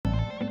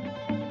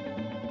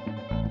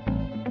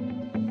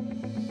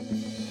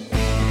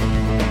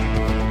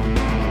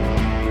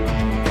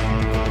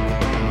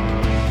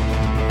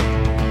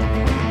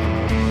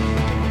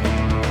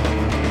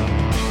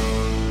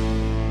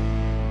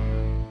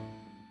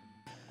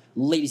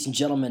Ladies and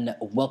gentlemen,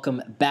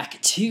 welcome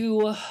back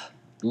to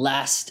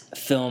Last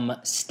Film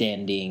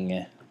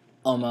Standing.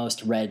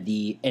 Almost read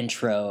the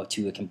intro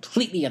to a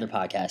completely other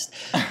podcast.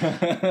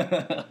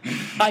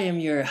 I am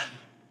your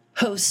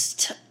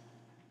host.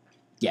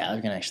 Yeah,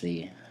 we're gonna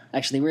actually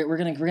we're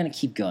gonna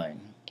keep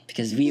going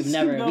because we have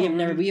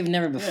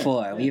never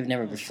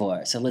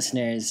before. So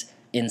listeners,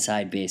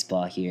 Inside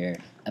Baseball here,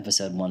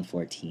 episode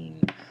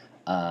 114.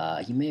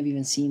 You may have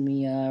even seen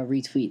me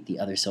retweet the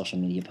other social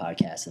media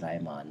podcasts that I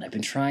am on. I've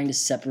been trying to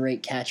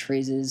separate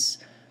catchphrases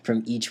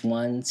from each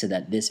one so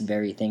that this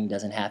very thing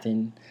doesn't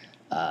happen,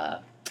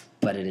 but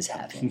it has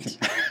happened.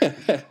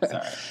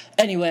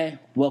 Anyway,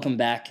 welcome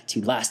back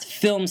to Last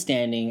Film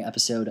Standing,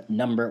 episode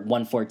number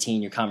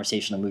 114, your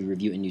conversational movie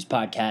review and news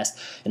podcast.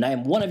 And I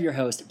am one of your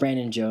hosts,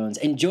 Brandon Jones,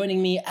 and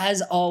joining me,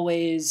 as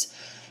always,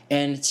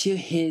 and to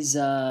his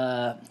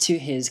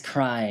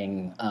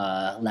crying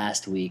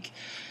last week,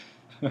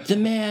 the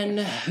man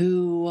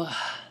who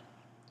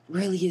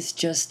really is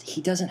just,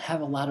 he doesn't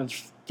have a lot of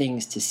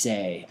things to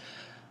say,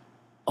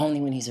 only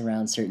when he's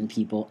around certain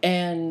people,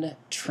 and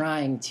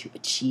trying to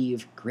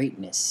achieve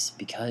greatness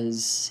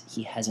because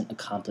he hasn't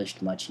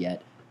accomplished much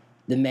yet.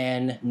 The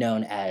man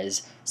known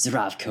as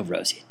Zdravko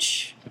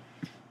Rosic.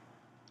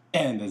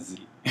 And a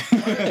Z.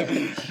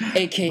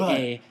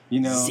 A.K.A.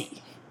 But,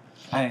 Z.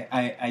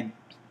 I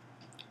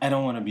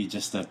don't want to be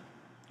just a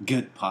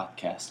good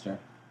podcaster.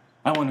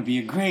 I want to be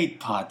a great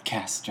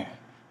podcaster.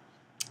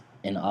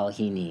 And all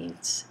he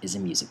needs is a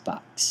music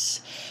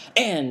box.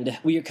 And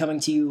we are coming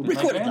to you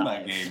recorded My grandma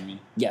live. gave me.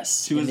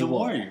 Yes. She was a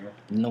warrior.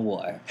 In the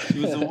war.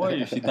 She was a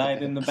warrior. She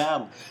died in the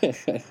battle.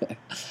 The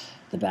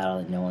battle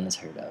that no one has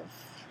heard of.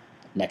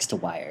 Next to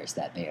wires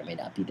that may or may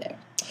not be there.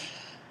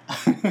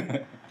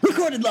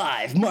 Recorded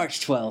live March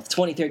 12th,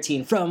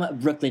 2013 from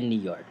Brooklyn, New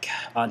York.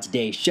 On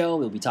today's show,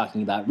 we'll be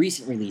talking about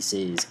recent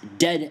releases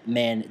Dead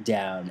Man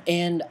Down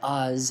and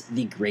Oz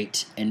the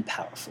Great and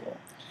Powerful.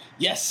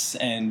 Yes,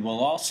 and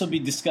we'll also be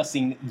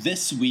discussing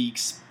this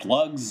week's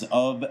Plugs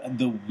of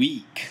the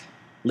Week.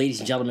 Ladies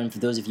and gentlemen, for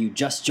those of you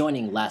just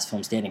joining Last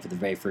Film Standing for the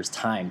very first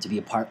time, to be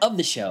a part of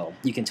the show,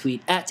 you can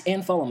tweet at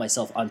and follow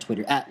myself on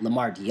Twitter at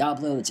Lamar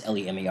Diablo. That's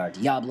Lemar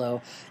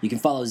Diablo. You can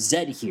follow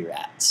Zed here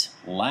at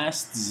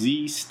Last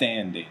Z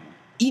Standing.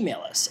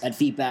 Email us at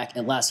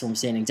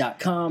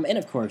feedback@lastfilmstanding.com. And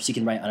of course, you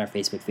can write on our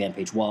Facebook fan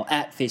page wall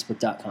at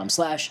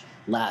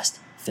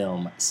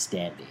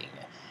facebook.com/lastfilmstanding.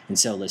 And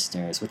so,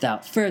 listeners,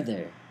 without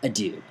further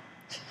ado,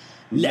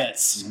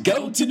 let's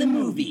go to the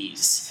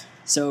movies.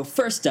 So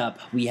first up,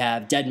 we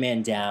have Dead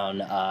Man Down.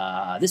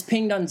 This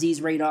pinged on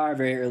Z's radar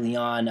very early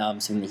on,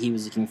 something that he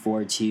was looking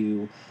forward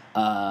to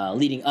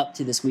leading up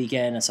to this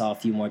weekend. I saw a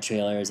few more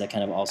trailers that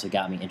kind of also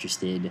got me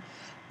interested.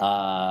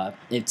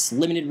 It's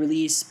limited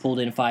release, pulled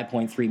in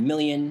 $5.3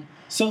 million.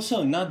 So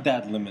not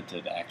that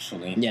limited,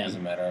 actually, Yeah. as a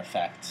matter of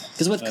fact.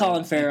 Because with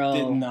Colin Farrell,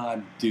 it did not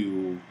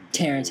do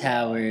Terrence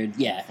Howard,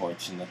 yeah.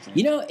 Unfortunately.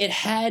 You know, it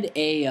had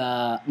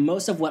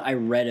most of what I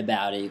read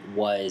about it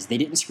was they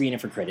didn't screen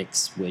it for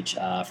critics, which,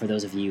 for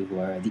those of you who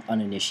are the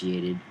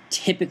uninitiated,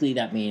 typically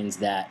that means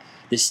that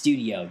the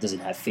studio doesn't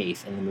have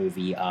faith in the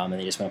movie, and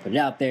they just want to put it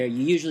out there.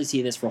 You usually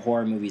see this for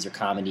horror movies or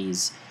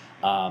comedies,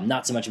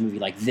 not so much a movie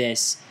like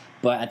this,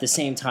 but at the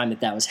same time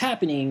that was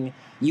happening,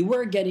 you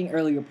were getting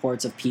early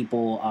reports of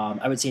people,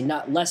 I would say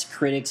not less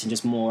critics and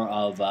just more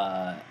of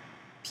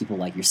people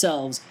like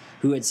yourselves,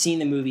 who had seen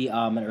the movie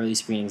at early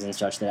screenings and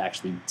such that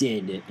actually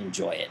did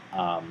enjoy it.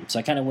 So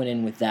I kind of went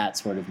in with that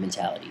sort of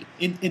mentality.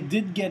 It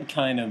did get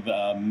kind of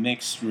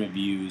mixed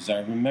reviews. I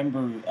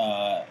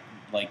remember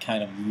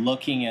kind of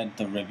looking at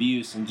the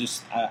reviews and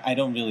just, I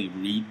don't really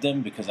read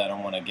them because I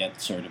don't want to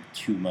get sort of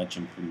too much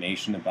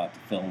information about the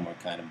film or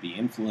kind of be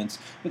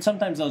influenced. But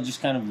sometimes I'll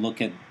just kind of look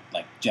at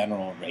like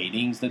general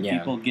ratings that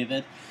people give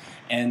it.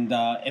 And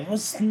it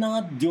was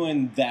not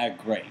doing that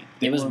great.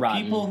 There was were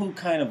rotten. people who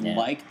kind of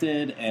liked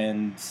it,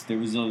 and there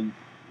was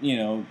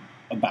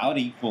about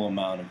equal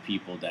amount of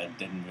people that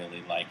didn't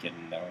really like it,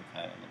 and they were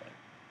kind of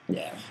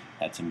like,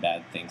 had some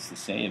bad things to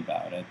say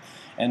about it.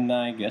 And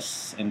I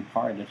guess in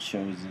part it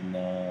shows in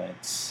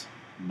its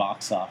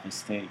box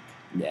office take.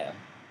 Yeah.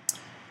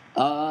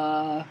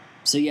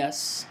 So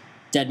yes,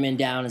 Dead Man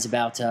Down is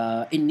about,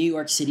 in New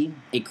York City,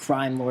 a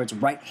crime lord's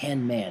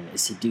right-hand man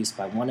is seduced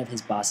by one of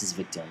his boss's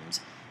victims,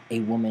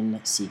 a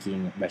woman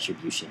seeking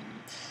retribution.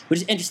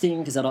 Which is interesting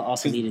because that'll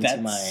also lead into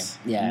that's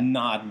my...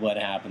 not what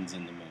happens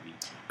in the movie.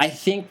 I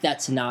think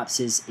that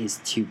synopsis is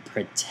to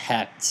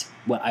protect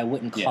what I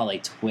wouldn't call a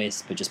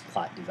twist, but just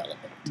plot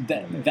development.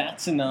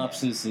 That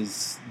synopsis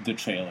is the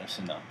trailer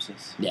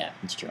synopsis. Yeah,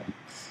 it's true.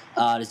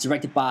 It's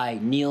directed by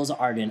Niels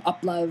Arden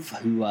Uplev,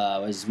 who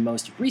was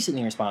most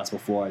recently responsible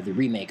for the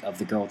remake of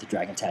The Girl with the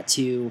Dragon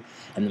Tattoo,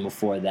 and then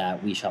before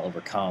that, We Shall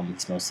Overcome.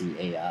 He's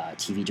mostly a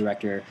TV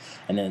director.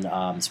 And then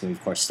this movie,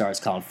 of course, stars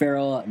Colin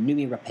Farrell,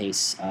 Noomi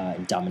Rapace,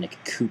 and Dominic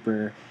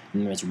Cooper.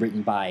 And it was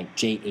written by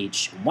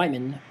J.H.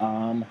 Wyman,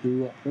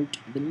 who wrote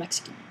The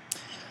Mexican.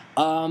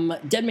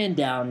 Dead Man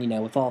Down,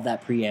 with all of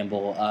that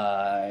preamble,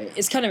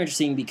 it's kind of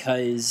interesting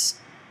because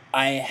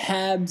I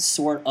had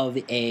sort of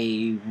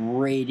a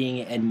rating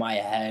in my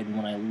head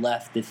when I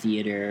left the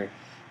theater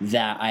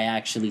that I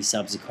actually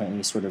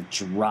subsequently sort of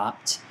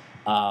dropped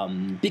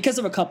because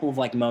of a couple of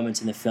like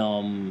moments in the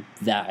film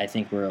that I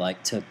think were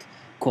like took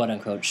quote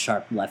unquote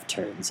sharp left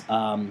turns.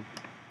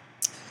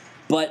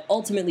 But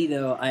ultimately,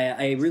 though,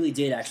 I really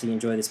did actually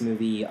enjoy this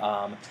movie.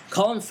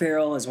 Colin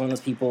Farrell is one of those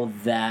people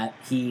that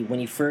when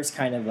he first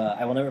kind of,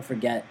 I will never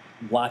forget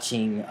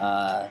watching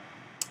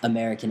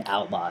American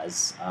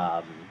Outlaws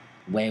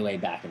way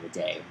back in the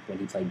day when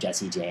he played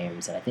Jesse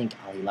James, and I think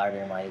Ali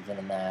Larter might have been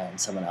in that, and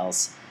someone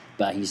else.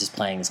 But he's just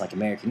playing this like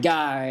American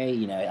guy.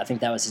 You know, I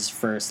think that was his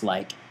first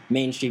like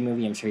mainstream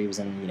movie. I'm sure he was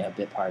in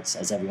bit parts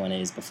as everyone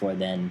is before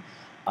then.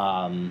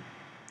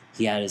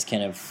 He had his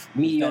kind of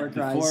meteoric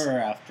rise. Before or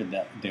after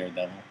that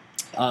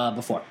Daredevil?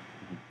 Before.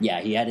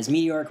 Yeah, he had his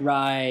meteoric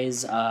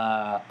rise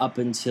up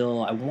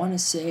until, I want to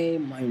say,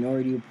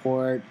 Minority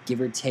Report, give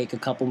or take a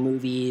couple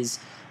movies.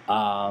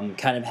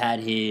 Kind of had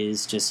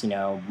his, just,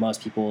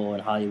 most people in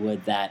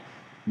Hollywood that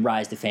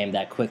rise to fame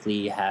that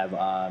quickly have,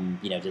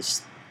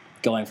 just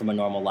going from a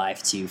normal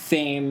life to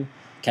fame,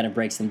 kind of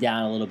breaks them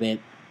down a little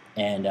bit.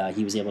 And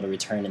he was able to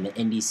return in the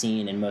indie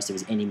scene in most of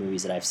his indie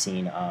movies that I've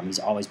seen. He's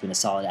always been a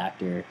solid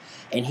actor.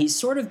 And he's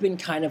sort of been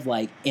kind of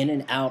like in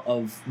and out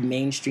of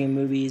mainstream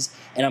movies.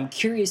 And I'm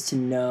curious to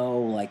know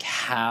like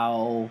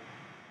how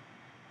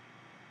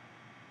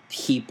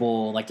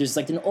people, like there's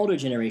like an older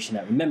generation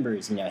that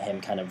remembers,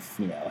 him kind of,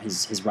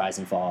 his rise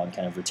and fall and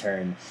kind of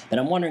return. But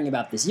I'm wondering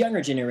about this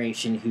younger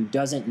generation who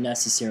doesn't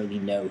necessarily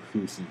know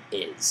who he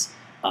is.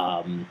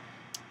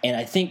 And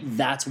I think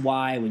that's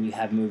why when you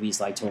have movies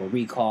like Total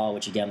Recall,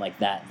 which again, like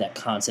that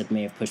concept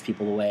may have pushed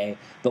people away,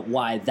 but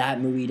why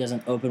that movie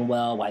doesn't open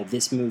well, why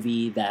this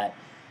movie that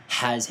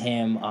has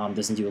him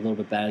doesn't do a little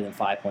bit better than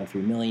 5.3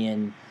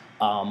 million.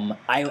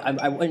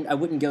 I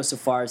wouldn't go so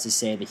far as to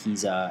say that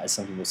he's, as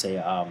some people say,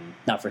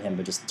 not for him,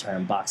 but just the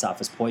term box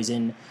office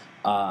poison.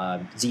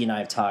 Z and I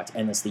have talked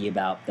endlessly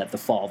about that the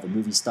fall of the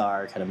movie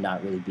star kind of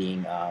not really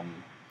being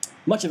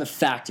much of a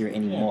factor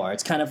anymore. Yeah.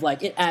 It's kind of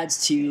like it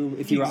adds to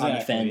if you were on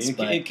the fence.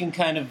 It can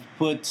kind of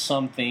put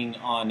something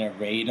on a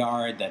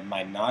radar that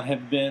might not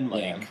have been,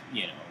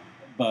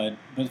 but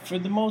for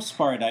the most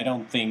part, I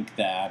don't think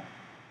that,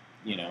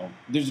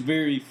 there's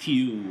very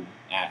few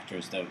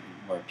actors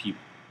where people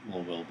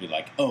will be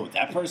like, oh,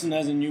 that person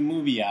has a new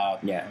movie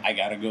out. Yeah, I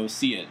gotta go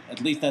see it.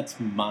 At least that's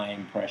my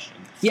impression.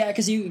 Yeah,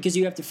 because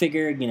you have to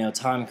figure,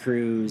 Tom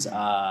Cruise.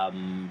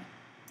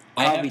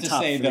 I have to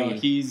say, though,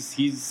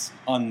 he's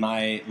on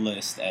my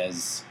list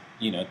as,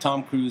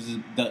 Tom Cruise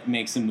that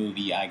makes a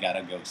movie, I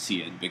gotta go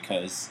see it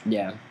because...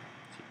 Yeah.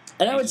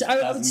 And I would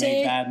say...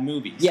 make bad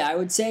movies. Yeah, I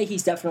would say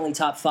he's definitely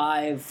top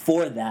 5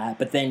 for that,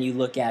 but then you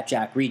look at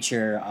Jack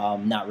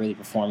Reacher not really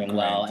performing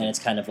well, and it's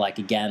kind of like,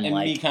 again, and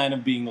me kind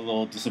of being a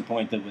little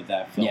disappointed with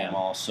that film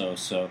also,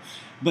 so...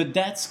 But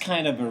that's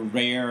kind of a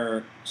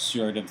rare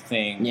sort of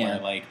thing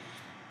where, like...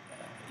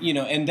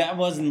 and that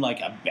wasn't like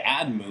a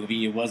bad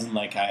movie. It wasn't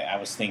like I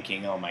was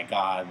thinking, oh my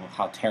God,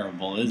 how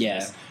terrible is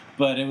this?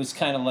 But it was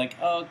kind of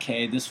like,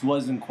 okay, this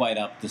wasn't quite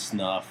up to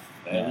snuff.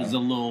 It was a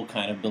little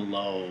kind of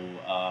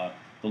below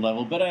the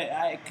level. But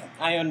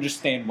I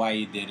understand why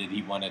he did it.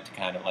 He wanted to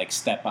kind of like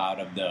step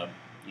out of the,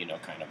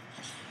 kind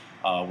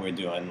of, we're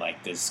doing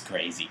like this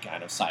crazy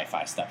kind of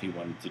sci-fi stuff. He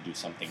wanted to do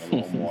something a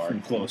little more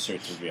closer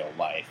to real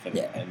life. And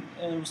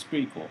it was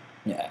pretty cool.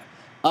 Yeah.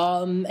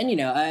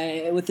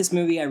 With this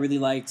movie, I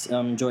really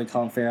enjoyed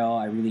Colin Farrell.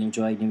 I really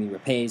enjoyed Noomi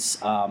Rapace.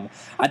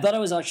 I thought it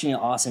was actually an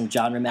awesome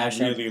genre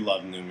mashup. I really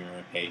love Noomi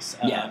Rapace.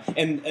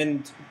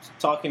 And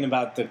talking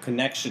about the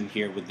connection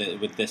here with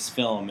this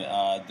film,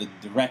 the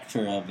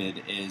director of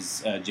it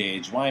is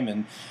J.H.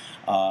 Wyman,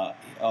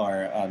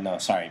 no,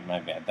 sorry, my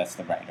bad, that's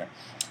the writer.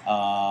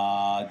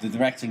 The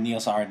director,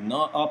 Niels Arden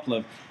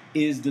Oplev,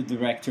 is the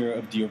director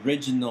of the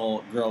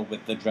original Girl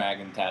with the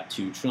Dragon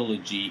Tattoo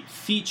trilogy,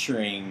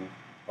 featuring...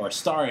 or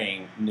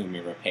starring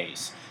Noomi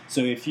Rapace.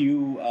 So if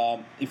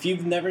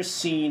you've never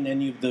seen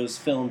any of those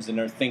films and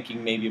are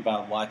thinking maybe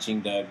about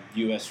watching the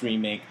U.S.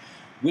 remake,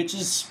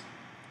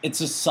 it's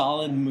a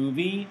solid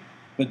movie,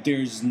 but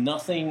there's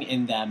nothing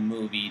in that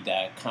movie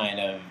that kind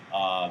of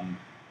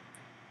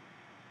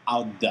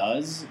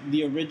outdoes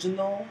the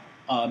original.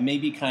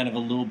 Maybe kind of a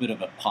little bit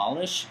of a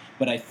polish,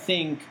 but I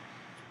think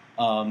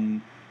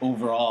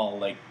overall,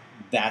 like,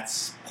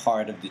 that's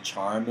part of the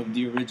charm of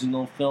the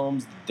original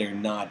films. They're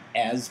not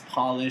as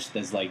polished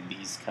as like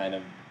these kind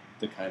of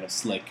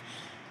slick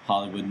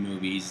Hollywood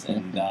movies,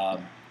 and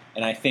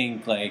I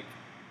think like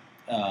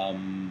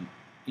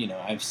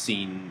I've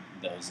seen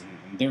those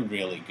and they're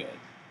really good.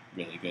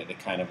 It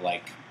kind of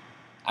like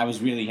I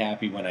was really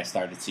happy when I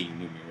started seeing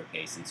Noomi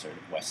Rapace in sort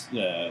of West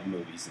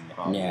movies in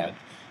Hollywood.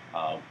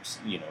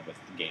 With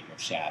Game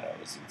of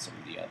Shadows and some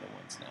of the other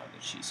ones now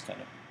that she's kind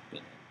of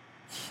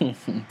been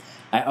in.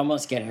 I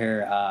almost get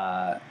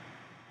her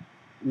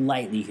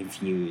lightly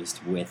confused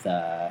with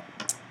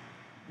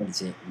what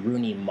is it,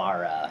 Rooney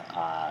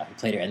Mara, who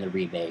played her in the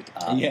remake.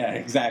 Yeah,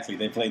 exactly.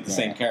 They played the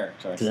same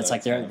character. Because it's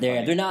like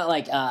they're not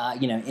like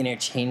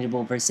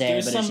interchangeable per se,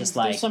 There's but some, it's just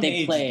like there's some they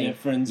age play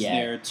difference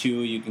there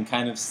too. You can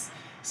kind of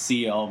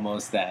see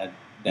almost that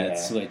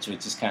switch,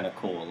 which is kind of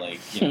cool. Like,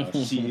 you know,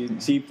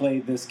 she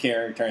played this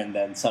character, and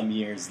then some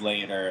years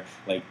later,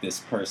 like this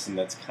person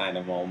that's kind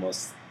of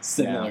almost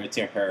similar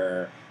to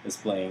her is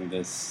playing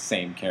this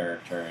same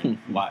character, and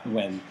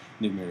when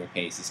Noomi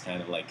Rapace is kind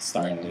of like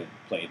starting to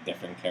play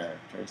different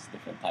characters,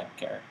 different type of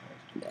characters.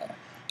 Yeah.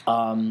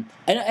 And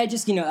I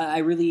just, I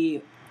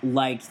really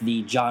liked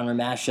the genre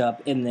mashup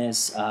in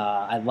this.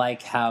 I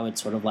like how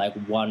it's sort of like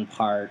one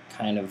part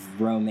kind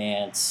of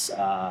romance,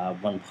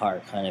 one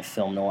part kind of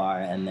film noir,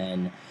 and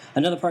then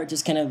another part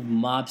just kind of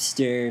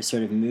mobster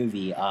sort of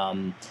movie.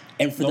 And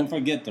don't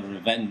forget the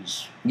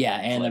revenge. Yeah,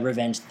 and the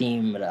revenge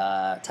theme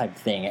type of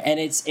thing. And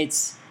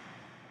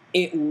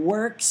it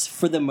works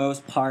for the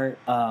most part.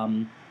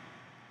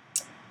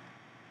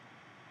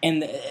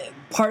 And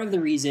part of the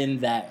reason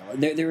that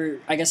there were,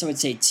 I guess I would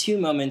say, two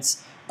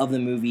moments of the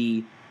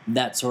movie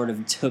that sort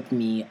of took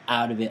me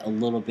out of it a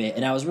little bit.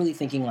 And I was really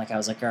thinking, I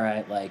was like, all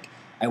right,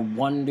 I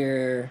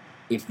wonder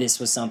if this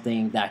was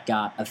something that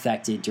got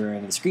affected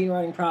during the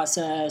screenwriting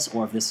process,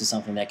 or if this was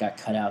something that got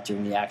cut out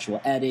during the actual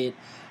edit.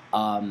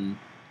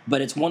 But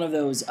it's one of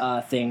those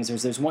things.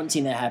 There's one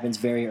scene that happens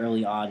very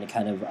early on to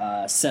kind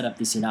of set up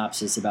the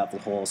synopsis about the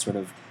whole sort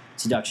of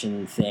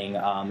seduction thing,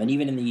 and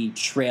even in the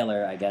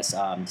trailer, I guess,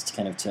 just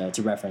kind of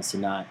to reference, to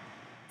not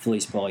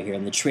fully spoil here,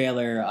 in the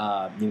trailer,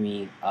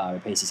 Noomi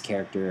Rapace's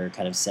character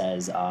kind of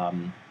says,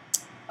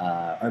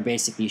 or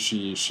basically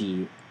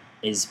she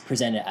is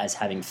presented as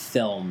having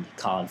filmed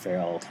Colin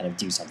Farrell kind of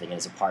do something in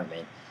his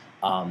apartment,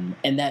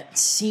 and that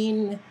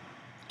scene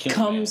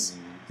comes,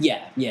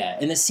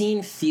 and the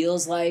scene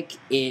feels like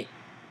it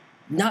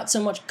not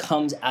so much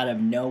comes out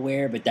of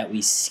nowhere, but that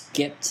we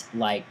skipped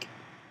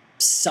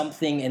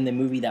something in the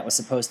movie that was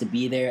supposed to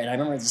be there. And I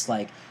remember just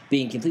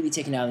being completely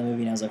taken out of the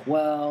movie, and I was like,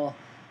 well,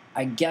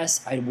 I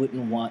guess I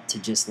wouldn't want to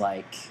just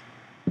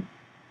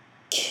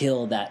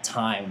kill that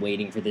time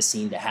waiting for the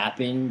scene to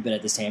happen, but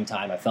at the same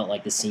time I felt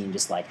like the scene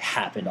just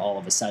happened all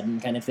of a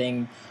sudden kind of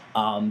thing.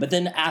 But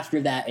then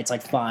after that it's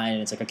fine,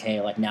 and it's okay,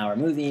 now we're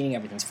moving,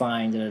 everything's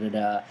fine,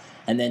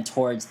 and then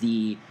towards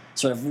the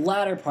sort of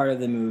latter part of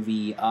the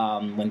movie,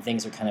 when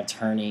things are kind of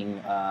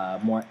turning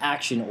more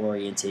action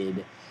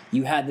oriented,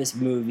 you had this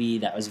movie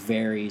that was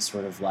very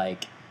sort of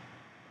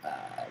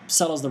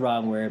subtle's the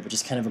wrong word, but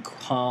just kind of a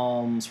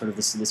calm, sort of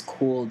this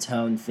cool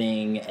tone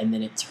thing, and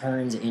then it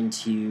turns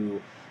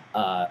into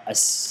a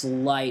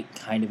slight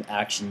kind of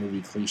action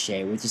movie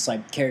cliche with just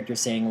characters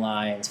saying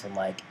lines from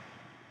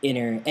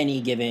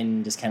any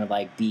given just kind of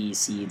B,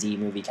 C, D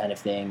movie kind of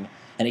thing.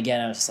 And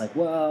again, I was just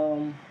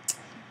well,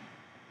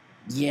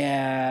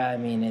 yeah, I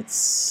mean,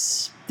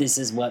 this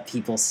is what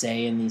people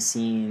say in these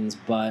scenes,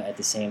 but at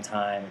the same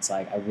time, it's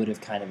I would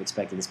have kind of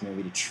expected this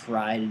movie to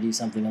try to do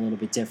something a little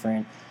bit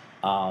different.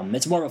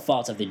 It's more of a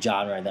fault of the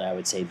genre than I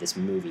would say this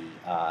movie,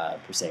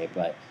 per se,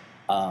 but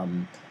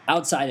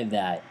outside of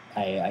that,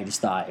 I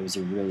just thought it was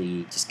a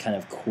really just kind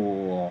of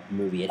cool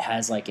movie. It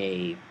has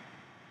a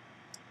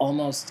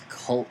almost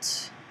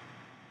cult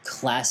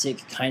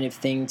classic kind of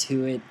thing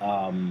to it,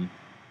 one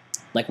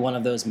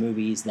of those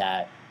movies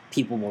that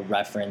people will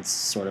reference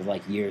sort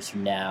of years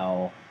from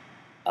now.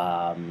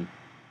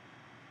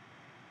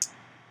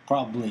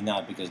 Probably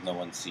not, because no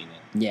one's seen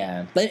it.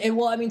 Yeah, but to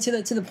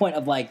the point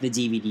of the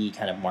DVD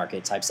kind of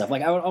market type stuff.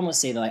 I would almost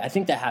say that I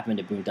think that happened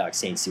to Boondock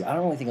Saints too. I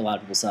don't really think a lot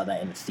of people saw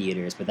that in the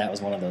theaters, but that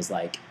was one of those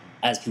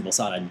as people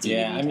saw it on DVD.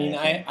 Yeah, I mean,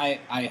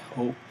 I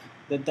hope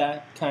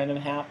that kind of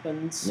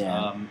happens.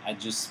 Yeah. I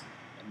just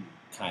am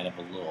kind of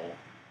a little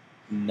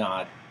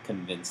not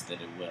convinced that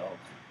it will.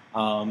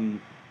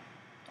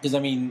 Because,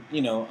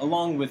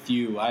 along with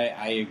you,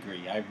 I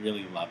agree. I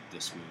really loved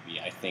this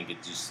movie. I think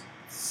it's just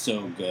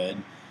so good.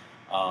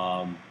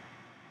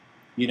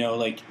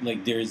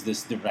 There's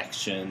this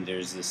direction,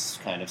 there's this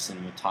kind of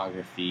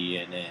cinematography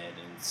in it,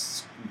 and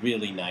it's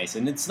really nice.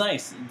 And it's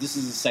nice. This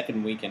is the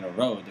second week in a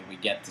row that we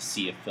get to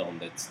see a film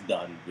that's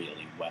done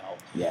really well.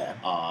 Yeah.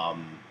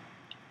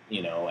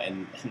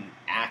 And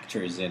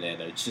actors in it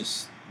are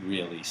just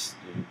really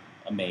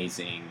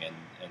amazing, and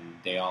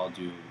they all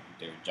do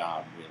their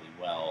job really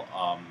well.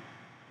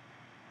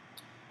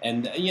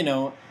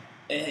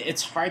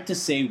 It's hard to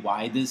say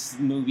why this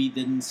movie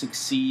didn't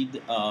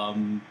succeed.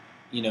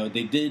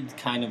 They did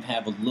kind of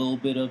have a little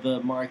bit of a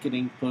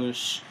marketing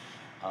push.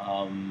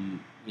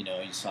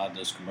 You saw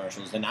those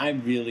commercials, and I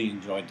really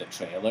enjoyed the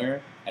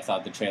trailer. I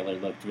thought the trailer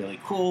looked really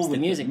cool with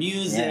the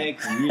music,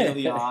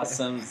 really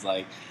awesome. It's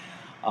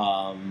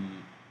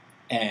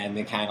and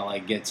it kind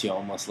of gets you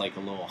almost a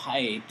little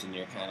hyped, and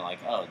you're kind of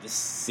oh, this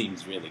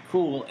seems really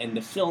cool. And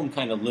the film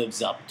kind of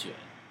lives up to it.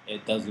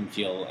 It doesn't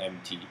feel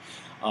empty.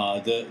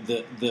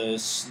 The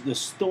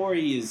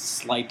story is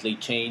slightly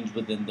changed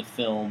within the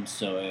film,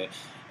 so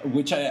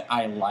which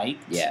I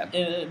liked.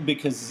 Yeah.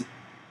 Because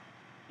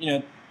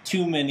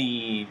too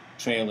many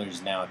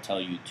trailers now tell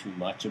you too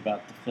much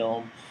about the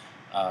film.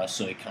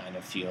 So it kind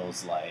of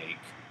feels like,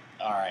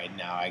 all right,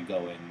 now I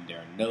go in, there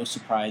are no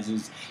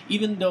surprises.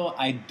 Even though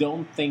I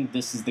don't think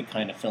this is the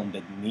kind of film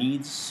that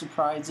needs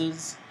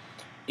surprises,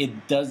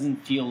 it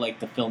doesn't feel like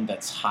the film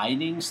that's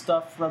hiding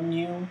stuff from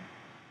you.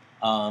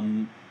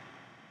 I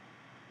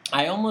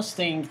almost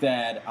think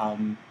that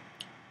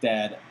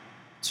that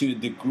to a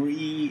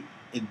degree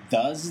it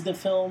does the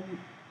film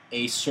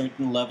a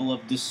certain level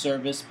of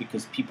disservice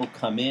because people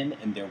come in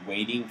and they're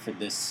waiting for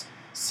this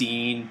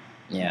scene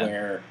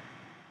where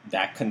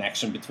that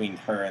connection between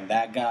her and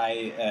that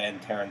guy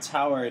and Terrence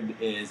Howard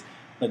is,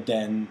 but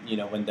then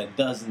when that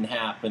doesn't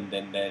happen,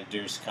 then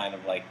there's kind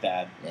of like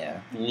that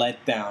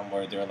letdown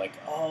where they're like,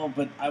 oh,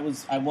 but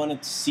I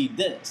wanted to see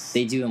this.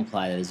 They do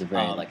imply that there's a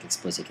very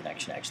explicit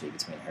connection actually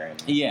between her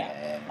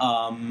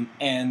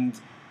and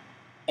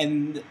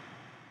and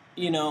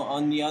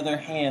on the other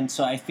hand,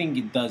 so I think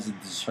it does a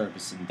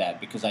disservice in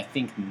that because I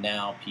think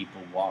now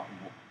people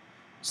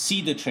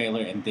see the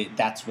trailer and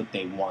that's what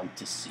they want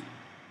to see.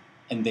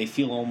 And they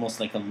feel almost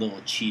like a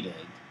little cheated.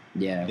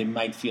 Yeah. They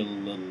might feel a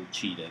little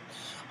cheated.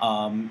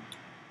 And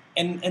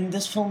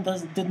this film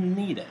didn't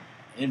need it.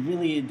 It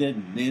really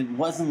didn't. It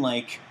wasn't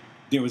like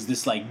there was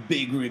this like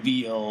big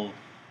reveal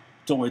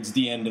towards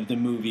the end of the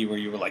movie where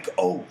you were like,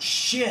 oh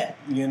shit,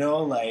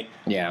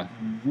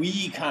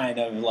 we kind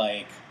of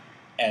like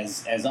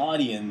as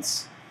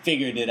audience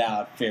figured it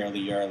out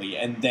fairly early,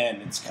 and then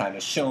it's kind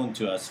of shown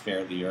to us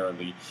fairly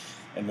early,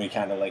 and we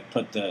kind of like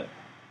put the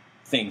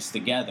things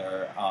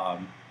together.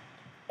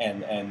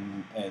 And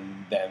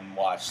then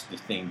watch the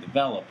thing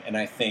develop. And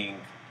I think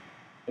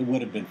it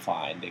would have been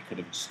fine. They could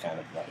have just kind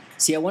of like...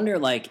 See, I wonder,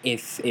 like,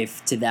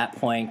 if to that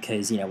point,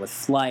 because, with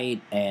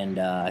Flight, and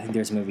I think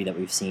there's a movie that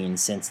we've seen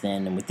since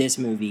then, and with this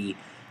movie,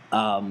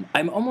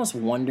 I'm almost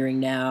wondering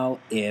now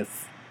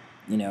if,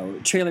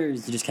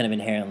 trailers just kind of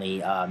inherently,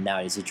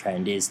 nowadays the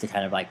trend is to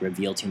kind of, like,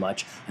 reveal too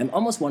much. I'm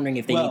almost wondering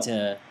if they need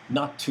to...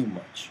 Not too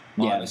much.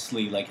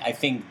 Honestly, I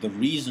think the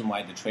reason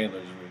why the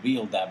trailers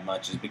revealed that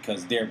much is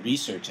because their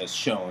research has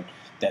shown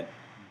that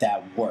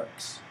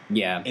works.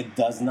 Yeah. It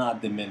does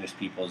not diminish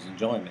people's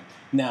enjoyment.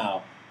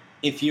 Now,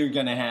 if you're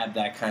going to have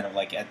that kind of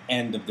like at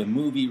end of the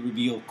movie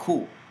reveal,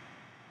 cool.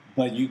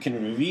 But you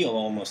can reveal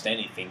almost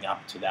anything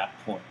up to that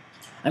point.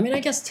 I mean,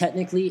 I guess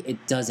technically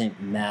it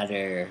doesn't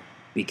matter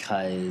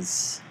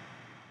because...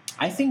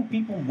 I think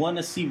people want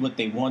to see what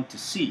they want to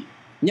see.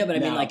 No, but I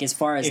mean, like, as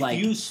far as,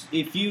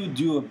 if you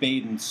do a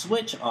bait and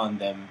switch on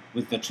them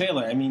with the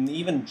trailer, I mean,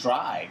 even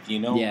Drive,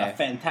 a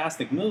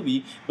fantastic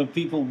movie, but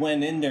people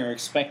went in there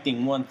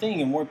expecting one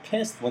thing and were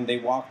pissed when they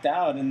walked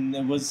out and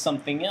it was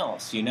something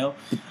else,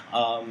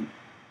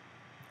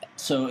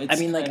 So it's I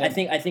mean, like, I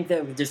think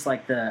that just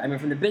like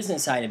from the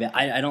business side of it,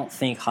 I don't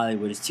think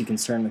Hollywood is too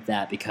concerned with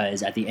that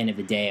because at the end of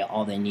the day,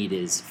 all they need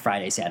is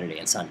Friday, Saturday,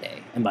 and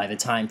Sunday. And by the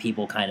time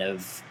people kind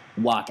of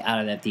walk out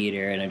of that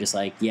theater and are just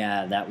like,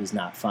 yeah, that was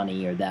not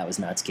funny or that was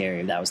not scary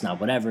or that was not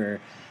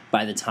whatever,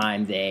 by the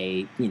time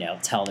they,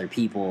 tell their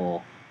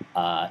people,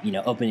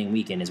 opening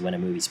weekend is when a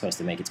movie's supposed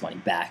to make its money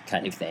back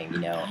kind of thing,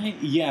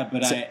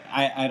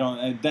 I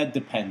don't, that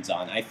depends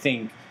on, I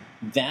think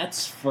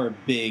that's for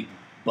big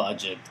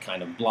budget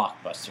kind of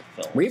blockbuster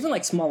films. Or even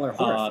like smaller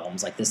horror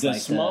films like this. The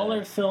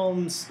smaller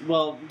films,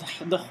 well,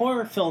 the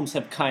horror films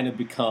have kind of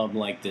become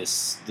like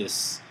this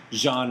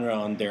genre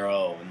on their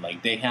own.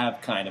 Like they have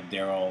kind of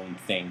their own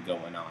thing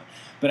going on.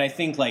 But I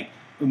think like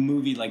a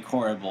movie like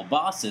Horrible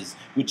Bosses,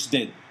 which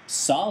did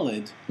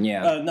solid.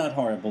 Yeah. Not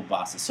Horrible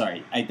Bosses.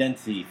 Sorry,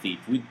 Identity Thief,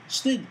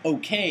 which did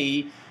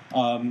okay.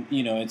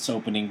 Its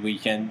opening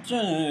weekend.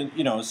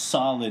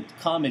 Solid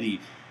comedy.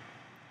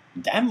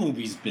 That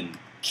movie's been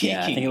kicking.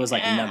 Yeah, I think it was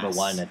like ass. number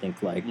one. I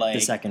think like the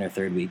second or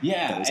third week.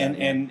 Yeah,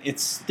 and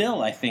it's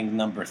still I think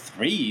number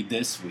 3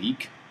 this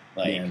week.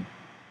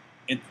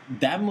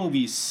 That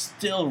movie's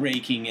still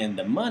raking in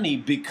the money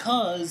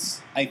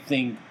because I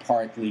think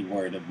partly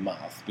word of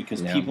mouth.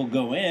 Because people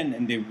go in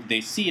and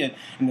they see it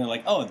and they're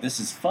like, oh, this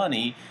is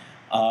funny.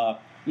 How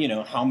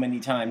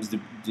many times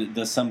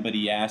does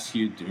somebody ask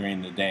you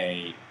during the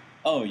day,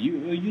 oh,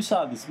 you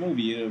saw this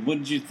movie, what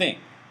did you think?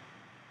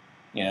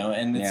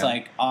 And it's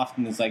like,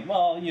 often it's like,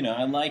 well,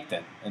 I liked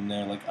it. And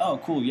they're like, oh,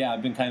 cool, yeah,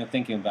 I've been kind of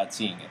thinking about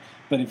seeing it.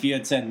 But if you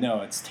had said,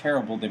 no, it's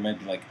terrible, they might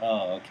be like,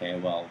 oh, okay,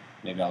 well,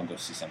 maybe I'll go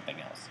see something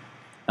else.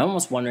 I'm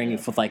almost wondering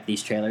if with like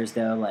these trailers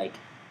though, like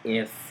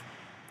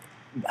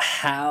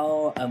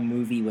how a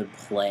movie would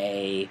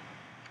play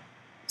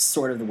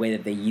sort of the way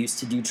that they used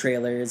to do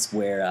trailers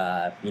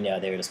where,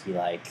 they would just be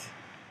like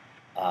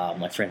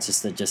for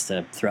instance, just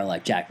to throw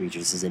like Jack Reacher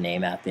as a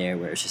name out there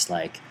where it's just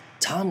like,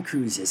 Tom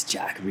Cruise is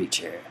Jack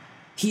Reacher.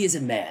 He is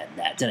a man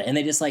that did it. And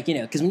they just like,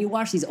 because when you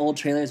watch these old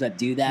trailers that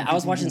do that, I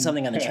was watching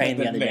something on the train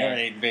the other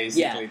day.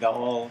 Basically, the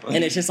whole...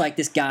 And it's just like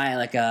this guy,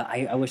 like,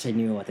 I wish I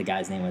knew what the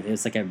guy's name was. It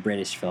was like a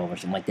British film or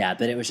something like that.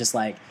 But it was just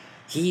like,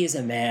 he is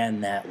a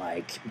man that,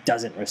 like,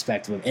 doesn't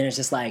respect women. And it's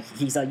just like,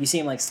 he's like, you see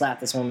him, like, slap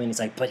this woman. He's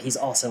like, but he's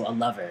also a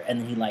lover. And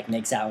then he, like,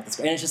 makes out with this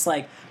girl. And it's just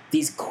like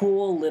these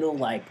cool little,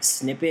 like,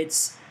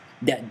 snippets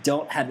that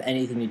don't have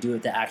anything to do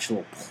with the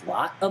actual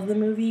plot of the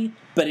movie,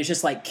 but it's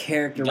just like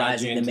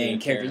characterizing the main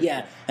character.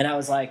 Yeah, and I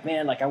was like,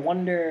 man, like I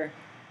wonder.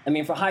 I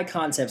mean, for high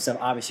concept stuff,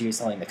 obviously you're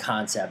selling the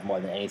concept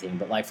more than anything.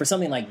 But like for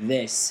something like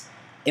this,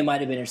 it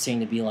might have been interesting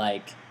to be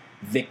like,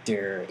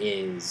 Victor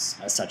is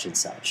a such and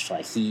such.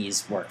 Like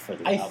he's worked for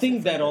the. I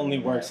think that only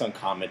works on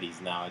comedies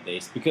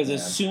nowadays because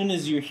as soon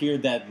as you hear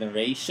that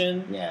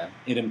narration,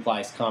 it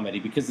implies comedy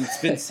because it's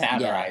been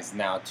satirized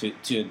now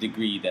to a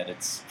degree that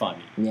it's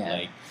funny.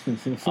 Yeah.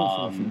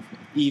 Like,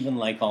 even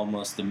like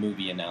almost the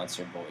movie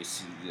announcer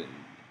voice.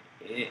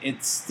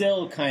 It's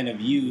still kind of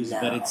used,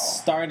 but it's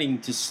starting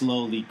to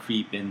slowly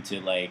creep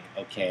into like,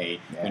 okay,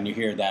 when you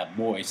hear that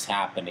voice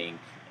happening,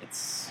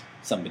 it's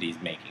somebody's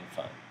making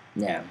fun.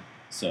 Yeah.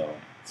 So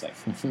it's like,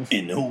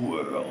 in a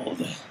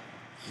world,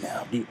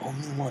 now the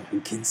only one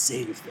who can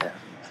save them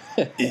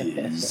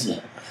is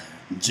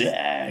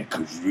Jack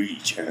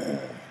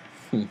Reacher.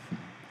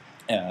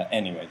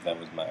 Anyway, that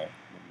was my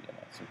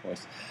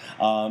voice.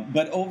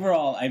 But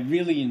overall, I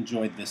really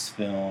enjoyed this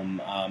film.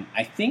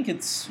 I think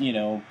it's,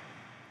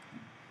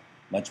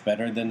 much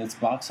better than its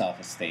box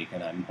office stake,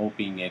 and I'm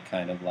hoping it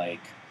kind of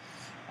like...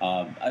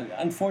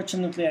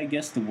 unfortunately, I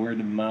guess the word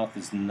of mouth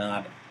is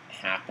not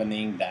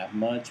happening that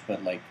much,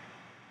 but like,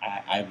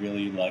 I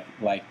really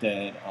liked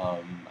it. I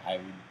would,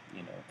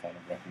 kind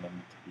of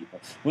recommend it to people.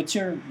 What's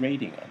your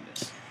rating on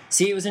this?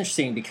 See, it was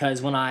interesting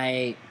because when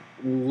I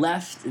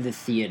left the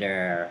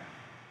theater,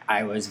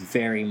 I was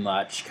very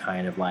much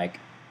kind of like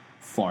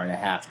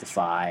 4.5 to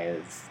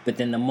 5. But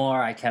then the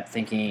more I kept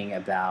thinking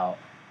about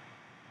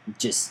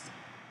just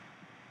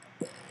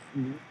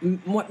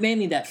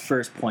mainly that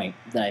first point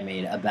that I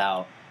made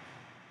about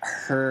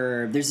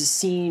her, there's a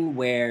scene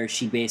where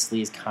she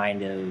basically is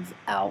kind of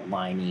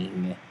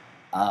outlining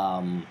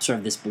sort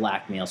of this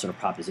blackmail sort of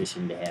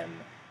proposition to him.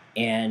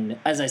 And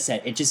as I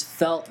said, it just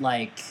felt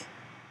like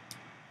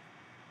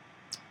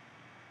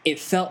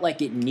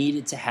it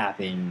needed to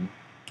happen,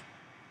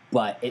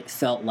 but it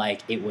felt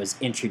like it was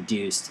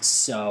introduced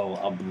so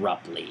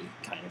abruptly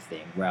kind of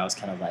thing, where I was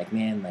kind of like,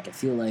 man, like I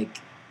feel like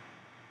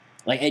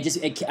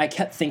I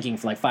kept thinking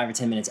for like 5 or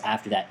 10 minutes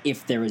after that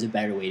if there was a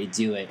better way to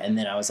do it. And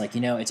then I was like,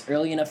 it's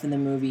early enough in the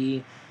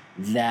movie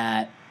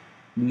that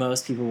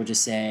most people would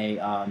just say,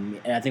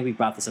 and I think we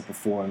brought this up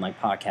before in like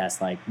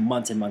podcasts like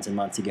months and months and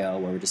months ago,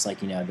 where we're just like,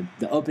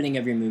 the opening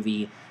of your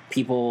movie,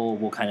 people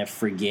will kind of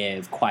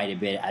forgive quite a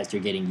bit as they're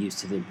getting used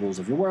to the rules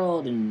of your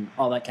world and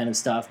all that kind of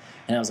stuff.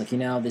 And I was like,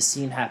 this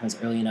scene happens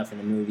early enough in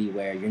the movie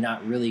where you're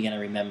not really going to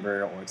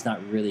remember, or it's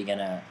not really going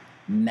to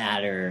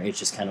matter. It's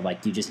just kind of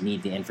like you just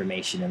need the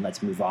information and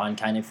let's move on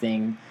kind of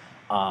thing.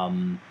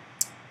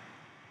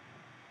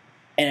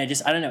 And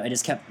I don't know.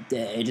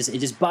 It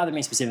just bothered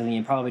me specifically,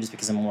 and probably just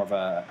because I'm more of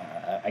a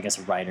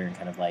writer and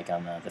kind of like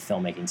on the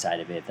filmmaking side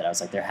of it, that I was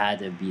like, there had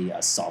to be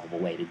a solvable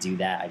way to do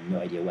that. I have no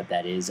idea what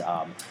that is.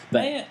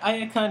 But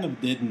I kind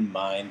of didn't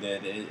mind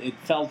it. It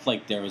felt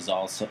like there was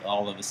also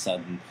all of a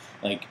sudden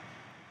like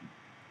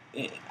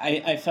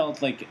I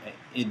felt like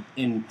it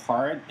in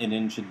part it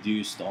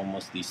introduced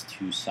almost these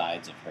two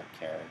sides of her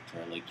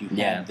character. Like you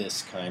had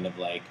this kind of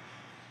like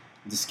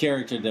this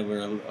character that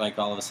we're like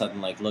all of a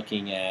sudden like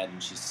looking at,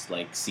 and she's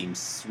like seems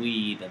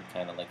sweet and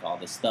kind of like all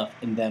this stuff,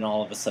 and then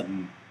all of a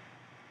sudden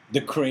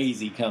the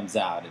crazy comes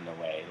out in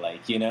a way,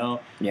 like she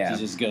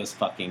just goes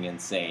fucking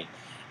insane,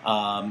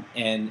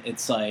 and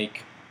it's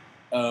like,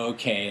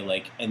 okay,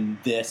 like, and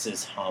this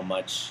is how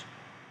much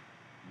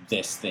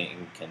this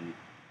thing can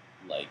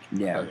like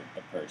hurt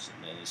a person,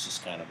 and it's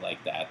just kind of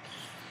like that.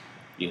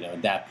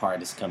 That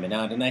part is coming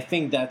out, and I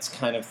think that's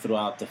kind of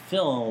throughout the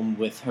film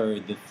with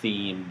her, the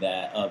theme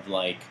that of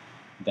like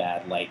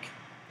that like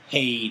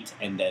hate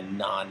and then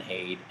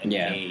non-hate and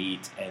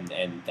hate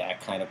and that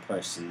kind of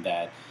person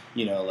that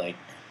like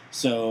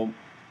so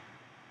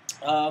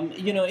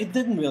it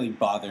didn't really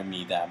bother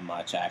me that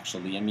much,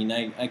 actually. I mean,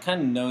 I kind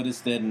of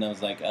noticed it and I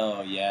was like,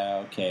 oh yeah,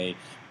 okay,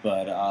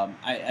 but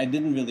I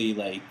didn't really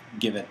like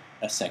give it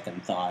a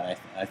second thought.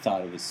 I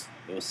thought it was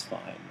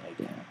fine, like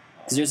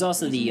because there's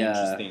also the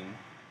interesting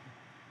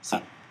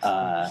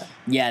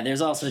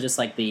there's also just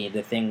like the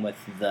thing with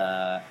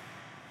the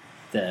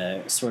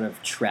sort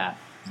of trap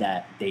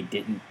that they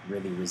didn't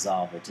really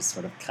resolve. It just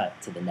sort of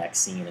cut to the next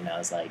scene, and I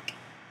was like,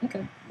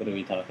 okay, what are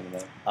we talking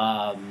about?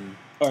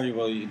 Or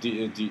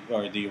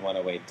do you want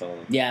to wait till?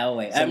 Yeah, I'll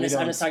wait. I'm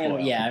just talking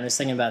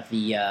about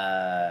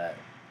the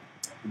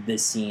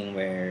scene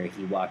where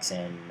he walks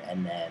in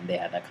and then they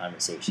have that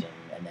conversation,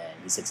 and then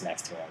he sits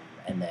next to him,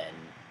 and then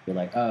you're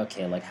like, oh,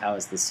 okay, like how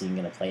is this scene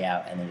going to play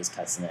out? And then it just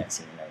cuts to the next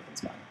scene and everything's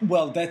fine.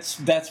 Well, that's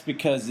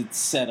because it's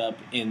set up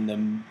in the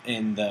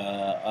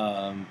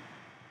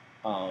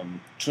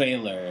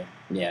trailer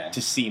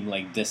to seem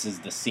like this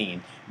is the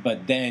scene,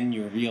 but then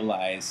you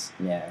realize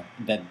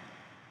that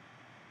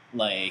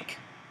like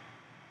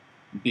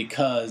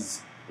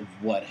because of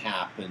what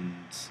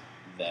happened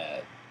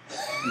that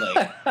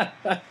like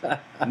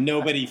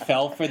nobody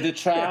fell for the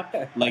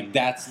trap, like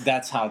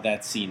that's how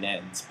that scene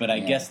ends. But I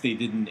guess they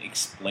didn't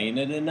explain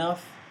it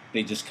enough.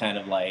 They just kind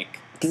of like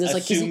it's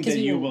like, assume that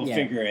you will yeah.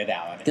 figure it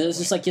out. Because it was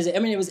just like, I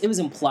mean, it was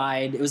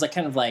implied. It was like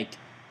kind of like,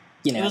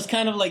 you know, it was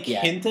kind of like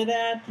yeah. hinted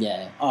at.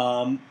 Yeah.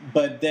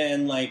 But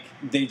then like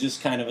they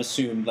just kind of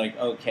assumed like,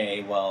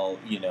 okay, well,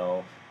 you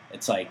know,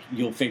 it's like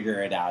you'll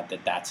figure it out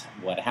that that's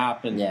what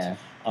happened. Yeah.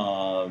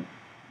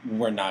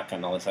 We're not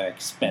gonna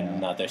like spend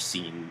another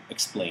scene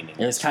explaining.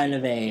 It was kind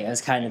of a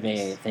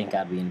thank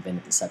God we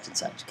invented the such and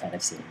such kind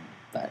of scene,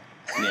 but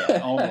yeah,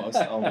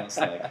 almost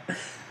like.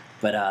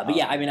 But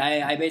yeah, I mean,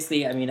 I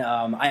basically, I mean,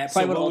 I probably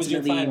So would what was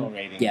your ultimately, final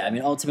rating? yeah, I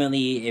mean,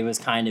 ultimately, it was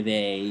kind of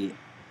a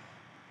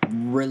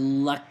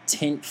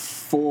reluctant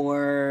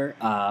 4,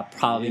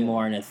 probably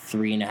more in a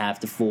 3.5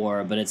 to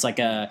 4. But it's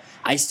like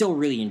I still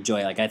really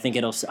enjoy. Like, I think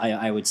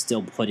I would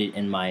still put it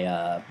in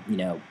my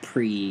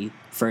pre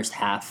first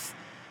half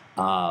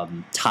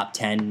top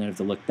 10. And if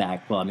to look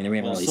back, well, I mean, we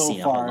haven't really so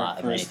seen far, a whole lot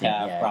of first anything.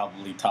 half, Yeah.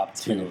 probably top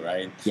 2,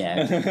 right?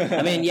 Yeah.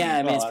 I mean,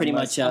 it's pretty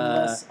unless, much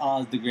unless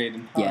Oz the Great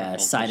and Powerful yeah,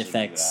 side pushes it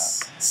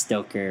effects,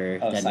 Stoker,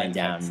 out. Dead Side Man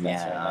Down. effects,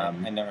 that's Yeah. right.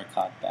 I never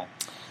caught that.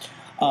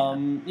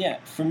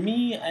 For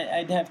me,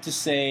 I'd have to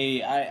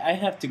say I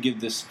have to give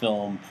this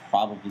film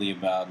probably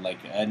about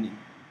like a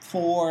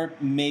 4,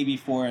 maybe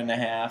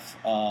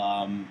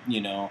 4.5.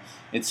 You know,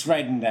 it's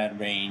right in that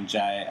range.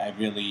 I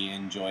really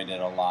enjoyed it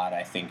a lot.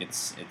 I think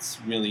it's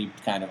really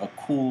kind of a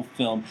cool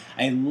film.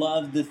 I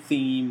love the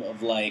theme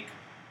of like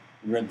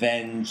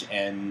revenge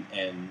and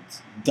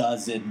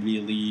does it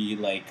really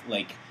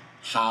like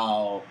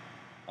how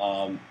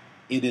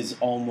it is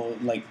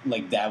almost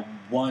like that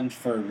one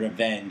for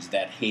revenge,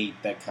 that hate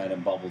that kind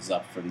of bubbles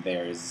up from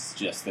there is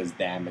just as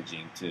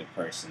damaging to a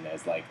person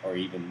as like, or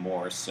even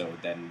more so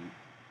than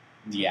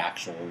the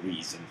actual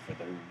reason for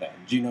the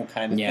revenge, you know,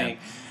 kind of thing.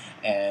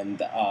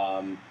 And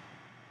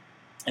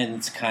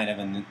it's kind of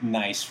a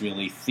nice,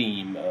 really,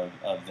 theme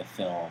of the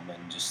film,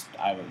 and just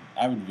I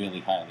would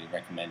really highly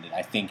recommend it.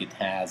 I think it's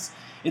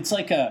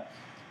like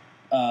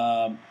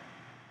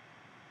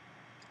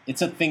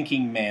it's a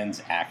thinking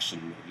man's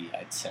action movie,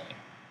 I'd say.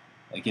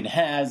 Like, it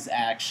has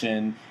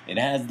action, it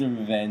has the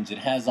revenge, it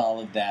has all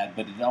of that,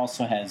 but it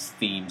also has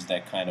themes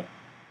that kind of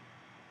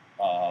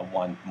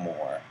want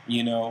more,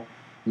 you know?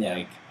 Yeah.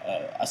 Like,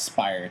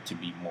 aspire to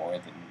be more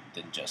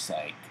than just,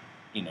 like,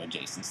 you know,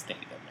 Jason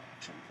Statham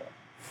action film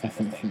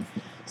kind of thing.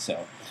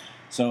 So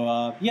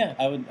yeah,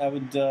 I would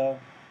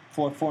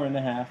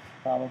 4.5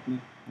 probably.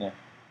 Yeah.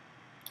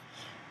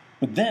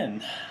 But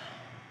then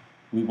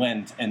we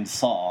went and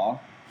saw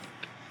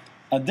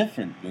a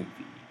different movie.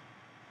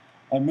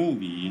 A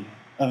movie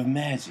of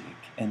magic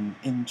and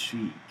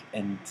intrigue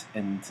and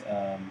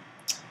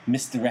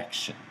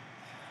misdirection,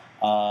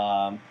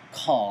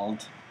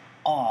 called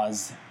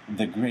Oz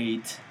the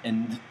Great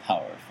and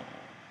Powerful.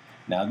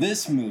 Now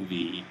this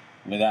movie,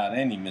 without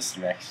any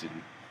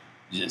misdirection,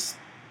 just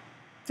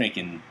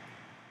freaking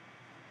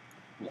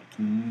like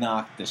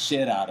knocked the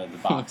shit out of the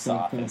box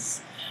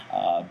office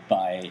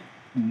by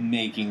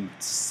making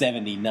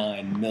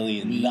 $79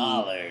 million.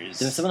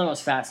 There's some of the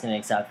most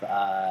fascinating stuff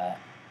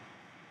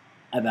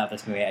about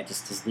this movie.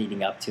 Just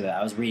leading up to it,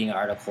 I was reading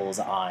articles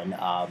on.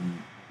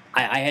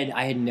 I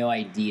had no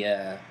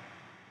idea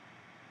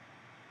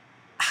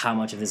how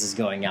much of this is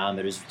going on,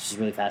 but it was just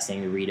really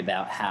fascinating to read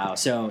about how.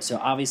 So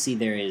obviously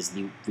there is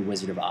the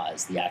Wizard of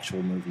Oz, the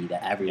actual movie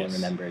that everyone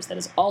remembers, that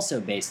is also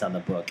based on the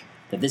book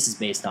that this is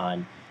based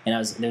on.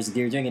 And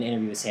they were doing an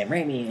interview with Sam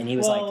Raimi, and he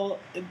was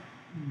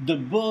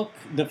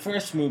the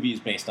first movie is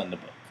based on the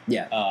book.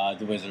 Yeah.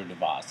 The Wizard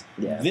of Oz.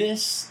 Yeah.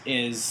 This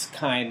is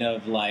kind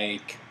of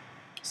like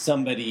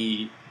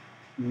somebody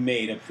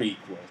made a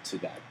prequel to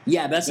that.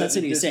 Yeah, that's what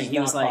he was saying. He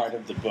was like part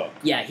of the book.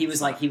 Yeah, he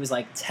was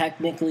like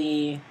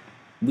technically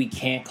we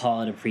can't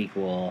call it a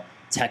prequel.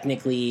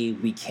 Technically,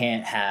 we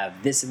can't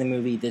have this in the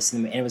movie, this in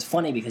the movie. And it was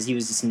funny because he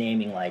was just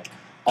naming like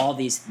all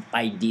these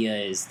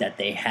ideas that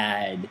they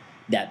had,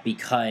 that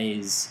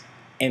because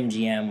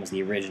MGM was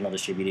the original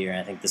distributor, and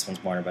I think this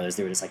one's Warner Brothers,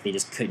 they were just like, they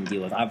just couldn't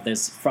deal with.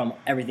 There's from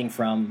everything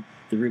from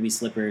the Ruby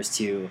Slippers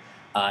to,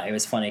 it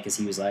was funny because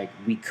he was like,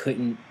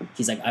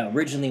 he's like,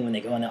 originally when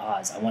they go into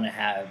Oz, I want to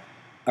have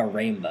a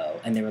rainbow.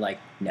 And they were like,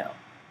 no.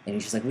 And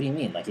he's just like, what do you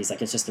mean? Like, he's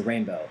like, it's just a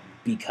rainbow,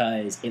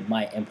 because it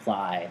might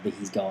imply that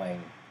he's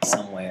going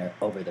somewhere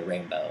over the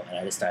rainbow. And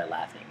I just started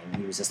laughing, and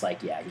he was just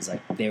like, yeah, he's like,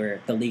 the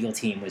legal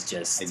team was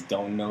just, I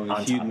don't know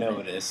if you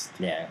noticed,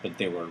 but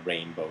there were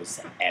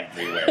rainbows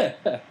everywhere.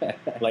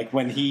 Like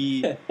when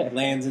he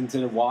lands into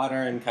the water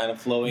and kind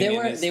of flowing they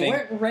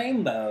weren't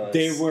rainbows.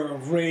 They were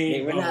rainbows.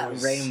 They were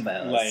not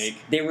rainbows. Like,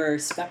 they were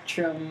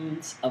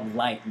spectrums of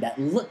light that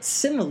looked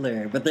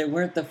similar, but they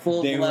weren't the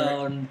full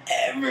blown.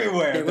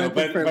 Everywhere. They weren't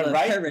but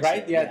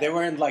right, yeah, they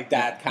weren't like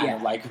that kind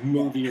of like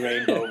movie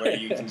rainbow where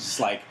you can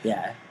just like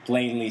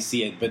plainly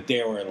see it, but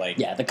they were like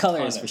the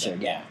colors for sure.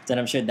 Yeah, and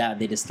I'm sure that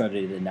they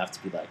distorted it enough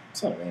to be like,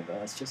 it's not a rainbow,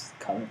 it's just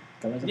colors.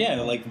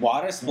 Like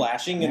water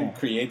splashing and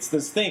creates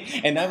this thing.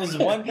 And that was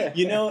one,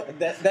 you know,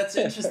 that's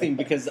interesting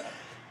because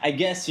I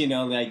guess, you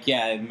know, like,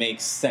 yeah, it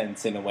makes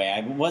sense in a way.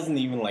 I wasn't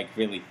even like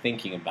really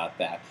thinking about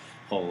that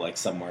whole like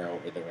Somewhere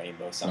Over the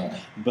Rainbow song. Yeah.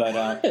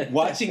 But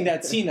watching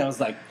that scene, I was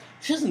like,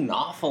 there's an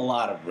awful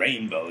lot of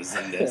rainbows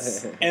in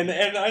this. and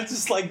I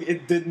just like,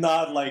 it did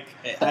not like,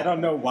 I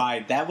don't know why.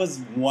 That was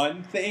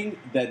one thing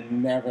that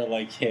never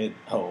like hit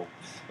home.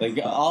 Like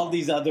all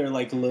these other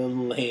like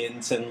little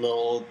hints and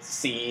little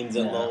scenes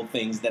and little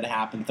things that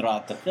happen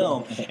throughout the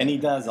film. And he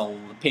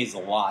pays a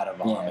lot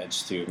of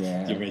homage to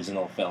the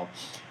original film.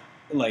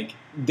 Like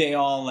they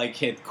all like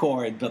hit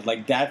chord, but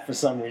like that for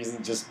some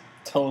reason just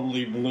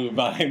totally blew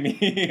by me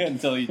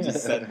until you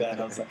just said that.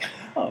 I was like,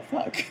 oh,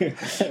 fuck.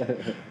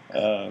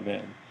 Oh,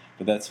 man.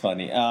 But that's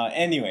funny.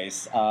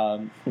 Anyways,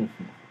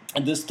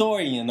 the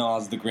story in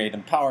Oz the Great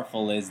and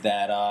Powerful is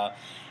that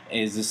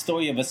is a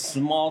story of a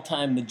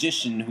small-time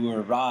magician who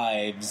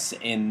arrives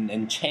in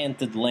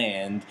enchanted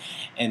land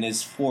and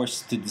is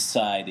forced to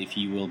decide if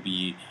he will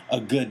be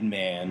a good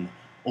man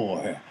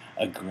or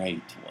a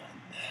great one.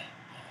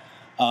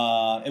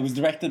 It was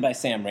directed by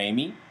Sam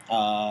Raimi,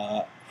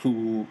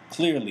 who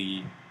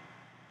clearly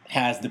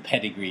has the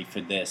pedigree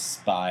for this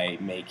by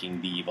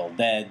making The Evil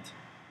Dead,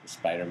 the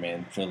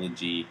Spider-Man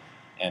trilogy,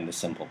 and The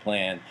Simple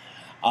Plan.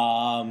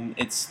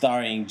 It's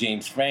starring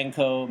James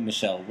Franco,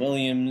 Michelle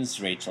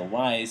Williams, Rachel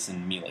Weisz,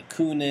 and Mila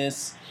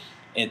Kunis.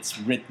 It's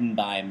written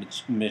by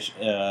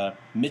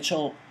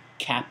Mitchell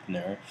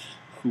Kapner,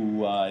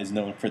 who is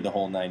known for The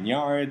Whole 9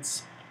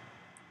 Yards,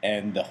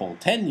 and The Whole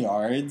 10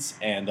 Yards,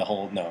 and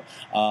Romeo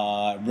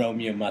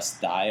Must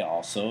Die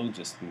also,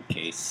 just in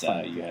case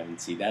you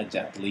haven't seen that,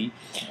 Jet Li.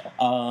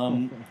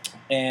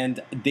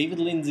 And David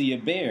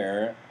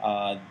Lindsay-Abaire,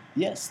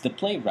 yes, the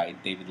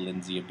playwright David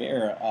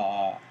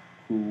Lindsay-Abaire,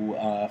 who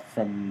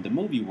from the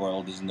movie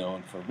world is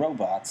known for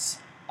Robots,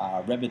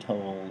 Rabbit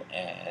Hole,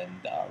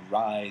 and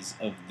Rise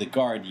of the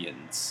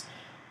Guardians.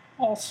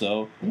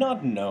 Also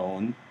not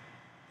known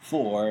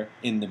for,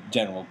 in the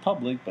general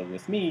public, but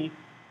with me,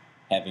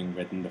 having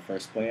written the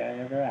first play I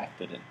ever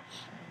acted in.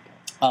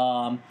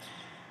 And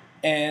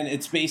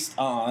it's based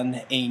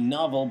on a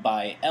novel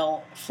by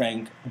L.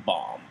 Frank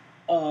Baum.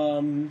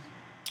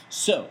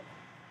 So,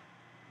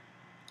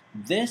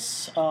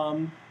 this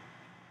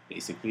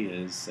basically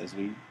is, as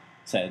we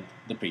said,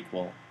 the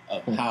prequel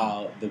of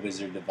how the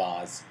Wizard of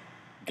Oz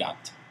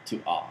got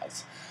to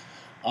Oz.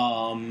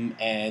 And,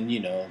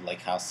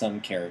 like how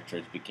some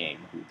characters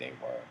became who they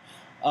were.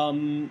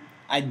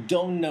 I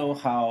don't know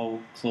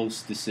how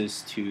close this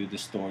is to the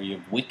story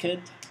of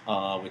Wicked,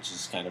 which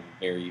is kind of a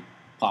very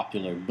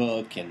popular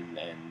book and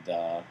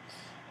a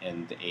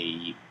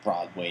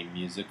Broadway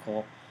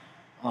musical.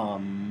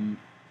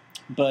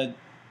 But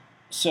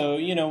so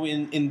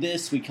in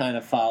this we kind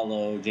of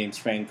follow James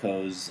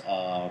Franco's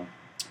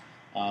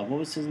what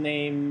was his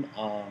name?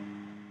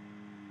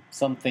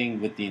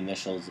 Something with the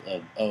initials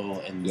of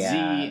O and Z,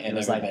 and it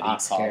was like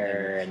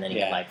Oscar, and then he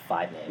had like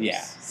 5 names.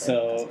 Yeah.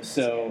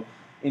 So.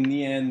 In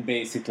the end,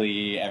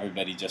 basically,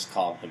 everybody just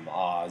called him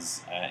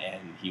Oz,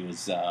 and he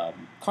was a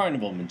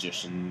carnival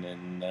magician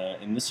in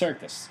the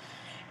circus.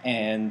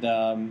 And,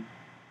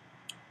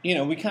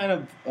 we kind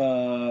of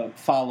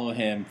follow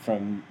him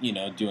from,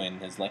 doing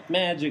his, like,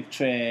 magic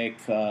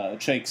tricks,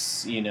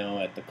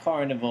 at the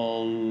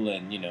carnival,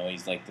 and,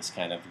 he's, like, this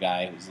kind of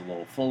guy who's a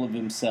little full of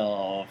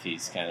himself.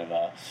 He's kind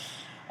of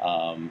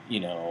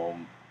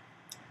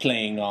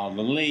playing all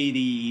the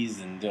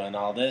ladies and doing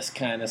all this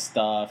kind of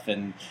stuff,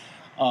 and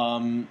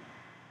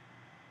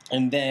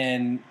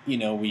then,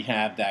 we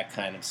have that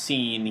kind of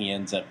scene. He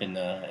ends up in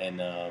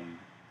a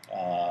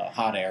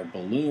hot air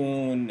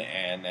balloon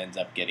and ends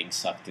up getting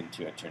sucked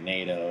into a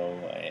tornado,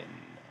 and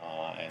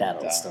that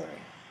old story.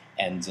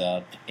 Ends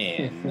up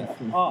in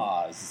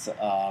Oz.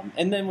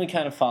 And then we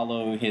kind of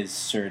follow his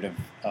sort of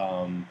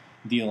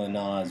deal in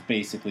Oz.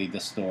 Basically, the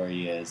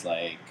story is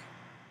like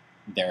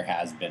there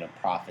has been a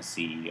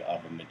prophecy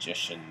of a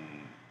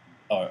magician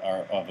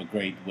or of a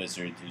great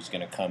wizard who's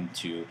going to come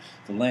to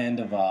the land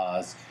of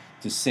Oz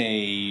to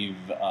save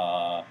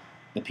the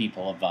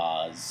people of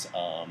Oz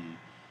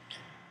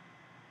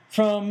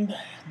from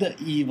the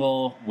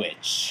evil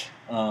witch.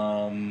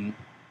 And,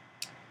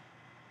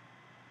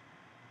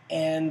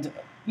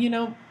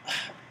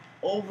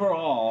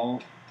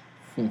 overall,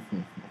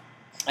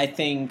 I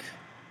think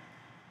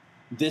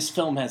this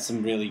film has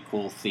some really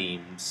cool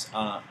themes.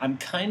 I'm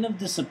kind of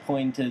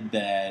disappointed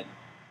that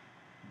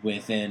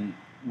with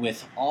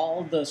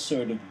all the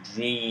sort of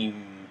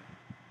dream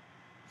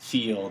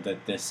feel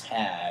that this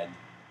had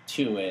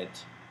to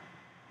it,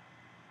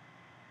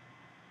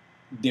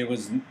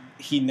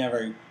 he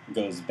never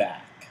goes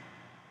back.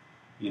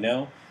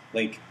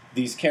 Like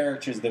these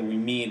characters that we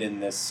meet in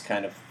this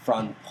kind of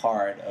front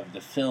part of the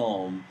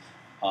film,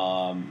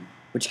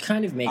 which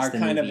kind of makes are the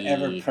kind movie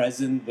of ever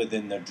present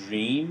within the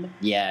dream.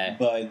 Yeah,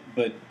 but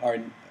are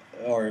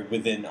or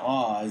within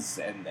Oz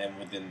and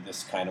within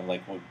this kind of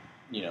like what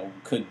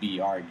could be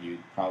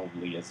argued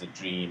probably as a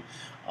dream,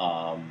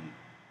 are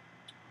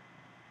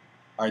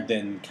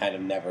then kind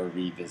of never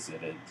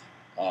revisited,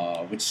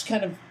 which is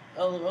kind of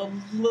a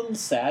little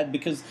sad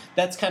because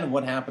that's kind of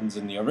what happens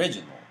in the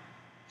original.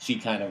 she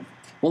kind of.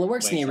 Well, it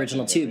works in the wakes up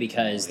original in the too original,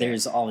 because yeah.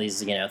 there's all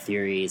these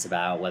theories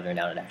about whether or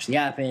not it actually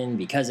happened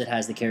because it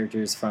has the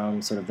characters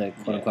from sort of the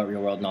quote unquote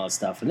real world and all that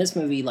stuff. In this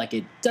movie, like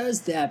it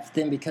does that, but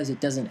then because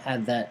it doesn't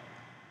have that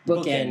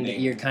bookend,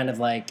 Bookending. you're kind of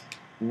like,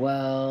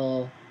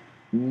 well,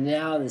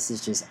 now this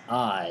is just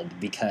odd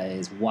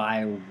because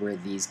why were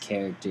these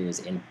characters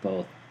in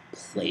both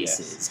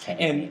places? Kind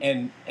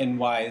of And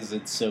why is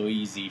it so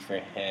easy for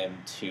him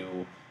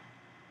to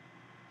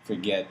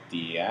forget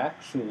the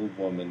actual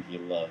woman he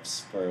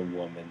loves for a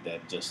woman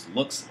that just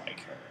looks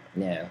like her?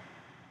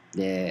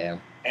 Yeah.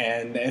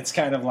 And it's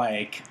kind of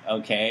like,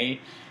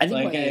 okay, I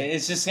think like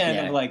it's just kind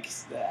of like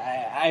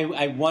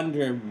I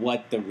wonder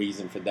what the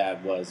reason for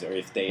that was, or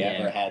if they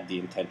ever had the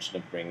intention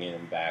of bringing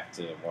him back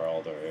to the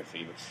world, or if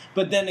he.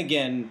 But then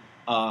again,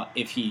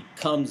 if he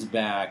comes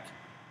back,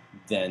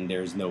 then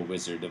there's no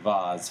Wizard of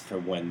Oz for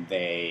when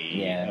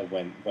they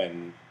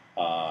when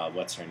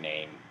what's her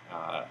name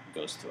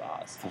goes to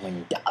Oz.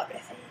 When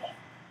Dorothy.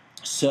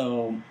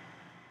 So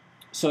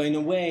in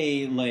a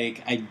way,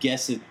 like I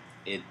guess it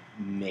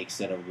makes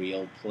it a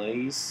real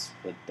place,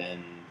 but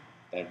then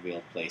that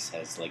real place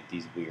has like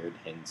these weird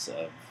hints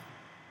of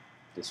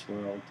this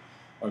world,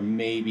 or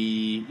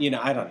maybe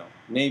I don't know.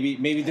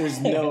 Maybe there's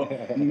no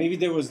maybe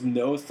there was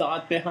no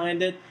thought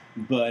behind it,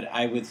 but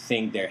I would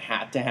think there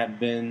had to have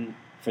been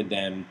for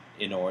them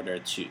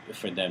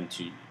for them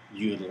to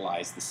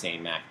utilize the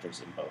same actors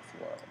in both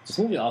worlds. This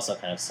movie also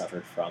kind of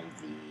suffered from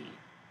the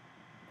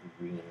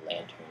Green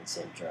Lantern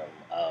syndrome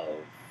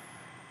of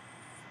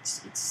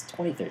it's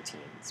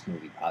 2013. This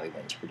movie probably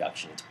went into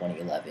production in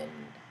 2011.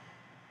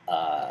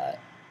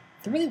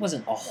 There really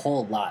wasn't a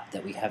whole lot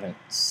that we haven't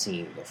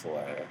seen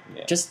before.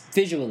 Yeah. Just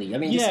visually. I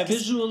mean,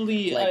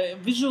 visually,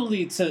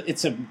 visually,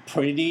 it's a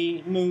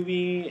pretty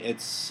movie.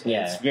 It's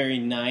very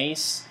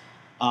nice.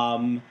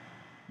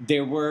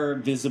 There were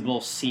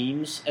visible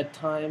seams at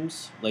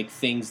times, like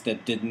things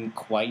that didn't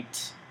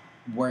quite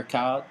work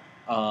out.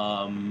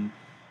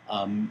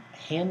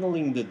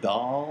 Handling the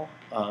doll,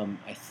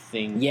 I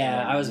think.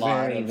 I was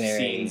very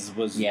scenes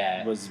was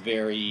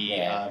very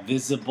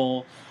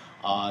visible,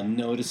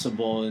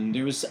 noticeable, and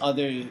there was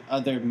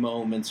other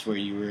moments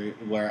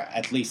where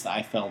at least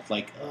I felt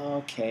like,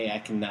 okay, I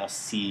can now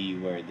see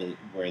where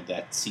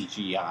that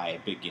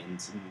CGI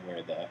begins and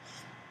where the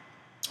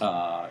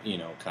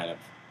kind of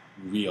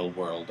real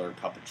world or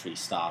puppetry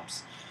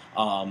stops.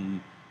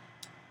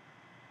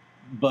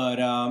 But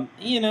I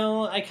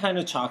kind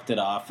of chalked it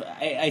off.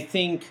 I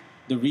think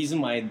the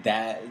reason why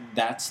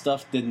that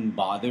stuff didn't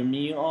bother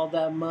me all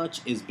that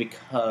much is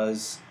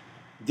because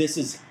this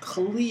is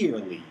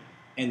clearly,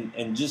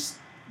 and just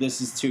this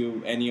is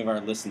to any of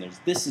our listeners,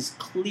 this is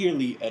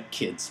clearly a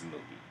kids movie.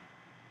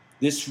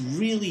 This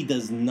really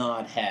does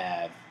not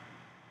have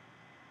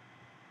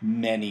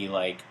many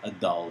like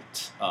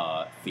adult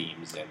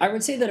themes in it. I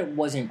would say that it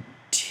wasn't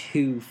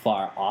too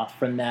far off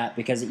from that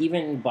because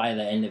even by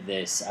the end of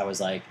this, I was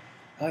like,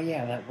 oh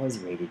yeah, that was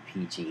rated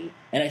PG.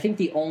 And I think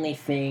the only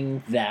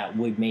thing that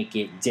would make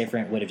it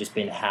different would have just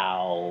been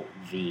how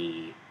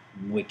the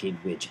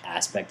Wicked Witch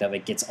aspect of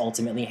it gets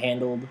ultimately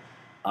handled.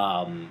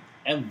 And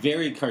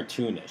very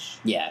cartoonish.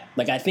 Yeah,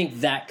 like I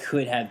think that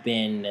could have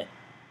been...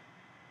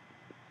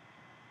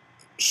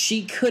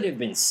 She could have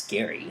been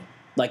scary.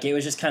 Like it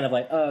was just kind of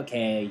like, oh,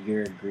 okay,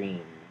 you're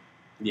green.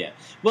 Yeah.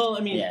 Well,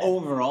 I mean,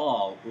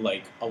 overall,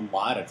 like a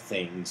lot of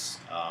things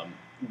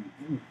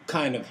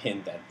kind of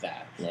hint at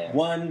that. Yeah.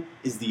 One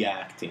is the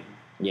acting.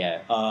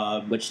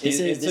 Yeah. Which it's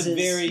a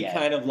very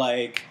kind of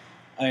like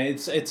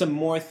it's a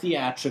more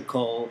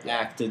theatrical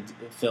acted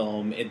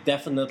film. It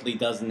definitely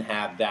doesn't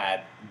have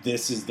that.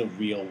 This is the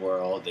real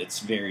world. It's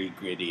very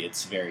gritty.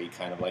 It's very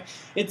kind of like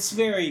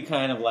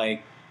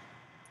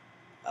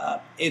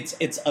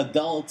it's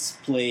adults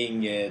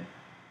playing it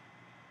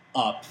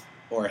up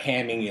or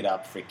hamming it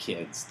up for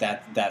kids.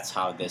 That's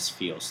how this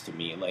feels to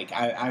me. Like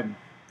I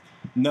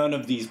none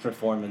of these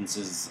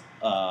performances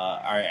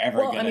are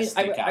ever going to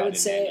stick out. I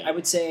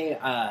would say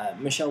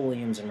Michelle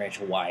Williams and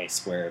Rachel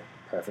Weisz were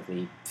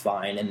perfectly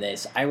fine in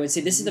this. I would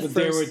say this is the first.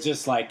 They were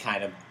just like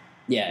kind of.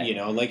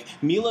 Yeah. Like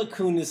Mila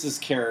Kunis's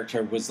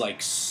character was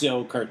like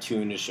so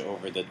cartoonish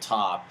over the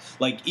top.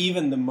 Like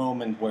even the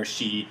moment where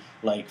she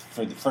like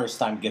for the first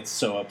time gets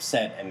so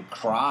upset and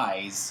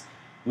cries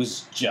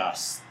was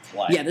just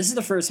like this is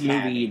the first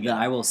movie that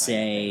I will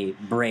say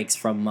breaks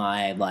from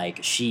my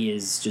like she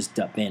has just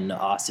been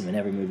awesome in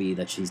every movie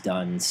that she's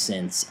done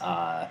since.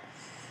 But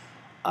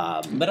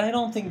I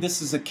don't think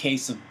this is a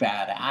case of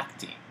bad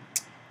acting.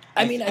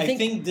 I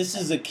think this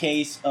is a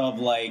case of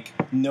like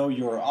know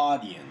your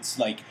audience.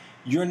 Like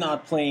you're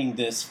not playing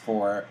this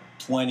for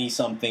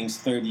 20-somethings,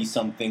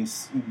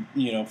 30-somethings,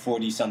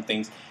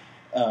 40-somethings,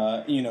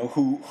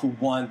 who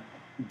want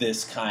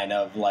this kind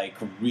of like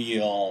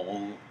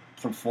real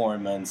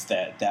performance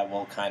that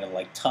will kind of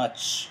like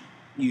touch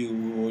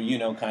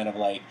you, kind of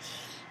like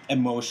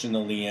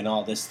emotionally and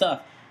all this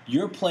stuff.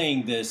 You're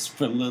playing this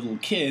for little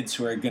kids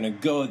who are going to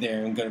go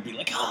there and going to be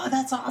like, oh,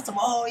 that's awesome.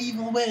 Oh,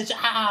 evil witch.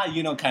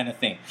 Kind of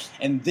thing.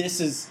 And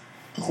this is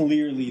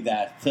clearly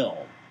that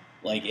film.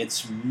 Like,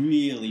 it's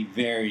really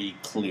very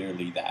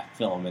clearly that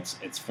film.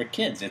 It's for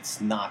kids. It's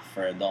not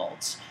for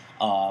adults.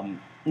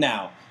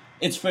 Now,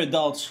 it's for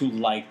adults who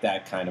like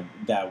that kind of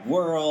that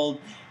world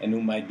and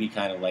who might be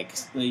kind of like,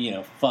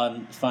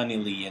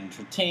 funnily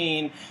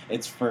entertained.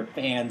 It's for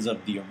fans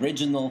of the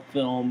original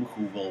film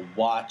who will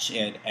watch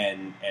it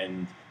and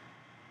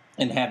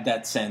have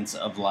that sense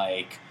of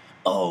like,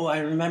 oh, I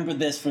remember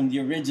this from the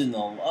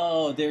original.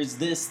 Oh, there's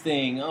this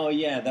thing. Oh,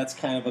 yeah, that's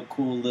kind of a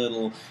cool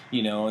little,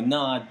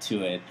 nod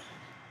to it.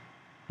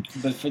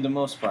 But for the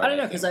most part, I don't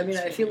know, because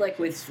I feel like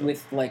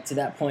with like to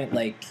that point,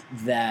 like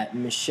that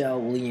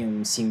Michelle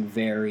Williams seemed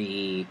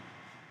very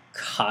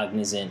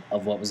cognizant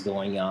of what was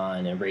going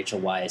on, and Rachel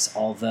Weisz,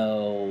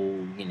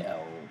 although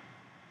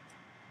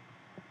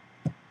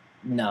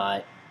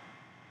not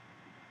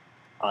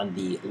on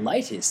the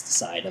lightest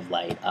side of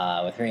light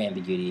with her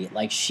ambiguity,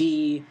 like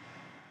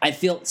I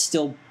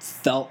still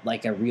felt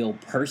like a real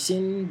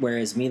person,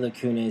 whereas Mila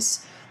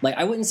Kunis, like,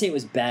 I wouldn't say it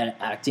was bad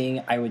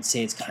acting. I would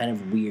say it's kind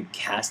of weird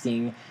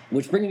casting,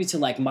 which brings me to,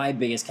 like, my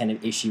biggest kind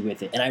of issue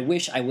with it. And I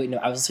wish I would know.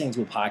 I was listening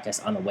to a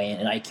podcast on the way in,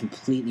 and I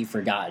completely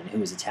forgotten who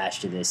was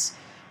attached to this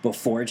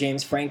before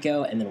James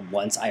Franco. And then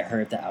once I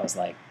heard that, I was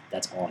like,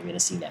 that's all I'm going to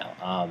see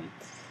now.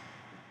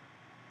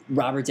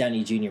 Robert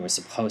Downey Jr. was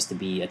supposed to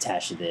be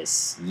attached to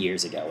this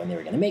years ago when they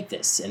were going to make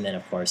this. And then,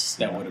 of course...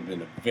 That would have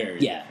been a very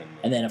different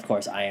movie. And then, of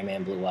course, Iron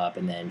Man blew up,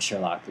 and then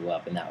Sherlock blew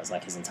up, and that was,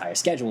 like, his entire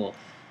schedule.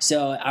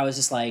 So I was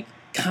just, like,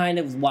 kind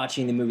of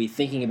watching the movie,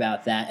 thinking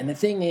about that. And the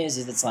thing is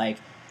it's, like,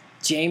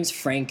 James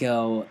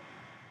Franco...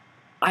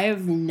 I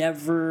have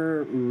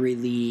never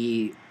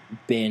really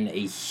been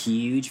a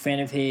huge fan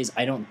of his.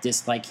 I don't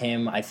dislike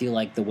him. I feel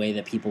like the way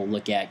that people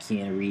look at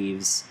Keanu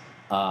Reeves,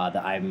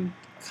 that I'm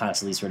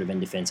constantly sort of in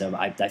defense of.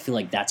 I feel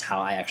like that's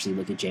how I actually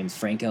look at James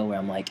Franco, where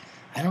I'm like,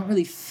 I don't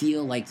really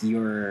feel like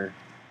you're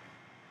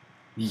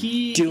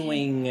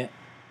doing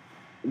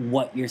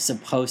what you're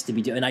supposed to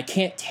be doing. And I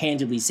can't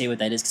tangibly say what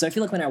that is, because I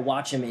feel like when I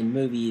watch him in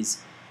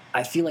movies,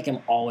 I feel like I'm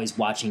always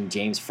watching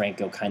James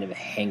Franco kind of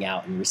hang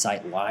out and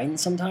recite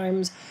lines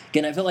sometimes.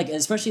 Again, I feel like,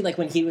 especially like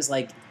when he was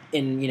like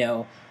in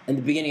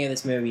the beginning of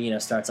this movie,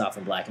 starts off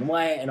in black and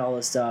white and all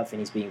this stuff, and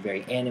he's being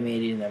very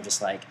animated, and I'm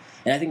just like,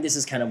 and I think this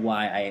is kind of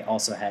why I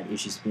also had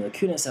issues with Mila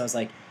Kunis. I was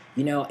like,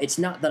 it's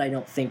not that I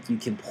don't think you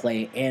can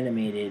play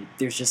animated.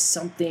 There's just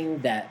something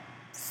that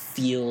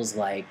feels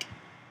like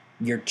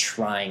you're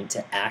trying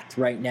to act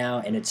right now,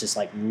 and it's just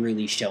like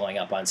really showing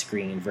up on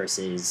screen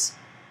versus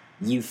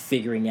you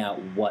figuring out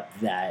what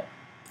that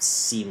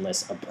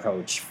seamless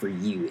approach for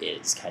you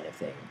is, kind of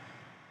thing.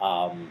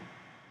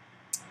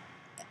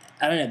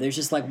 I don't know, there's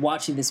just like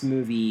watching this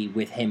movie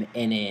with him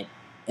in it,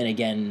 and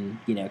again,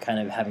 kind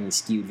of having the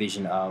skewed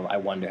vision of, I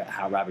wonder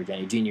how Robert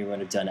Downey Jr. would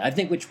have done it. I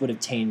think which would have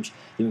changed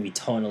the movie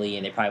tonally,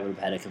 and they probably would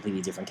have had a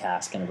completely different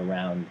cast kind of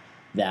around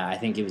that. I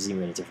think it was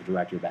even a different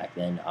director back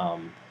then.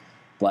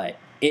 But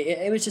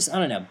it was just, I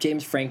don't know,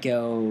 James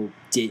Franco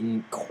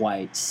didn't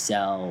quite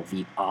sell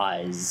the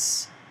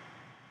Oz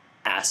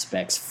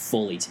aspects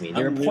fully to me.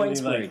 There were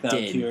points where it did.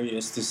 I'm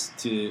curious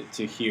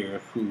to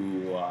hear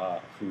who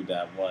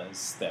that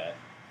was that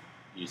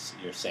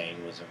you're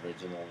saying was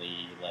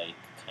originally like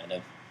kind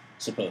of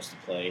supposed to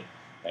play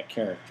that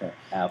character.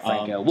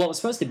 Franco. Well, it was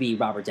supposed to be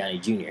Robert Downey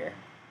Jr.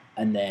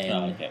 And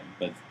then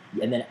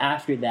and then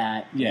after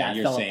that, that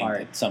you're fell saying apart.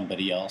 That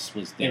somebody else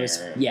was there.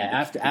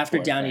 After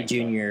Downey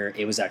Jr.,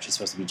 it was actually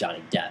supposed to be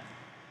Johnny Depp,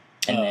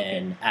 and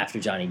then after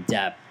Johnny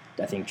Depp,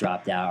 I think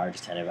dropped out, or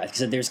just kind of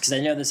because I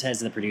know this has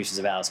the producers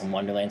of Alice in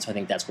Wonderland, so I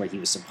think that's where he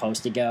was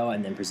supposed to go,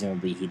 and then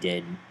presumably he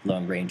did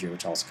Lone Ranger,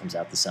 which also comes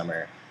out this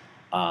summer.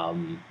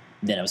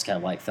 Then it was kind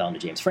of like fell into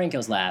James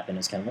Franco's lap, and it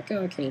was kind of like,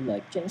 oh, okay,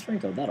 like James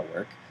Franco, that'll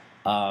work.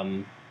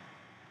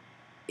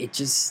 It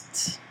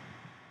just,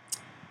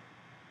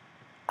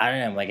 I don't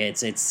know, like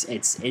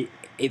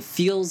it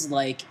feels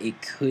like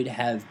it could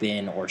have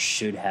been or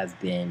should have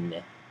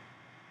been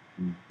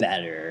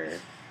better.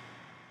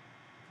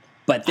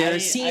 But there are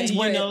scenes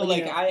where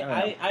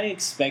I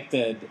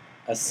expected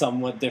a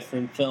somewhat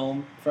different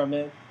film from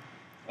it.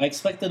 I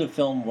expected a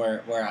film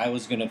where I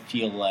was gonna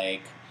feel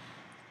like,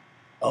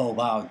 oh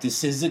wow,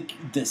 this is a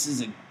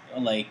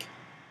like,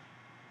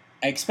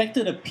 I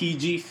expected a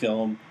PG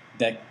film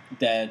that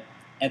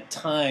at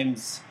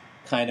times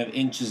kind of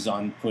inches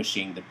on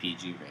pushing the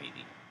PG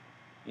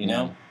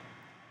rating,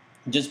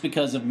 just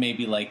because of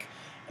maybe like,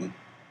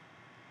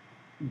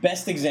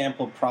 best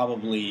example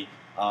probably.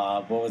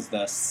 What was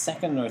the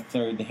second or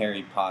third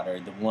Harry Potter?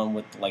 The one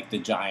with like the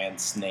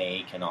giant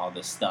snake and all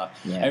this stuff.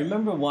 Yeah. I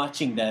remember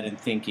watching that and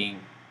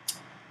thinking,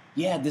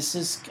 yeah, this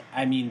is,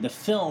 the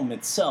film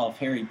itself,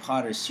 Harry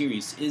Potter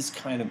series, is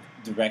kind of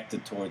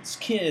directed towards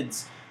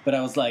kids, but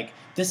I was like,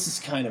 this is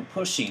kind of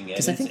pushing it.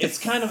 Because I think the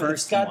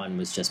first one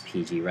was just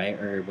PG, right?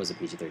 Or was it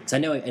PG-13? Because I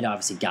know it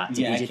obviously got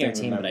to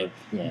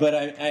PG-13, but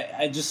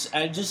I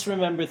just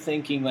remember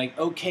thinking, like,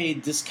 okay,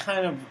 this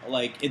kind of,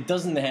 like, it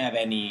doesn't have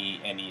any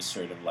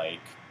sort of,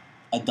 like,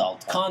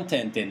 adult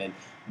content in it,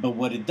 but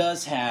what it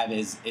does have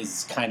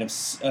is kind of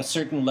a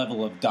certain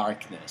level of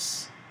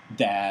darkness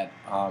that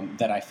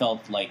I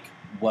felt like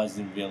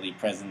wasn't really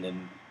present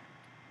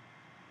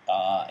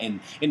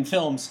in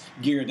films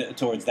geared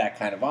towards that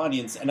kind of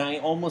audience, and I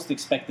almost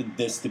expected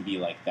this to be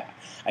like that.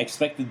 I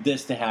expected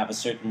this to have a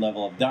certain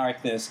level of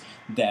darkness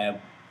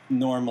that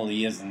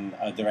normally isn't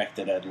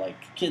directed at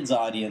like kids'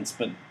 audience,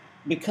 but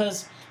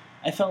because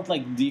I felt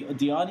like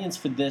the audience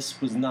for this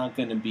was not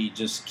going to be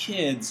just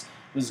kids,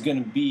 it was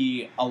going to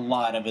be a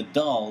lot of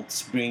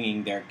adults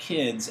bringing their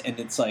kids, and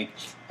it's like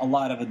a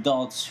lot of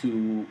adults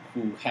who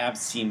have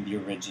seen the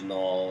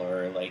original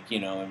or like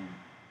in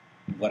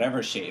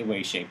whatever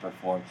way, shape, or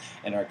form,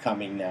 and are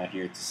coming now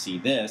here to see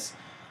this.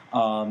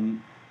 But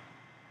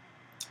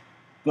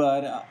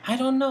I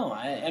don't know.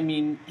 I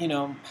mean,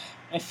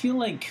 I feel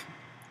like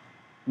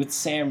with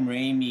Sam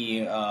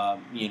Raimi,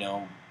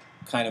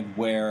 kind of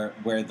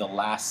where the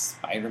last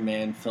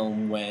Spider-Man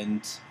film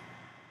went,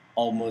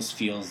 almost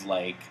feels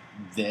like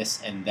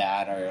this and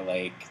that are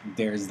like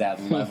there's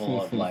that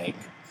level of like,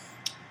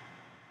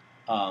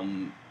 a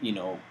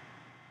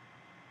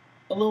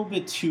little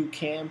bit too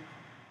camp,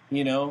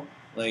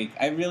 Like,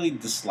 I really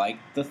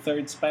disliked the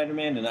third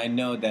Spider-Man, and I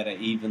know that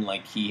even,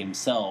 like, he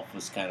himself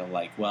was kind of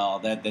like, well,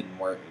 that didn't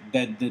work.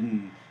 That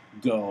didn't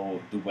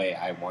go the way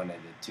I wanted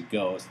it to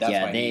go. So that's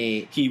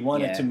why he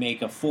wanted to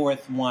make a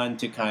fourth one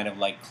to kind of,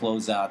 like,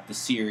 close out the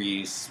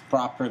series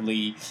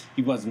properly.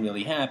 He wasn't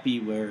really happy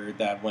where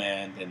that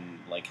went and,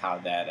 like, how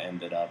that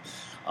ended up.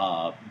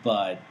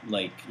 But,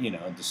 like,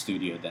 the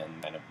studio then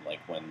kind of,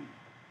 like, went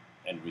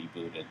and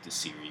rebooted the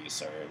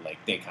series, or, like,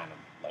 they kind of,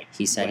 like...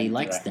 He said he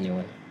likes the new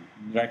one.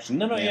 Direction.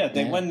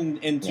 They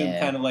went into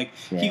kind of like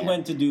he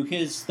went to do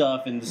his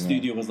stuff, and the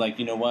studio was like,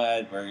 you know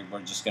what, we're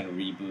just gonna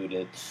reboot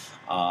it,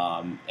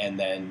 and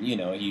then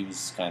he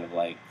was kind of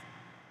like,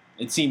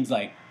 it seems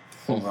like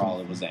overall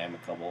it was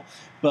amicable,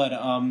 but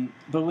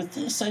with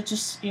this I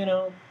just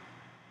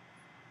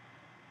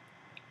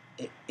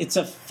it's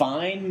a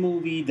fine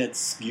movie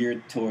that's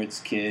geared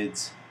towards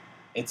kids.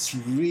 It's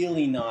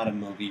really not a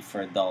movie for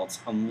adults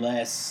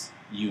unless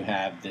you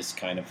have this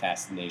kind of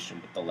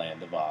fascination with the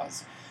Land of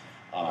Oz.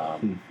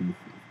 And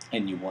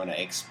you want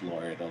to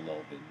explore it a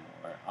little bit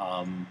more.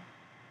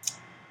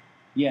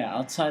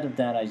 Outside of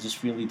that, I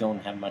just really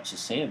don't have much to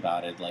say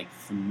about it. Like,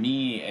 for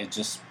me, it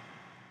just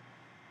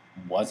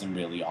wasn't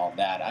really all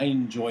that. I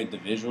enjoyed the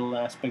visual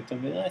aspect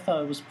of it. I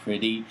thought it was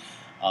pretty.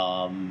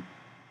 Like,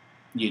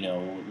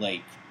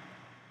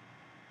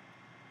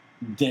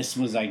 this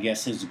was, I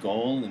guess, his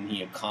goal, and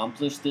he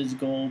accomplished his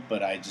goal,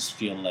 but I just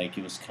feel like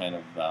it was kind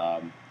of,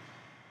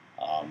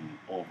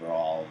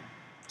 overall,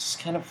 just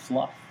kind of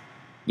fluff.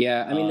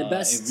 Yeah, I mean, the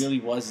best... It really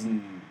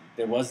wasn't...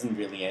 There wasn't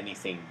really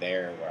anything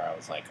there where I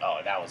was like, oh,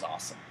 that was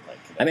awesome. Like,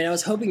 I mean, I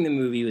was hoping the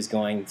movie was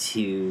going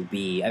to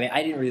be... I mean,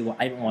 I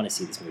didn't want to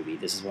see this movie.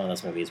 This is one of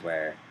those movies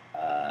where,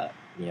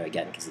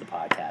 again, because of the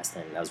podcast,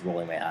 and I was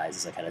rolling my eyes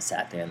as I kind of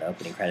sat there and the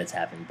opening credits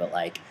happened. But,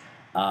 like,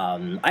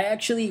 I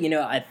actually,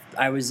 I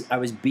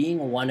was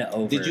being won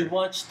over... Did you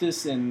watch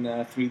this in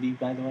 3D,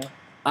 by the way?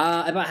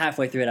 About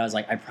halfway through it, I was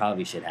like, I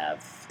probably should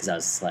have. Because I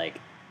was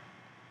like...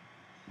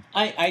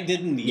 I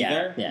didn't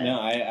either. Yeah. No,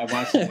 I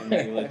watched it in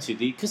regular 2D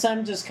because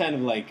I'm just kind of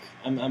like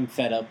I'm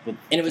fed up with.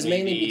 And it was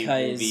mainly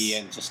because movie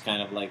and just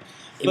kind of like,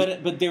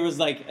 but there was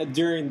like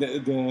during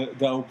the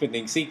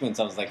opening sequence,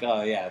 I was like,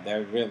 oh yeah,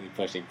 they're really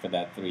pushing for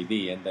that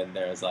 3D, and then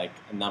there was like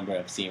a number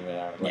of scenes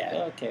where I was like,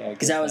 oh, okay,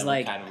 because I was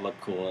like, kind of look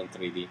cool in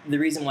 3D. The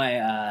reason why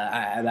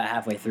about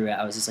halfway through it,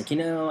 I was just like,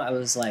 I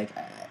was like.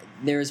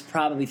 There's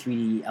probably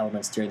 3D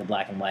elements during the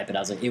black and white, but I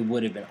was like, it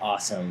would have been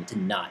awesome to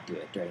not do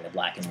it during the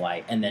black and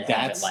white, and then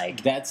have it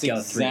like that's go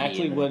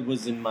exactly what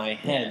was in my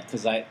head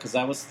because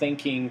I was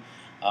thinking,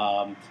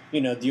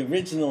 the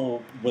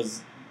original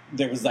was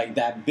there was like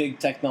that big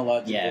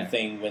technological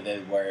thing with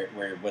it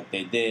where what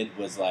they did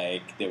was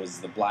like there was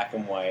the black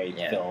and white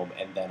film,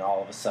 and then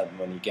all of a sudden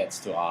when he gets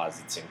to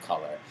Oz, it's in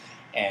color,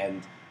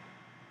 and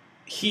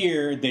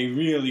here they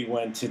really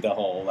went to the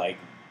whole like.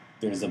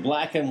 There's a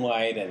black and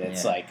white, and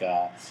it's like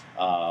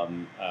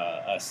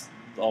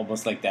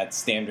almost like that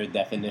standard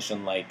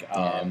definition, like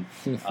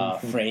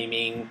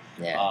framing,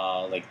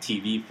 like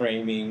TV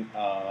framing,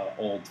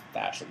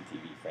 old-fashioned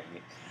TV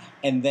framing,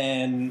 and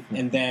then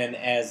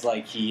as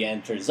like he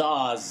enters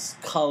Oz,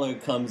 color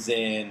comes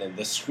in, and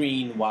the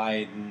screen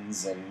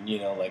widens, and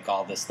like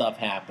all this stuff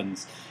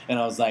happens, and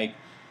I was like,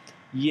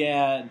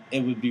 yeah, it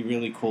would be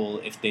really cool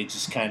if they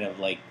just kind of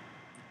like.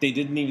 They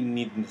didn't even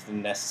need to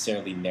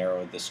necessarily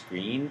narrow the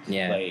screen.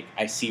 Yeah. Like,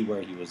 I see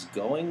where he was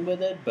going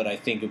with it, but I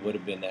think it would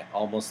have been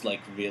almost, like,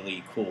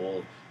 really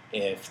cool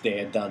if they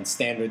had done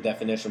standard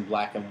definition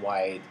black and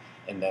white,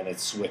 and then it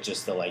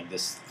switches to, like,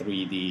 this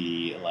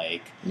 3D,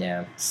 like,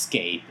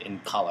 scape in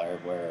color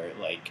where,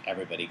 like,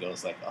 everybody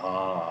goes, like,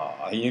 oh,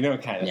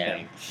 kind of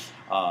thing.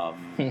 But...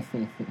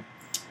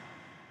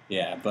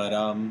 that would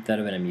have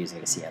been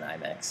amusing to see on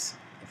IMAX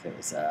if it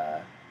was,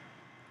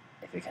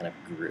 if it kind of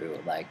grew,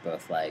 like,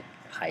 both, like,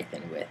 height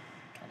and width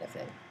kind of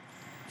thing.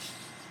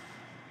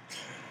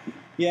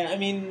 Yeah, I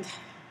mean,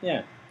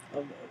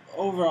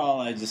 overall,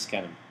 I just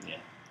kind of,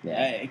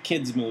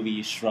 kids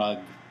movie, shrug.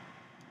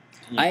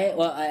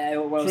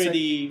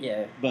 Pretty,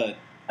 but...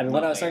 I mean,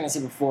 what I was starting to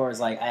say before is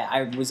like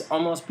I was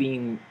almost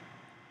being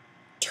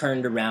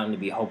turned around to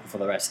be hopeful for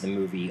the rest of the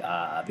movie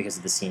because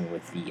of the scene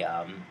with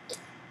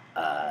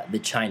the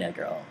China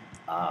girl.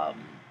 I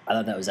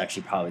thought that was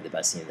actually probably the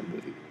best scene in the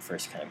movie when you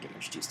first kind of get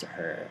introduced to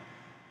her.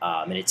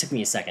 And it took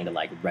me a second to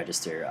like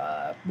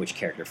register which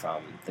character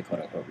from the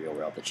quote unquote real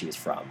world that she was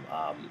from.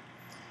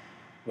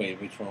 Wait,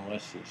 which one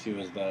was she? She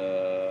was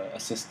the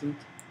assistant?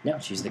 No,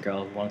 she was the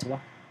girl who wanted to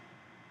walk.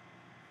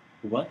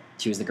 What?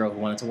 She was the girl who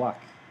wanted to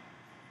walk.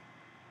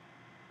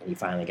 And you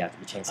finally got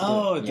the chance to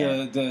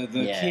do do it.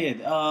 The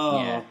kid.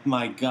 Oh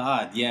my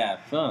God! Yeah.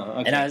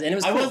 Okay. And it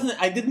was. Cool.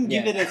 I didn't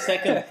give it a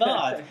second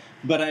thought,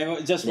 but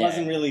I just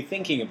wasn't really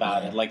thinking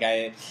about it. Like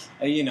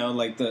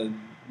like the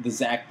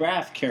Zach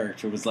Braff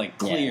character was like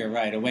clear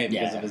right away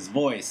because of his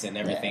voice and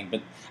everything,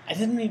 but I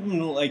didn't even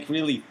like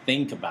really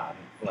think about it.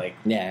 Like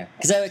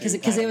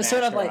because it was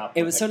sort of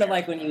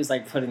like when he was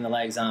like putting the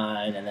legs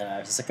on, and then I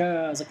was just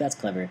like that's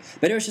clever.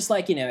 But it was just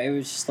like it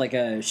was just like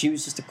she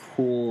was just a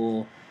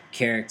cool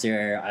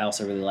character. I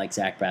also really like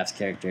Zach Braff's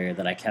character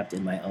that I kept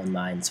in my own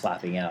mind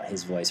swapping out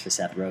his voice for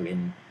Seth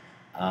Rogen.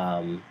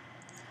 I'm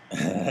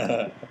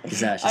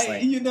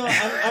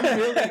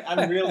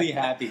really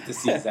happy to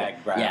see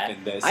Zach Braff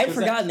in this. I'd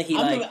forgotten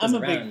that I'm a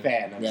big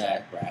fan of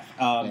Zach Braff.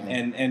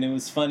 And it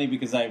was funny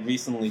because I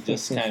recently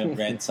just kind of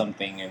read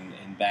something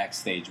in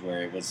Backstage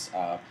where it was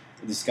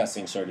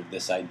discussing sort of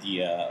this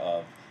idea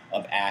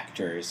of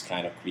actors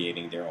kind of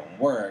creating their own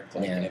work,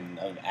 and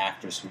of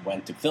actors who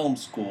went to film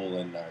school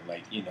and are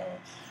like,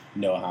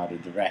 know how to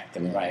direct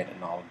and write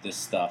and all of this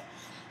stuff.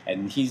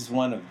 And he's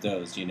one of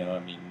those, I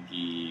mean,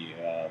 he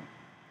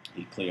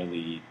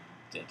clearly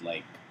did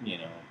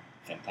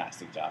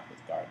fantastic job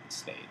with Garden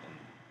State,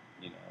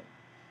 and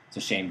it's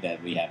a shame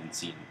that we haven't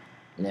seen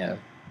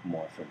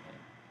more from him.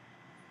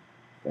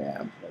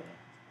 Yeah.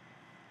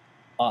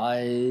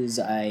 Oz,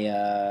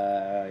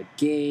 I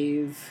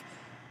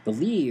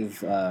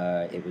believe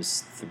it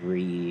was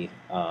 3,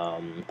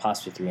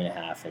 possibly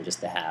 3.5, and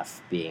just the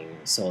half being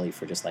solely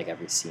for just like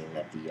every scene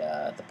that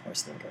the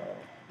porcelain girl,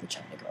 the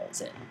China girl, is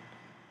in,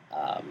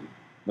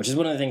 which is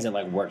one of the things that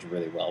like worked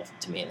really well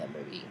to me in that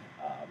movie,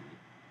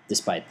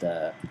 despite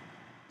the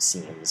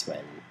scenes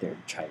when they're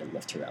trying to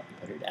lift her up and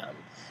put her down.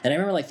 And I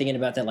remember like thinking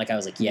about that, like I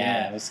was like,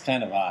 it was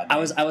kind of odd. I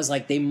was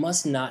like, they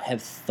must not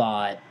have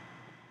thought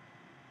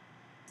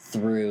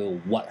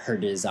through what her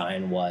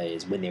design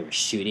was when they were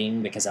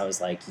shooting, because I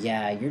was like,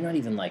 you're not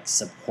even like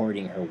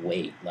supporting her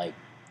weight. Like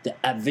the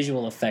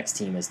visual effects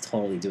team is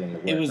totally doing the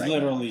work. It was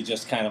literally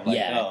just kind of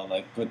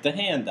like put the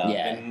hand up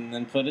and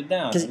then put it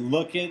down.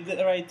 Look at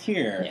it right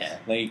here. Yeah.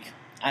 Like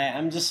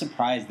I'm just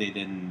surprised they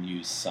didn't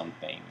use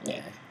something.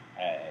 Like,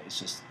 it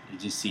just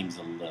seems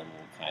a little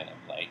kind of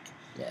like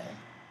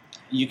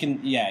you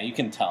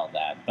can tell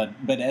that,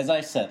 but as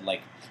I said,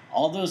 like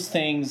all those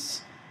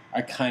things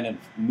are kind of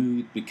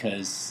moot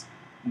because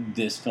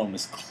this film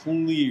is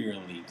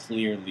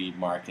clearly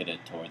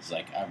marketed towards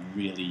like a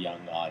really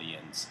young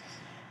audience,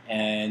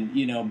 and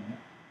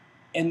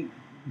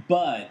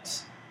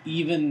but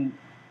even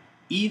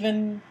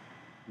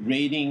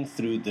rating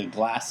through the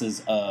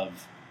glasses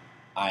of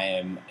I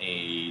am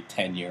a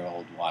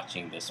 10-year-old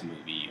watching this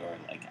movie, or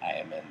like I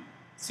am a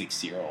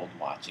 6-year-old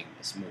watching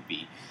this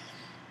movie,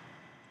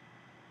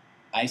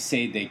 I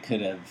say they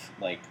could have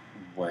like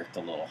worked a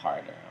little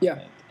harder on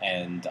it.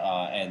 And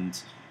I'm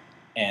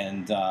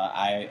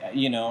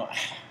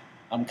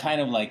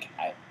kind of like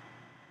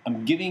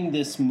I'm giving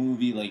this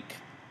movie like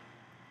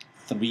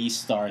 3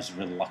 stars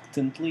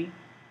reluctantly.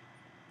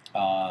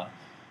 I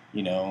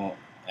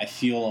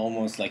feel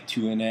almost like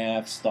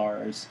 2.5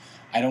 stars.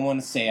 I don't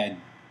want to say I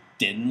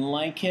didn't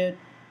like it,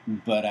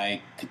 but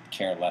I could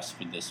care less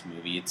for this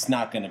movie. It's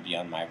not going to be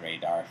on my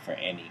radar for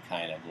any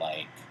kind of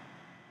like,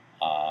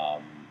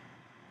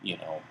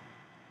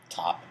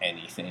 top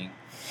anything.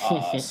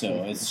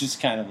 So it's just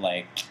kind of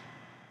like,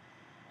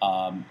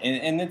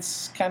 and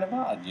it's kind of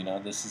odd,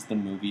 this is the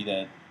movie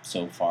that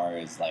so far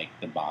is like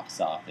the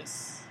box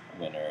office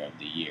winner of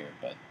the year,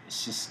 but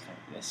it's just,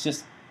 I guess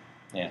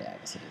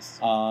it is.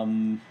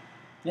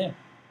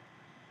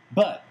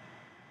 But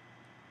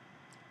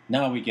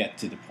now we get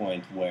to the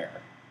point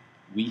where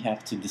we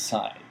have to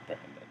decide,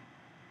 Brandon,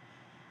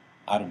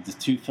 out of the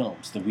 2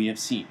 films that we have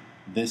seen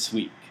this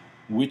week,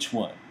 which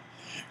one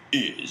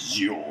is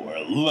your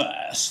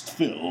last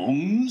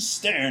film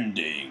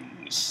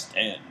standing?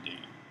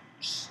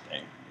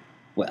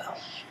 Well,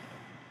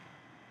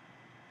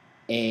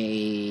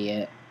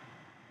 in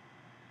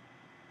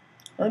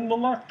the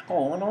left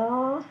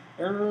corner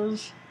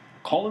is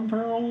Colin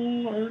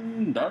Farrell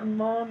and Dan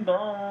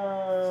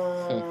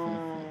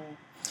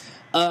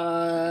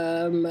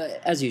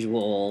as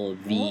usual,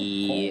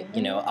 the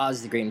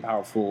Oz the Great and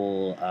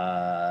Powerful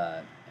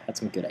had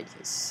some good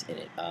ideas in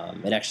it.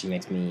 It actually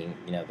makes me,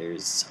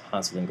 there's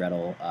Hansel and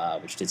Gretel,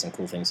 which did some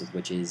cool things with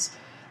witches.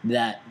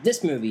 That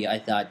this movie I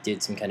thought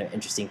did some kind of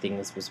interesting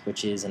things with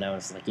witches, and I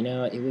was like,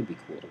 it would be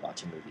cool to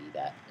watch a movie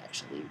that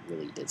actually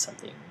really did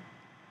something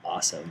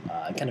awesome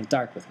and kind of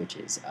dark with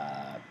witches.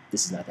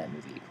 This is not that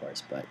movie, of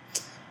course, but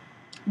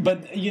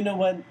But you know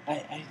what?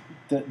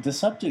 The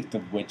subject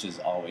of which is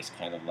always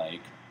kind of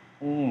like,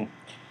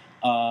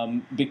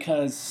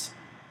 because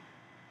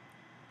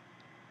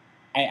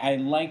I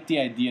like the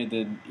idea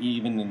that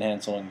even in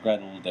Hansel and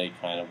Gretel they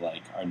kind of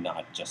like are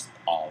not just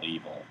all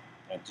evil.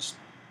 I just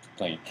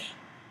like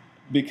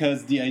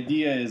because the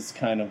idea is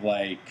kind of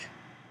like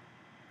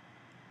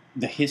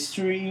the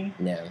history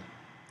Yeah.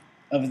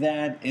 of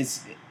that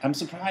is. I'm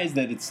surprised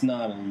that it's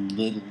not a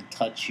little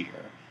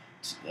touchier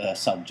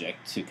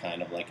subject to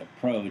kind of like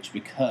approach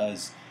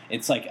because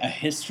it's like a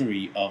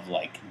history of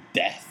like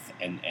death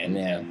and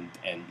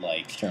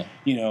like Sure.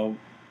 you know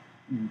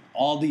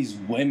all these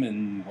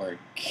women were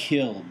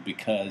killed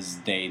because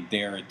they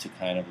dared to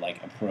kind of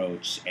like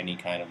approach any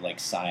kind of like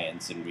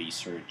science and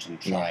research and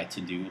try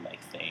to do like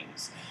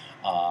things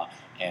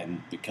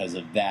and because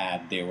of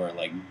that they were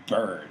like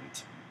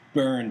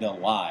burned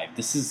alive.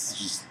 This is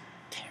just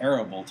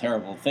terrible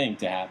thing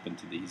to happen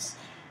to these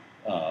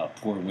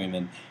poor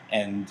women,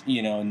 and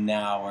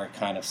now we're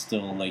kind of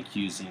still like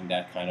using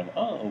that kind of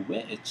a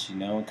witch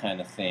kind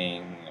of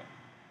thing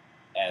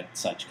at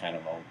such kind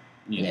of a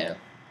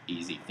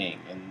easy thing,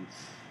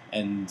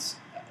 and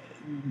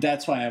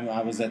that's why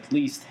I was at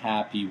least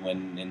happy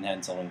when in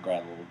Hansel and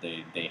Gretel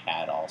they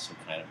had also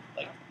kind of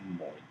like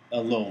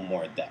a little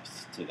more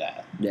depth to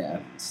that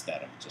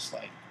instead of just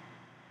like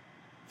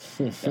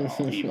they're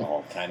all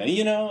evil kind of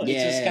it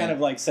just kind of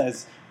like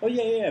says, oh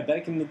yeah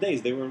back in the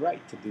days they were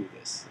right to do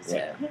this. It's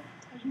like, are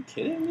you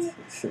kidding me?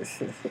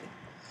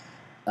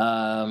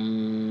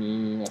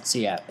 So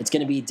yeah, it's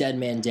gonna be Dead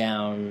Man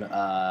Down.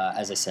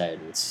 As I said,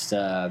 it's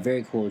a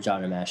very cool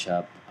genre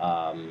mashup.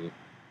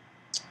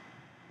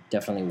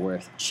 Definitely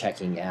worth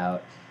checking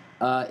out.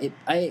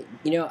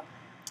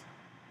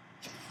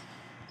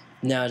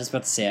 No, I was just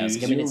about to say. I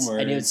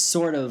know it's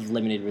sort of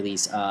limited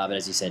release, but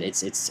as you said,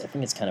 it's. I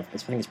think it's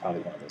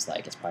probably one of those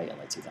it's probably on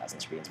like 2,000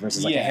 screens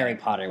versus like a Harry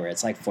Potter where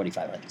it's like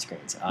 4,500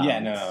 screens.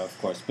 Of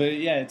course, but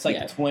it's like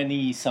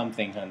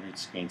 20-something hundred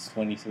screens,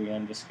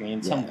 2,300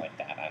 screens, something like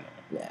that. I don't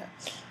know. Yeah.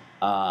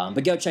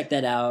 But go check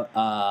that out.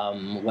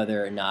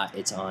 Whether or not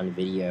it's on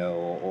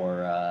video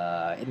or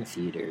in the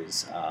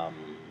theaters,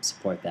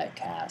 support that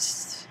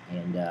cast,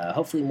 and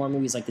hopefully more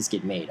movies like this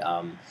get made.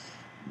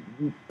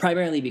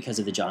 Primarily because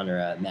of the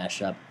genre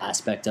mashup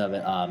aspect of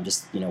it.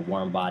 Just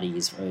Warm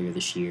Bodies earlier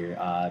this year.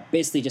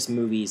 Basically, just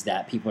movies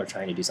that people are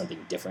trying to do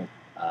something different.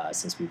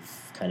 Since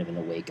we've kind of in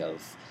the wake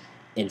of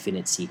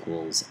infinite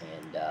sequels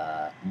and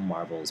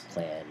Marvel's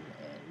plan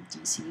and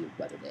DC,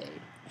 whether they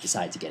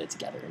decide to get it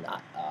together or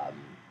not.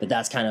 But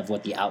that's kind of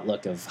what the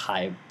outlook of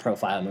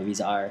high-profile movies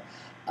are.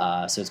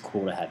 So it's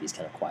cool to have these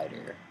kind of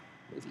quieter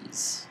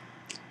movies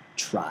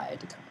try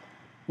to come.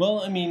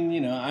 Well, I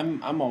mean,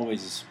 I'm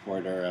always a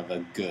supporter of a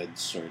good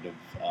sort of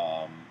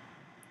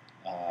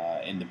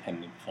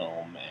independent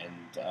film,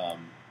 and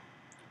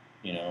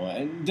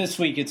and this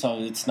week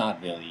it's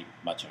not really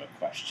much of a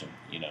question,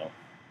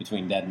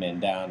 between Dead Man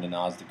Down and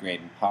Oz the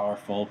Great and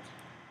Powerful.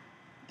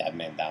 Dead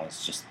Man Down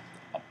is just,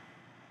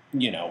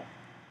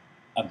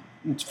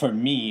 for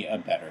me, a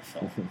better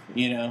film.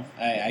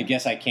 I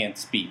guess I can't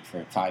speak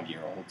for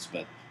 5-year-olds,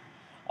 but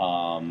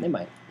they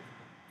might.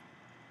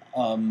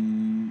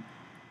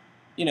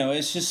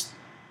 It's just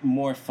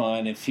more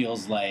fun. It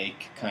feels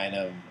like kind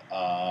of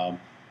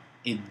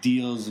it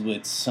deals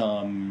with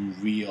some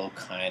real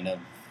kind of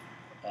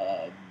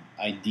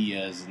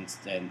ideas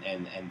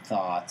and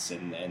thoughts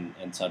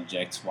and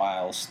subjects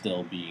while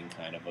still being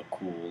kind of a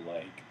cool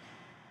like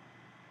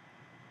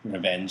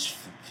revenge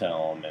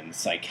film. And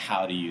it's like,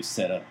 how do you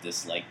set up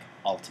this like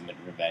ultimate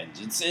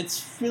revenge?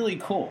 It's really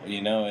cool.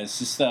 It's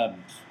just a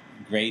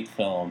great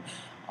film.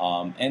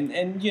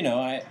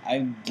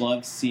 I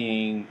love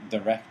seeing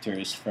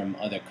directors from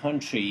other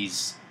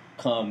countries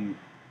come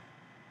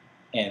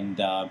and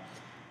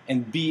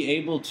be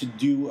able to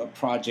do a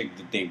project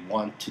that they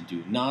want to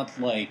do, not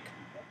like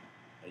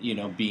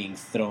being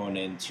thrown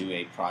into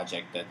a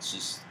project that's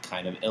just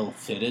kind of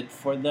ill-fitted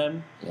for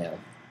them. Yeah,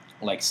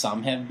 like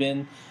some have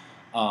been,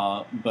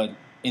 but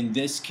in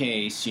this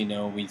case,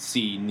 we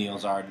see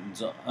Niels Arden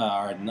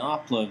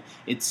Oplev.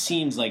 It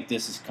seems like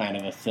this is kind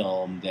of a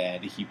film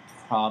that he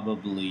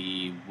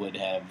probably would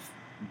have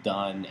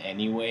done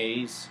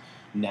anyways.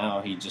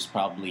 Now he just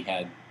probably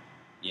had,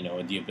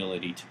 the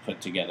ability to put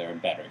together a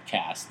better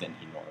cast than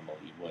he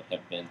normally would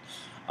have been.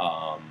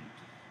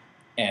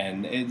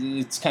 And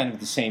it's kind of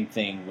the same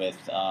thing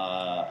with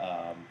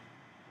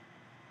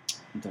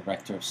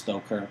director of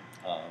Stoker.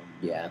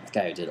 the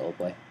guy who did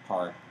Oldboy.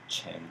 Park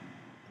Chan.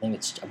 I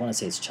want to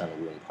say it's Chun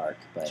Woon Park,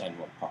 but Chan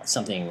Woon Park.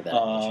 something with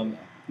that.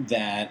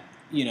 That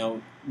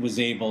was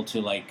able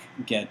to like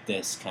get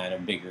this kind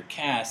of bigger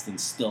cast and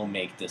still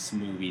make this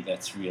movie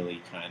that's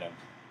really kind of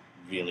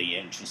really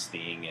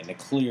interesting, and it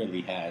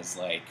clearly has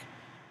like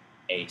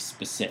a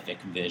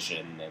specific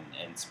vision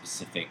and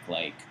specific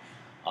like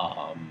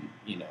a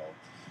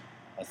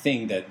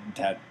thing that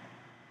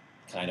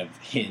kind of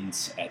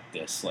hints at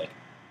this like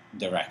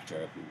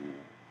director who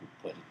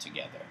put it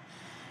together.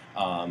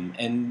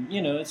 And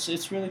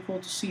it's really cool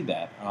to see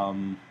that.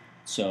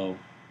 So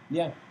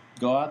yeah,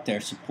 go out there,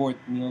 support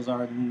Niels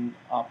Arden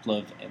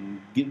Oplov,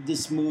 and give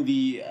this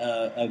movie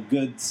a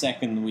good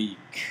second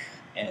week,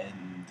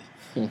 and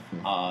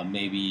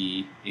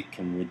maybe it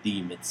can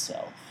redeem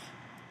itself.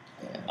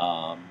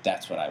 Yeah.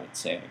 That's what I would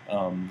say.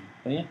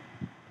 But yeah,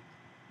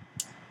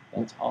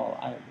 that's all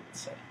I would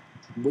say.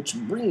 Which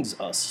brings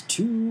us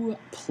to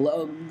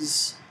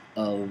plugs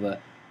of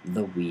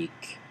the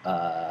week.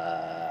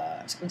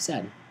 It's kind of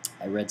sad.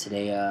 I read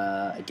today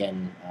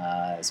again.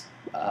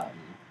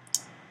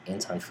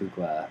 Anton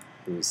Fuqua,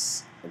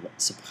 who's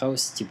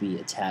supposed to be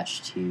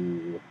attached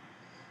to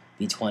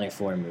the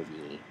 24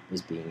 movie,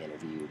 was being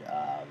interviewed.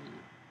 I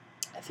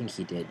think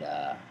he did.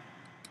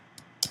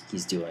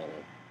 He's doing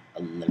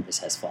Olympus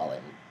Has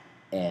Fallen,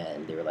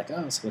 and they were like,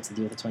 "Oh, so what's the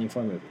deal with the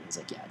 24 movie?" And he's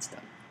like, "Yeah, it's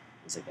done."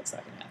 He's like, "That's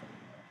not gonna happen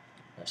anymore."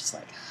 And I was just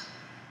like.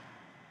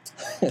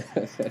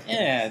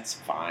 Yeah, it's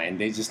fine.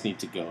 They just need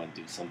to go and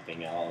do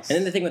something else. And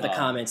then the thing with the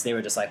comments, they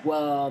were just like,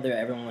 well,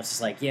 everyone was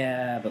just like,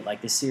 yeah, but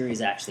like this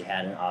series actually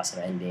had an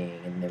awesome ending,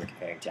 and they were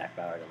comparing Jack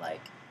Bauer to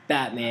like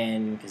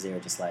Batman because they were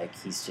just like,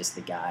 he's just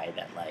the guy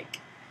that like,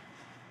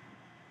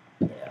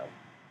 you know,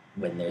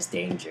 when there's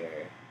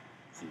danger,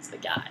 he's the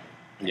guy.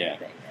 Yeah.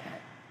 And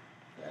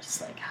I was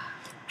just like,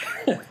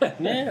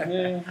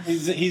 yeah,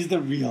 he's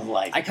the real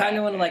life. I kind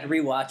of want to like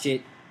rewatch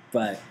it,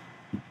 but.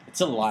 It's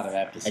a lot of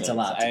episodes. It's a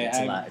lot.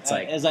 It's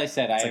like, as I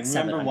said, I like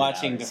remember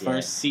watching hours, the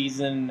first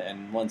season,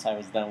 and once I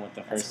was done with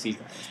the first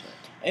season,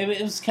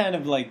 it was kind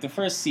of like the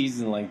first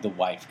season. Like the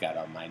wife got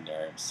on my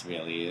nerves.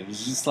 Really, it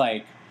was just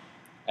like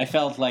I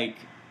felt like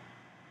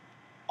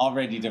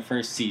already the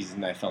first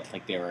season. I felt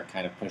like they were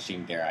kind of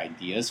pushing their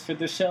ideas for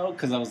the show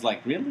because I was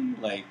like, really,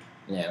 like,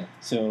 yeah.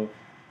 So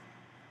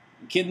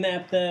you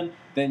kidnap them,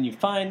 then you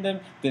find them,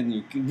 then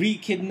you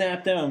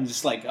re-kidnap them. I'm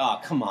just like, oh,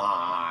 come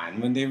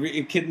on. When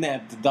they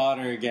kidnapped the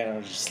daughter again, I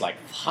was just like,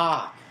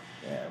 fuck.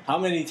 Yeah. How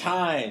many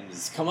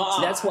times? Come on.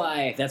 So that's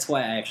why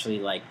I actually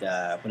liked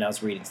when I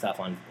was reading stuff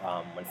on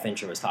when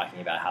Fincher was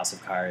talking about House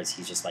of Cards.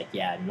 He's just like,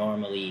 yeah,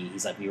 normally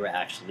he's like we were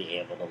actually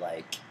able to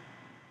like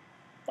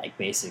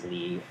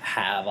basically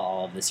have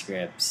all of the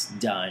scripts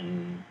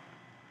done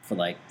for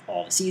like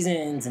all the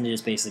seasons, and to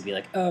just basically be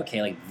like, oh,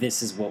 okay, like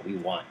this is what we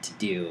want to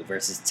do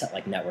versus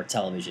like network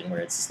television where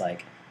it's just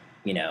like,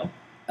 you know,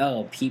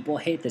 oh, people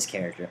hate this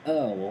character.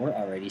 Oh, well, we're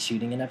already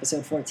shooting in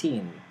episode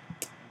 14.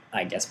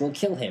 I guess we'll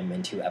kill him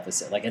in 2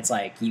 episodes. Like, it's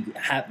like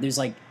there's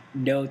like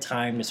no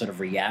time to sort of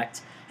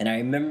react. And I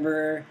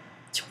remember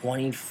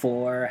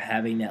 24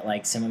 having that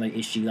like similar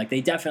issue. Like,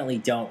 they definitely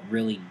don't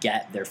really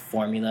get their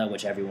formula,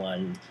 which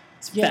everyone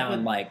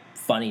found like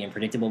funny and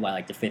predictable by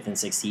like the 5th and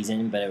 6th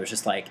season. But it was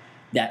just like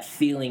that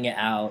feeling it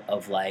out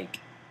of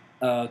like,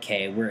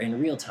 okay, we're in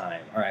real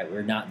time. All right,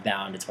 we're not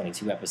bound to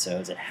 22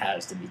 episodes. It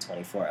has to be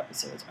 24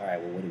 episodes. All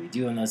right, well, what do we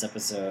do in those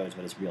episodes?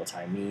 What does real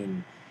time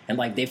mean? And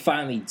like they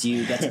finally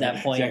do get to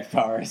that point. Jack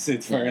Bauer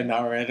sits for an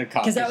hour at a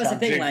coffee shop, that was the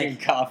thing, drinking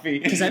like, coffee.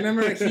 Because I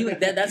remember that's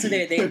what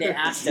they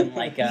asked him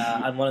like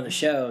on one of the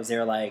shows. They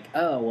were like,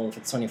 "Oh, well, if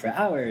it's 24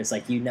 hours,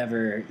 like you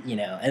never, you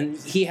know." And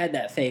he had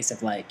that face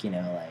of like, you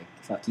know, like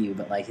fuck you.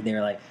 But like they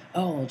were like,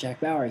 "Oh, well,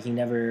 Jack Bauer, he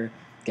never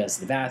goes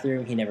to the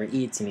bathroom, he never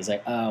eats," and he's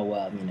like, "Oh,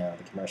 well, you know,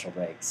 the commercial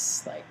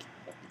breaks, like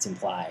it's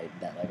implied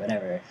that like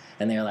whatever."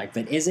 And they were like,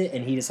 "But is it?"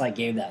 And he just like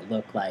gave that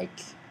look like.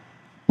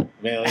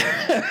 Really?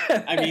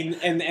 I mean,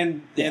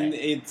 and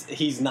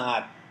he's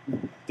not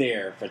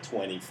there for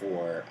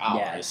 24 hours,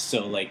 Yeah.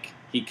 so like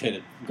he could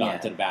have gone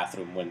to the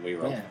bathroom when we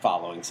were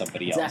following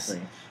somebody else.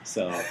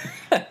 So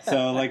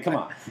like, come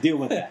on, deal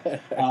with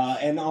that.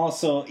 And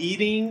also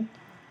eating.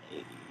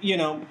 You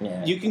know,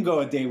 you can go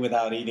a day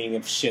without eating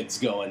if shit's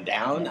going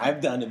down.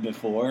 I've done it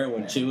before.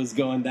 When shit was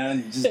going down,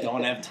 you just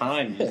don't have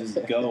time. You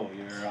just go.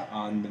 You're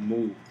on the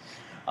move.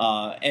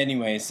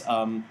 Anyways,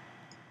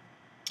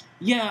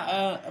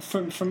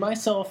 for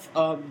myself,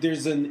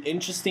 there's an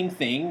interesting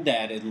thing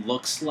that it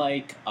looks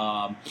like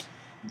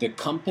the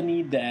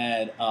company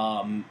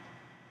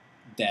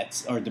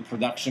or the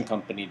production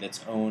company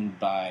that's owned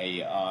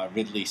by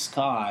Ridley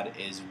Scott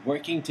is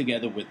working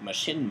together with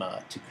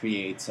Machinima to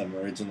create some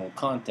original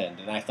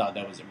content, and I thought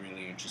that was a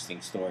really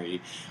interesting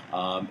story.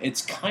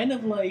 It's kind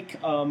of like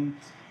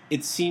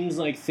it seems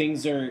like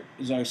things are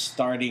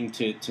starting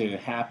to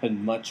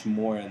happen much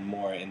more and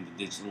more in the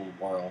digital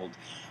world.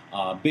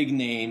 Big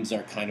names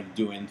are kind of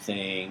doing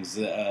things.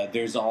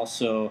 There's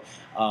also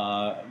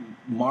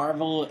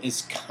Marvel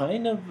is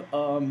kind of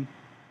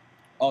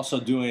also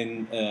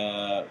doing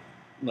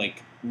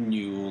like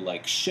new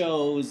like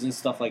shows and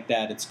stuff like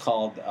that. It's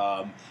called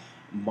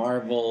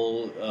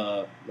Marvel's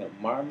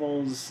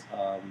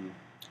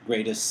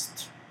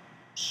Greatest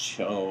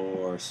Show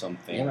or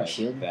something like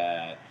S.H.I.E.L.D.?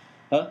 that.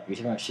 Huh? You're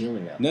talking about S.H.I.E.L.D.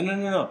 or no?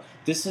 No.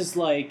 This is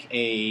like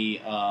a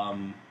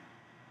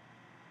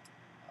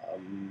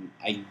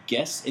I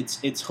guess it's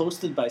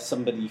hosted by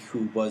somebody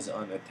who was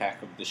on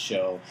Attack of the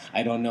Show.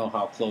 I don't know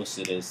how close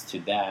it is to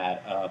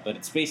that, but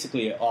it's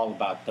basically all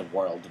about the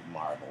world of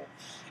Marvel,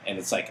 and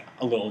it's like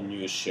a little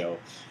news show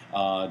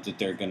that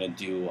they're gonna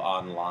do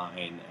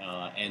online,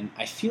 and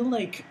I feel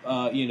like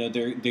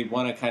they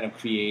want to kind of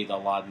create a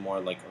lot more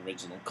like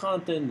original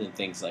content and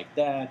things like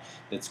that.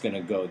 That's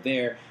gonna go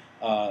there.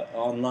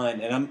 Online,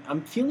 and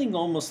I'm feeling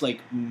almost like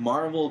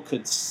Marvel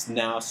could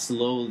now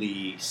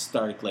slowly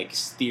start like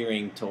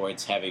steering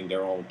towards having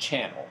their own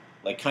channel,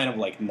 like kind of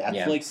like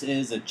Netflix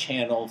is a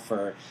channel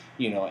for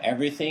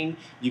everything.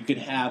 You could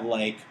have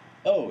like,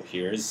 oh,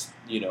 here's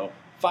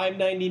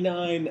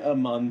 $5.99 a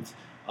month,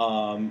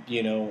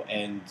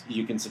 and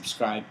you can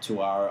subscribe to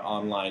our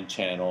online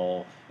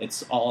channel.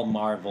 It's all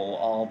Marvel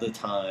all the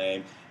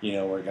time.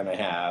 We're gonna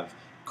have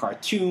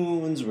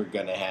cartoons, we're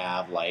gonna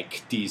have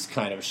like these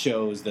kind of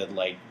shows that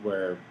like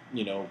where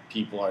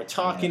people are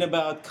talking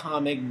about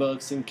comic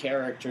books and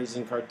characters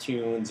and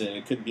cartoons, and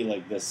it could be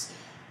like this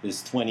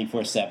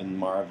 24/7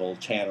 Marvel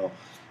channel,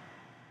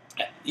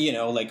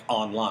 like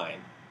online.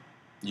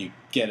 You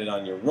get it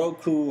on your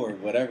Roku or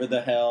whatever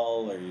the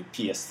hell, or your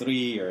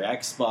PS3 or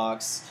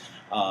Xbox,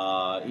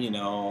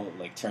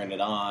 like turn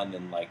it on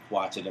and like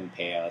watch it and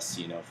pay us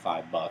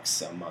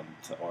 $5 a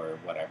month or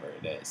whatever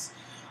it is.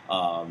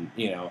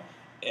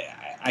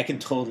 I can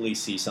totally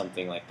see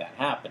something like that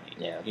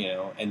happening.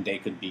 And they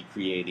could be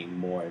creating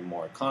more and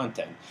more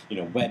content.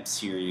 Web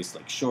series,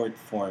 like short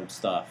form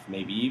stuff,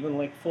 maybe even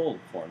like full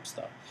form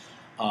stuff.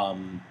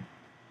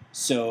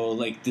 So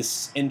like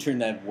this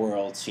internet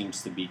world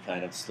seems to be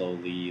kind of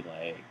slowly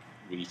like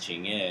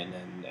reaching in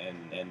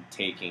and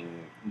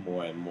taking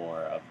more and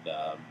more of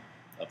the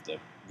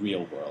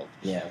real world.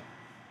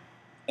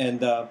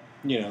 And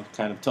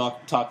kind of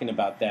talking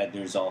about that,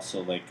 there's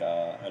also like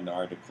an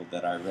article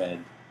that I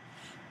read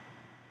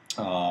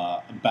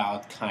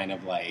about kind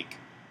of like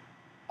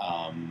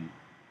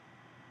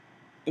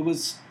it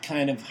was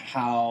kind of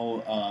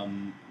how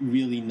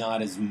really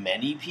not as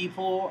many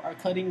people are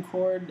cutting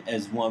cord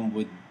as one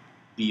would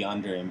be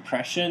under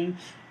impression.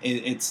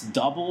 It's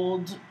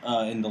doubled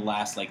in the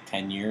last like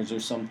 10 years or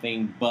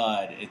something,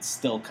 but it's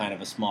still kind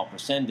of a small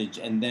percentage.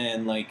 And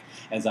then like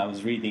as I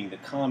was reading the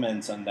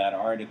comments on that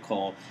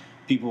article,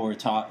 people were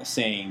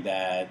saying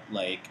that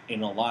like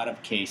in a lot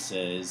of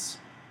cases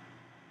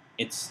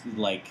it's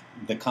like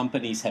the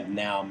companies have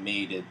now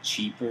made it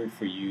cheaper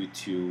for you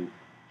to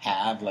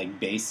have like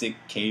basic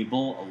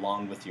cable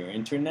along with your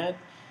internet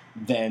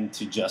than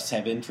to just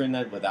have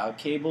internet without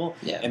cable.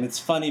 And it's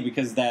funny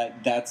because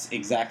that's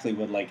exactly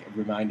what like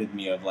reminded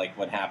me of like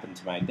what happened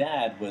to my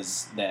dad,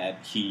 was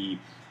that he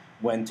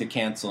went to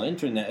cancel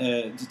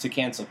internet to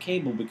cancel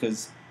cable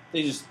because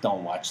they just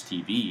don't watch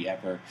TV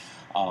ever.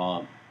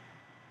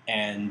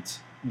 And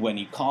when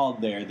he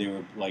called there, they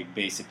were like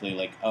basically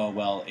like, oh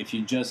well, if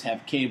you just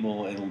have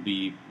cable, it'll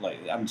be like,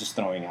 I'm just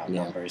throwing out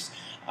numbers.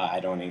 I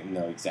don't even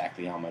know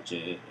exactly how much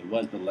it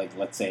was, but like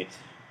let's say,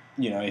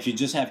 if you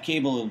just have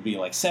cable, it'll be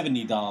like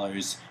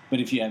 $70. But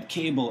if you have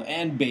cable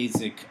and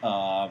basic,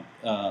 or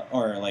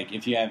like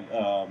if you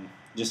have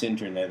just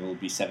internet, it'll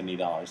be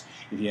 $70.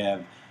 If you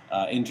have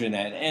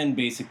internet and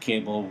basic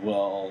cable,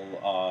 well,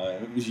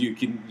 you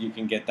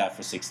can get that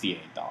for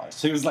 $68.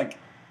 So it was like,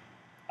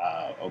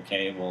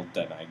 okay, well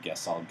then I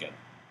guess I'll get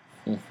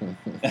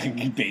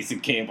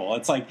basic cable.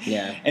 It's like,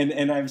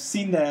 and I've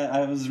seen that.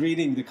 I was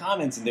reading the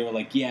comments and they were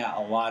like, yeah,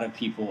 a lot of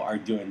people are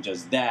doing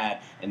just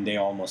that, and they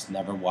almost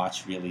never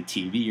watch really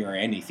TV or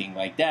anything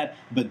like that,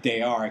 but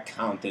they are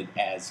counted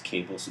as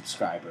cable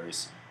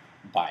subscribers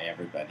by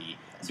everybody.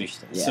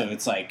 So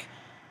it's like,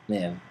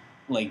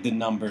 like the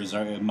numbers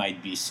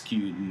might be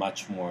skewed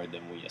much more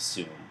than we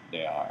assume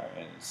they are,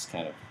 and it's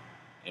kind of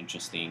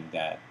interesting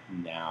that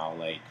now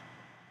like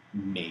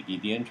maybe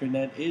the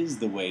internet is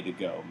the way to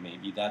go.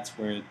 Maybe that's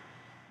where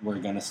we're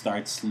going to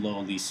start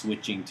slowly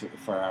switching to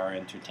for our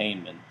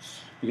entertainment.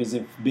 Because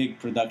if big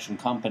production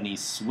companies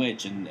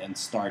switch and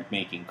start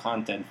making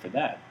content for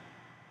that,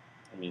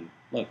 I mean,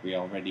 look, we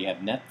already have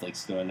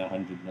Netflix doing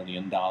 $100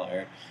 million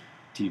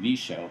TV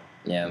show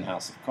in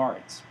House of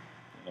Cards.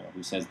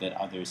 Who says that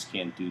others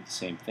can't do the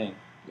same thing?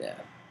 Very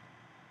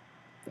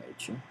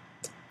true.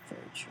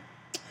 Very true.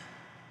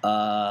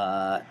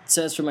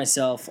 So as for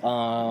myself,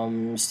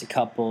 just a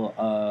couple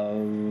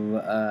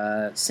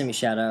of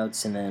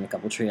semi-shout-outs and then a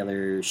couple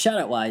trailers.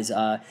 Shout-out-wise,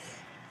 I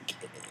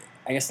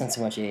guess not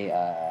so much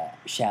a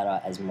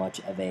shout-out as much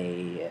of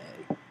a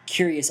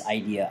curious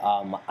idea.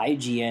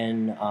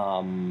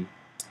 IGN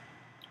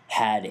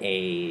had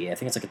I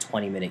think it's like a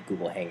 20-minute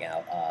Google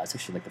Hangout. It's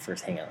actually like the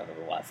first Hangout I've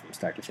ever watched from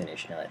start to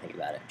finish, now that I think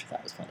about it, which I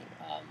thought was funny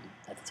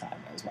at the time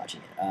I was watching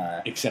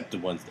it. Except the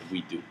ones that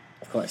we do.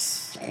 Of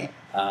course.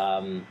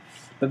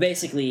 But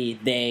basically,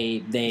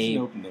 they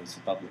open those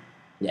to public.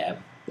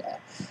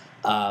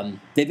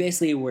 They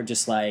basically were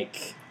just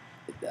like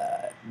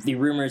the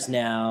rumors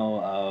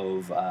now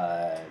of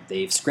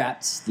they've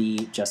scrapped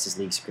the Justice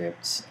League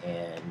script,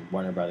 and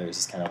Warner Brothers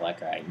is kind of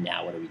like, all right,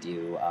 now what do we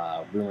do?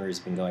 Rumors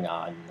have been going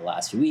on in the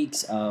last few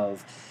weeks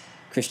of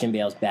Christian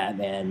Bale's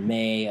Batman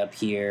may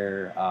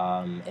appear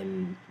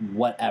in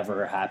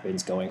whatever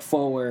happens going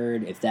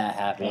forward. If that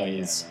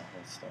happens,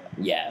 so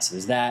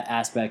there's that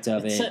aspect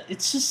of it. It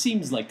just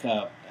seems like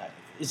a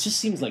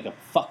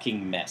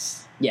fucking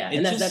mess. Yeah,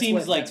 it just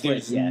seems like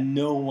there's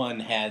no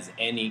one has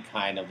any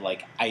kind of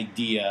like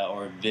idea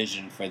or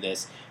vision for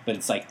this, but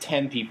it's like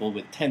 10 people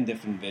with 10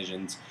 different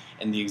visions,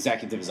 and the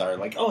executives are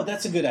like, "Oh,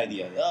 that's a good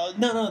idea.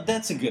 No,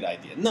 that's a good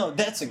idea. No,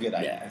 that's a good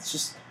idea." Yeah. It's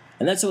just.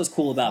 And that's what was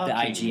cool about the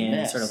fucking IGN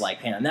mess. sort of like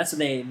panel. And that's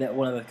what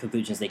one of the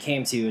conclusions they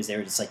came to is they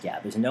were just like, yeah,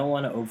 there's no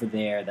one over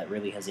there that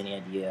really has any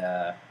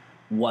idea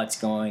what's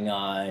going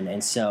on.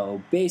 And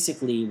so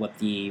basically what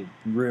the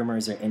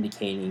rumors are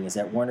indicating is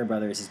that Warner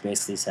Brothers has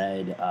basically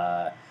said,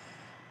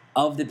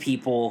 of the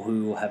people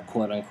who have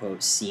quote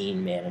unquote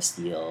seen Man of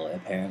Steel,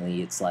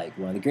 apparently it's like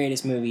one of the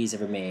greatest movies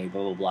ever made,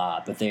 blah, blah,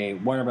 blah. But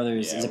Warner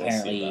Brothers is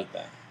apparently...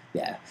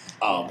 Yeah.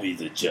 I'll be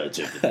the judge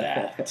of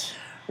that.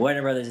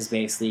 Warner Brothers is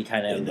basically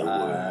kind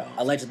of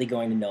allegedly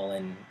going to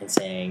Nolan and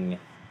saying,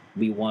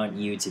 we want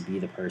you to be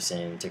the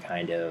person to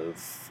kind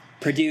of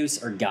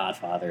produce or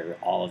godfather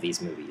all of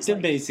these movies. They're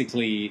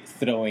basically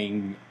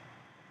throwing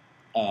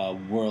a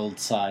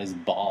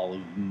world-sized ball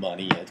of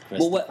money at Christopher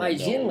Well, what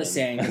IGN Nolan. was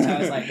saying, because I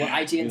was like, what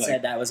IGN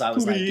said that was, I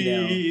was like,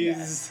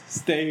 please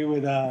stay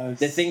with us.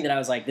 The thing that I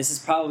was like, this is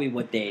probably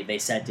what they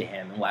said to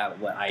him and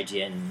what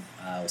IGN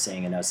was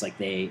saying, and I was like,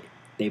 they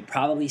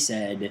probably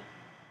said,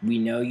 we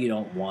know you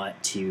don't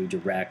want to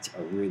direct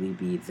or really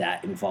be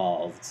that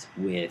involved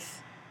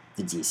with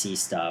the DC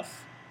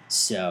stuff,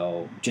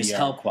 so just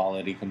help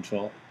quality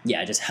control.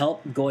 Yeah, just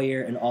help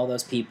Goyer and all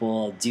those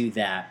people do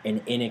that,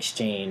 and in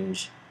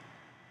exchange,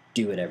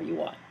 do whatever you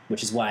want.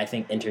 Which is why I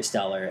think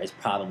Interstellar is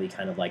probably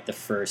kind of like the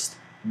first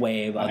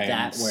wave of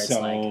that, where it's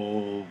like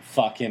so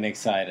fucking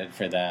excited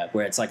for that.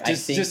 Where it's like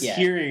just yeah.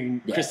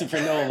 hearing Christopher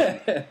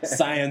Nolan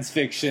science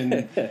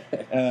fiction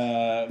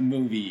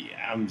movie,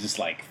 I'm just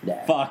like,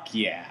 fuck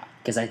yeah.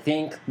 Because I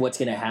think what's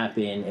going to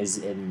happen is,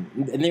 and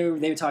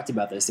they talked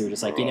about this. They were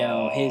just like,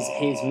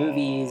 his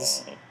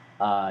movies,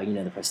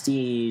 The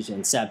Prestige,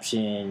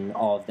 Inception,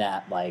 all of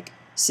that. Like,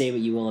 say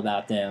what you will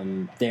about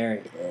them,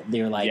 they're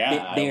like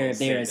they're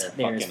as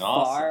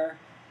far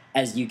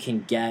as you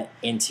can get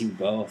into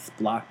both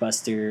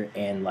blockbuster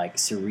and like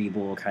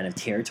cerebral kind of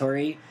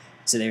territory.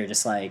 So they were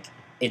just like,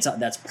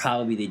 that's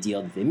probably the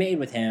deal that they made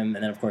with him.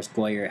 And then of course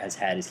Goyer has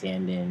had his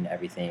hand in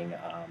everything.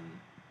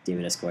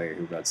 David S. Goyer,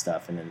 who wrote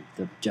stuff, and then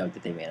the joke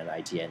that they made on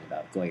IGN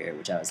about Goyer,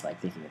 which I was like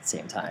thinking at the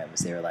same time, was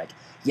they were like,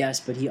 yes,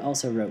 but he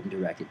also wrote and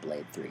directed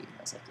Blade 3. And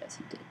I was like, yes,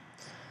 he did.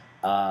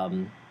 I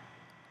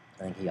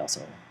think he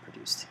also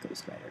produced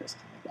Ghost Rider or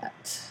something like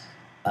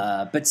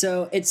that. But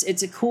so it's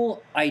a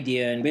cool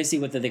idea, and basically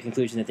what the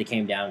conclusion that they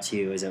came down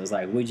to is it was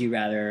like, would you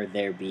rather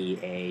there be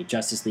a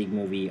Justice League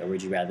movie or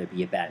would you rather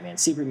be a Batman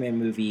Superman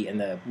movie? And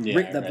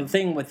the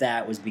thing with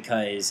that was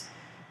because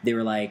they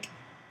were like,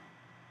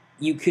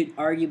 you could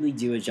arguably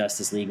do a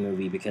Justice League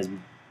movie because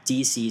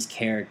DC's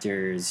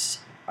characters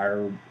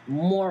are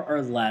more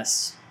or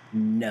less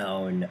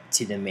known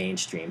to the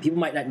mainstream. People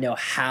might not know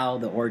how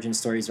the origin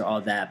stories are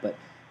all that, but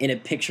in a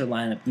picture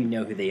lineup, you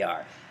know who they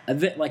are. A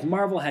bit like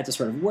Marvel had to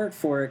sort of work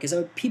for it,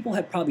 because people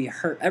had probably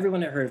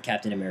everyone had heard of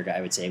Captain America,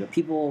 I would say, but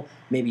people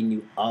maybe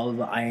knew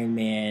of Iron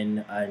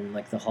Man and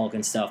like the Hulk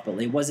and stuff, but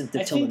it wasn't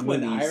until the movies.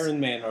 When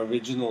Iron Man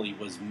originally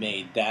was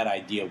made, that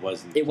idea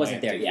wasn't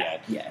there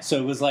yet. Yeah. So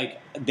it was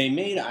like they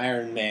made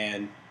Iron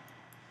Man,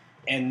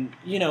 and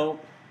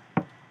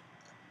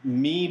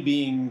me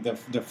being the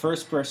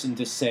first person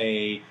to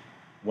say,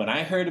 when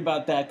I heard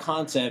about that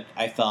concept,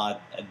 I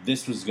thought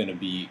this was going to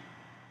be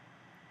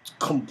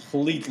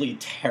completely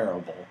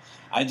terrible.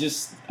 I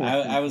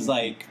was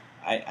like,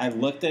 I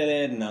looked at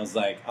it and I was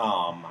like,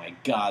 oh my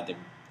god, the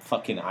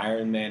fucking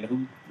Iron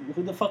Man.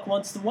 Who the fuck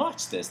wants to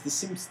watch this? This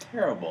seems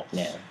terrible.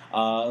 Yeah.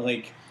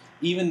 Like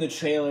even the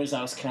trailers,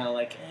 I was kind of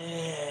like,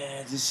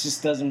 this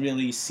just doesn't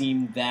really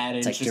seem that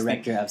interesting. It's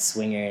like director of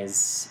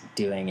Swingers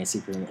doing a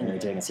Superman.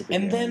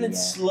 And then it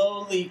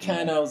slowly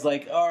kind of was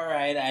like, all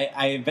right.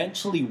 I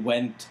eventually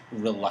went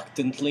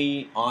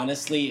reluctantly,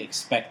 honestly,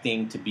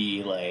 expecting to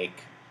be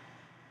like,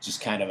 just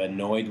kind of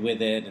annoyed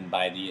with it, and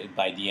by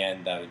the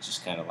end, I would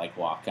just kind of like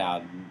walk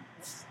out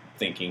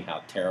thinking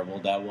how terrible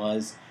that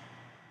was.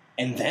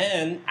 And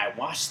then I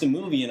watched the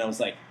movie, and I was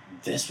like,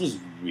 this was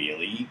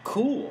really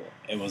cool.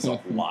 It was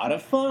a lot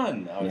of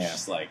fun. I was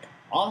just like,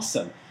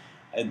 awesome.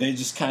 They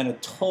just kind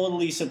of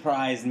totally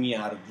surprised me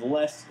out of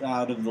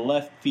the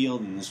left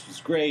field, and this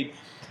was great.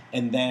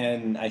 And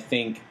then I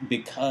think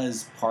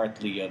because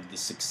partly of the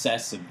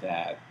success of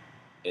that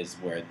is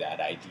where that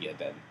idea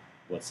then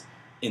was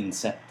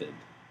incepted.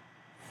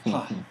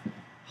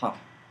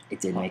 It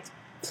did make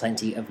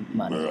plenty of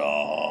money.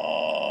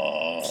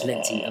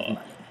 Plenty of money.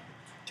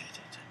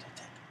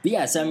 But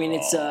yeah, so I mean,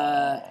 it's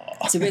so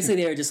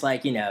basically they were just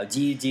like, do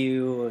you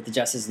do the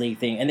Justice League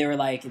thing? And they were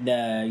like,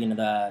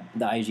 the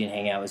IGN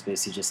hangout was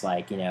basically just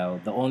like,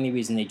 the only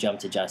reason they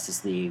jumped to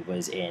Justice League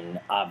was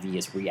in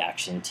obvious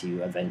reaction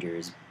to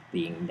Avengers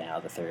being now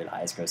the third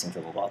highest grossing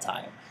film of all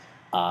time.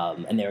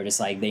 And they were just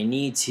like,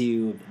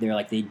 they're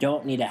like, they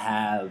don't need to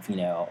have,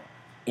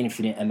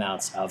 infinite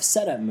amounts of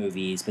setup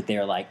movies, but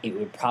they're like, it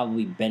would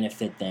probably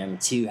benefit them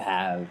to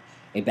have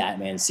a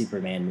Batman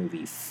Superman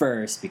movie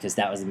first, because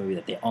that was the movie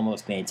that they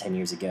almost made 10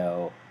 years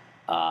ago.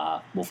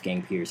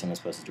 Wolfgang Peterson was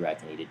supposed to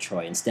direct, and he did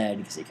Troy instead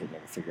because they could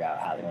never figure out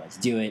how they wanted to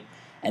do it.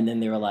 And then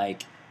they were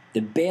like, the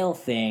Bale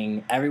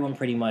thing, everyone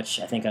pretty much,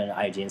 I think on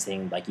IGN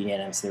saying, like,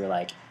 unanimous, they were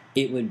like,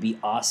 it would be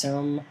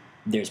awesome.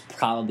 There's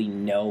probably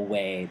no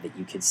way that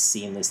you could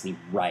seamlessly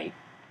write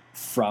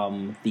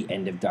from the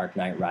end of Dark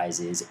Knight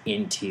Rises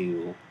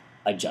into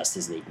a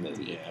Justice League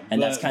movie. Yeah,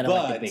 and that's kind of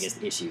like the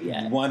biggest issue,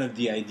 yeah. One of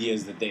the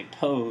ideas that they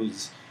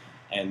pose,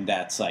 and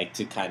that's like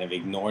to kind of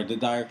ignore the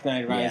Dark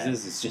Knight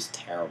Rises, is just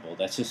terrible.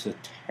 That's just a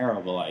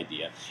terrible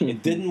idea.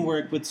 It didn't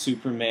work with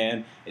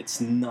Superman.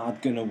 It's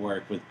not going to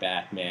work with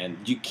Batman.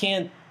 You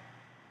can't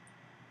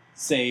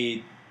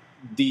say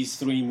these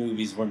 3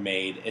 movies were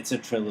made, it's a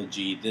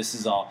trilogy, this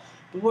is all,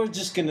 but we're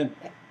just going to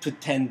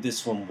pretend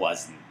this one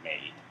wasn't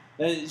made.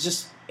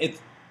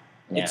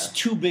 It's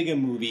too big a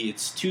movie,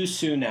 it's too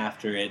soon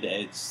after it,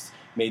 it's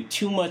made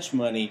too much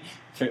money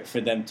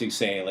for them to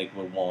say, like,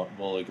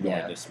 we'll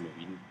ignore this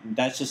movie.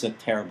 That's just a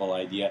terrible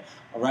idea.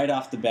 Right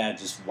off the bat,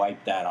 just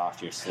wipe that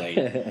off your slate.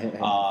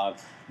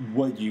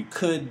 What you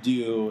could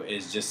do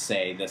is just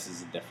say this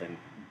is a different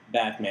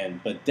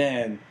Batman, but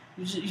then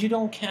you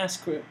don't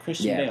cast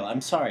Christian Bale. I'm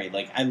sorry.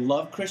 Like, I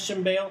love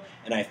Christian Bale,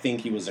 and I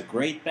think he was a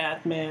great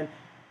Batman,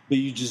 but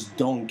you just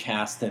don't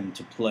cast him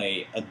to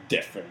play a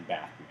different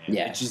Batman.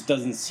 Yeah. It just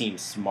doesn't seem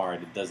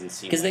smart. It doesn't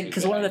seem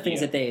because one of the things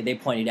that they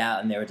pointed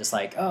out, and they were just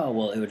like, oh,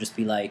 well, it would just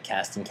be like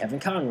casting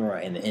Kevin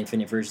Conroy and the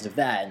infinite versions of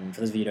that. And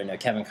for those of you who don't know,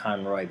 Kevin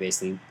Conroy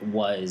basically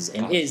was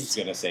and is... I was just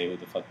going to say, who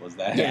the fuck was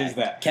that? Yeah, Who is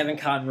that? Kevin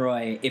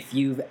Conroy, if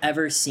you've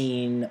ever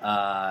seen,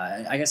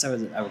 I guess I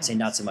would say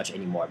not so much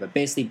anymore, but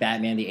basically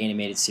Batman, the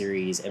animated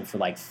series, and for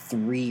like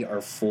 3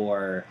 or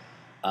 4...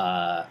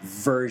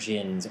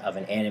 versions of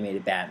an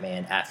animated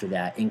Batman after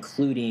that,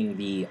 including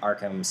the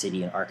Arkham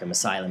City and Arkham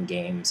Asylum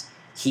games,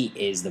 he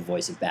is the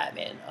voice of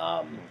Batman.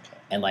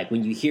 And like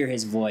when you hear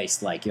his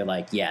voice, like you're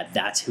like, yeah,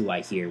 that's who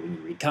I hear when you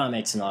read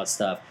comics and all that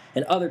stuff.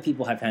 And other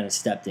people have kind of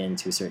stepped in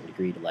to a certain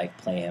degree to like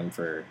play him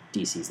for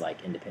DC's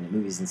like independent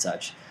movies and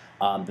such.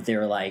 But they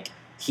were like,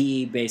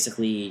 he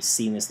basically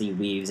seamlessly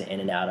weaves in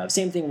and out of.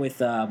 Same thing with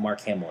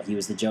Mark Hamill. He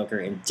was the Joker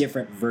in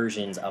different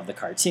versions of the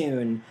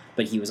cartoon,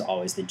 but he was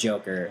always the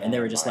Joker. And they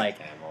were just Mark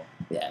like, Hamill.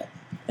 yeah.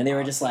 And they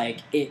were just like,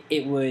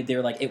 they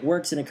were like, it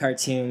works in a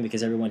cartoon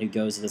because everyone who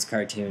goes to those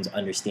cartoons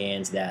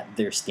understands that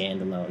they're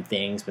standalone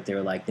things, but they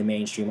were like, the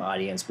mainstream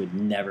audience would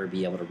never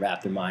be able to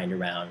wrap their mind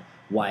around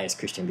why is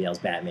Christian Bale's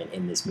Batman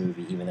in this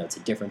movie, even though it's a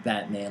different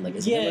Batman. Like,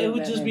 it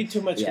would just be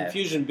too much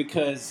confusion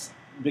because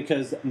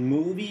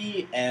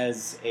movie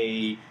as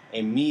a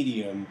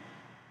medium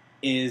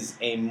is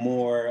a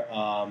more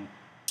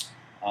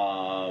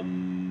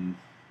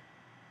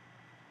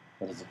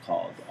what is it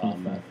called?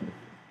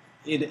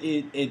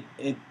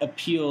 It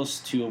appeals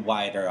to a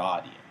wider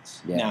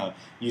audience. Yeah. Now,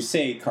 you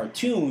say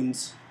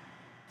cartoons,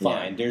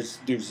 fine. Yeah.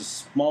 There's a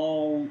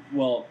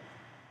smaller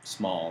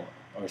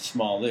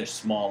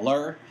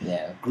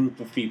group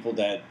of people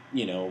that,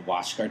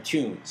 watch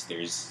cartoons.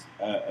 There's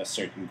a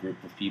certain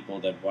group of people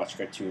that watch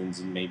cartoons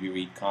and maybe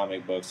read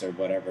comic books or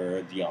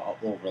whatever. The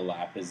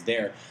overlap is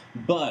there.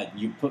 But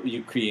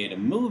you create a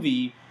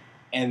movie,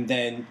 and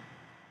then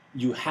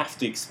you have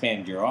to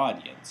expand your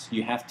audience.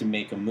 You have to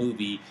make a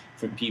movie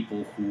for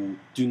people who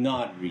do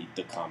not read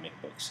the comic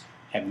books,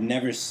 have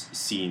never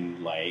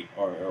seen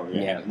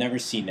have never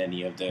seen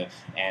any of the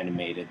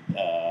animated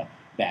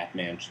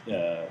Batman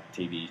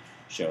TV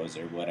shows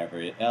or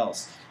whatever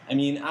else. I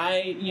mean,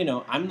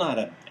 I'm not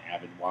an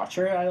avid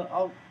watcher.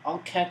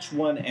 I'll catch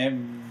one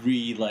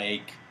every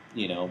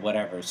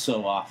whatever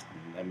so often.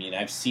 I mean,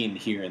 I've seen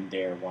here and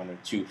there 1 or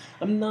 2.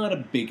 I'm not a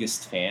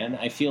biggest fan.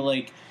 I feel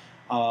like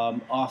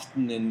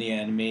often in the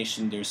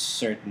animation, there's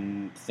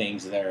certain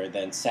things that are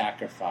then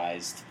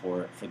sacrificed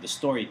for the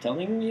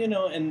storytelling,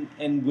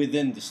 and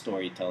within the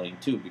storytelling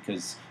too,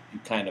 because you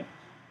kind of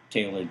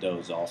tailor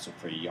those also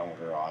for a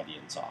younger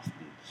audience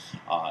often.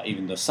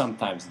 Even though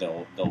sometimes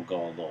they'll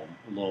go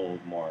a little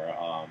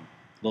more,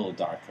 little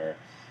darker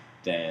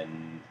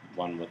than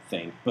one would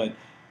think, but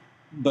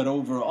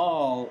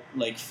overall,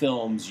 like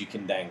films, you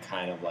can then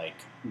kind of like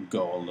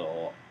go a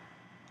little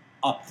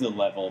up the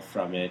level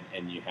from it,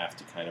 and you have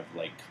to kind of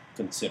like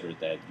consider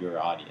that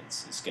your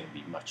audience is going to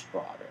be much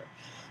broader.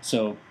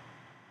 So,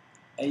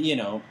 I don't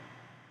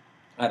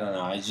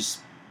know. I just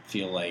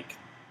feel like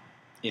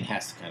it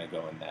has to kind of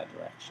go in that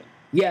direction.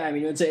 Yeah, I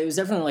mean, it was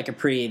definitely like a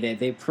pretty...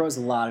 They proposed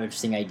a lot of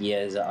interesting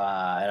ideas, and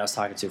I was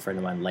talking to a friend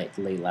of mine late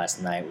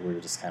last night. We were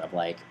just kind of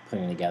like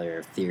putting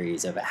together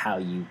theories of how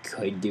you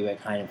could do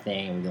it, kind of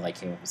thing. And we like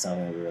came up with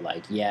something and we were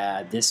like,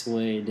 yeah, this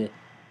would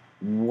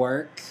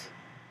work,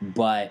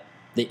 but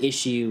the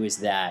issue is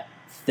that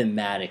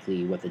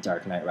thematically what The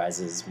Dark Knight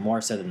Rises,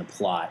 more so than the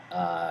plot,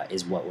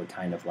 is what would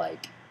kind of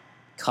like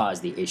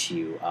caused the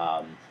issue.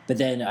 But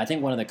then I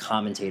think one of the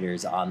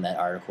commentators on that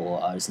article,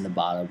 just in the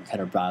bottom, kind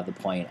of brought up the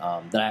point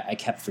that I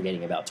kept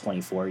forgetting about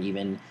 24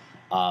 even,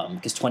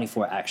 because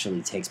 24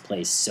 actually takes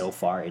place so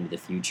far into the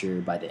future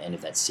by the end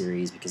of that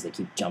series because they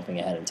keep jumping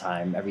ahead in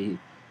time every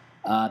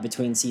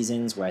between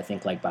seasons, where I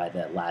think like by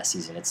the last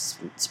season it's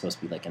supposed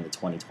to be like in the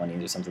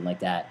 2020s or something like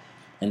that.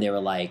 And they were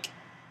like,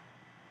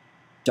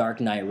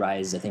 Dark Knight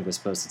Rises, I think, was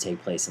supposed to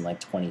take place in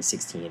like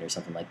 2016 or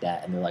something like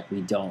that, and they're like,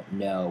 we don't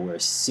know. We're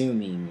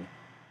assuming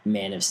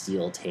Man of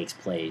Steel takes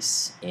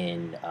place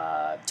in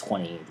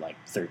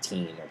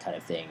 2013 or kind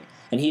of thing.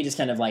 And he just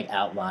kind of like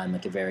outlined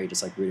like a very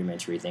just like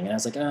rudimentary thing, and I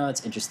was like, oh,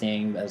 it's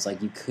interesting. I was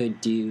like, you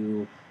could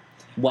do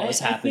what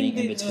was happening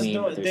in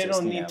between. They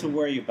don't need to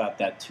worry about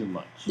that too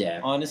much. Yeah,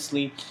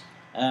 honestly.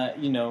 No,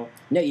 you know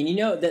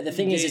the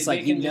thing is, it's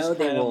like, you know,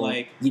 they will,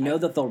 like, you know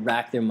that they'll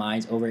rack their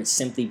minds over it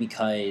simply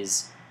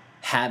because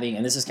having,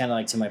 and this is kind of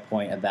like to my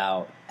point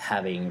about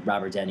having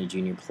Robert Downey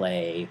Jr.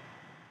 play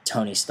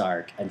Tony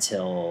Stark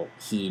until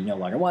he no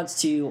longer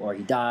wants to, or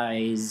he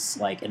dies,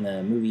 like in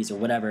the movies or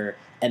whatever,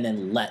 and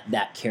then let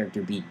that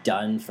character be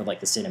done for like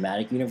the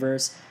cinematic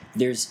universe.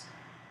 There's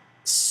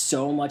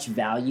so much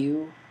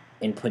value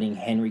in putting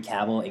Henry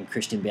Cavill and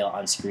Christian Bale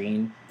on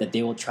screen that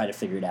they will try to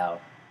figure it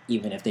out,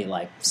 even if they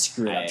like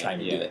screw up trying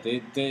to do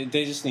it.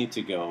 They just need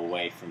to go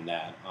away from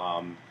that.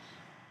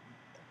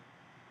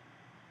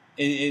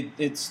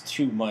 It's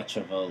too much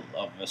of a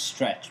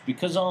stretch,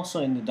 because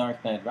also in The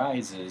Dark Knight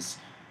Rises,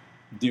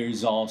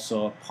 there's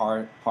also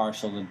a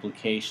partial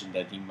implication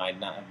that he might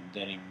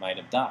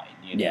have died.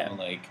 You know,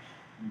 like,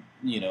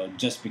 you know,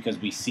 just because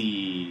we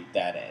see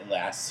that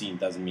last scene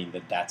doesn't mean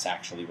that that's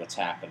actually what's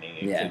happening.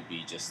 It could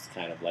be just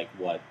kind of like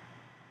what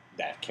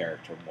that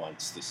character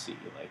wants to see,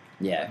 like,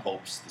 or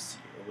hopes to see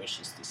or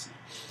wishes to see.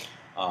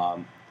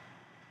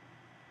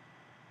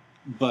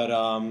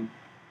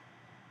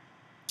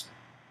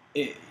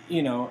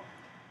 You know,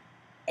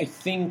 I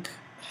think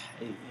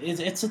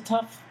it's a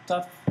tough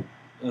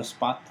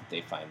spot that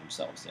they find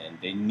themselves in.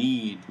 They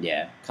need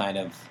kind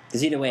of,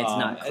 because either way it's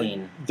not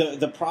clean.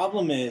 The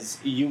problem is,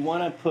 you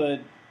want to put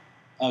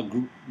a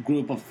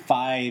group of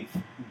 5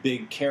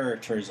 big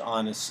characters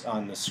on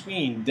the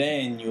screen,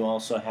 then you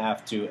also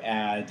have to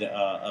add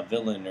a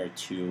villain or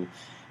two,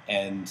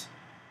 and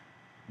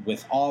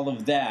with all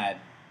of that,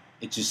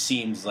 it just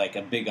seems like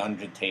a big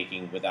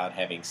undertaking without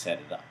having set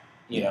it up.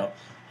 You know.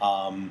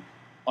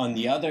 On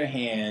the other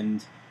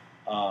hand,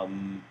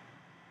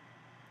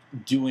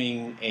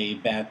 doing a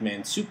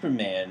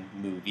Batman-Superman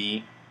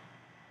movie,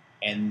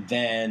 and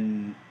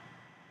then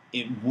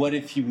what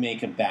if you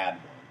make a bad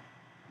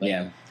one?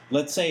 Like,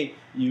 let's say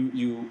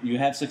you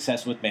have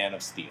success with Man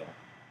of Steel,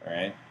 all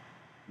right?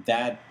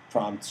 That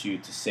prompts you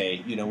to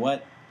say, you know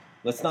what?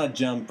 Let's not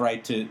jump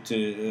right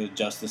to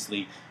Justice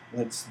League.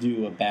 Let's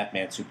do a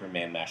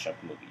Batman-Superman mashup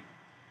movie.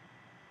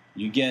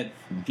 You get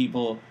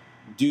people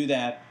do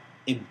that,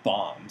 it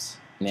bombs.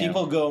 Yeah.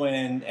 People go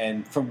in,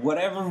 and for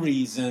whatever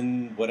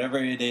reason, whatever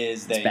it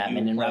is that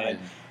Batman you plan,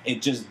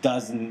 it just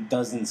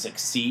doesn't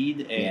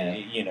succeed.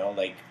 You know,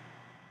 like,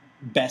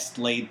 best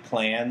laid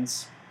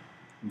plans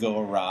go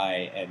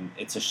awry, and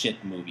it's a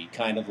shit movie.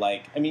 Kind of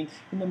like, I mean,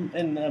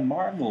 in the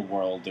Marvel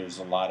world, there's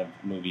a lot of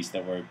movies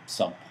that were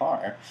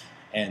subpar,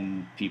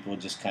 and people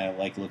just kind of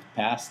like looked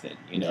past it.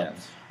 You know,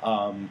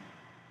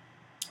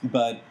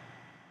 but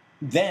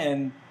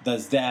then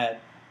does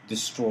that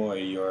destroy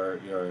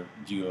your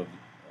view of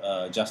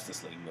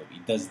Justice League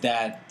movie? Does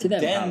that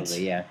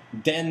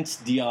dent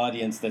the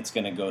audience that's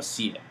going to go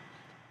see it?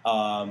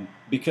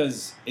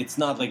 Because it's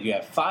not like you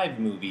have 5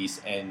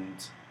 movies and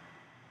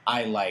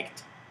I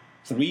liked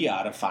 3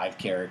 out of 5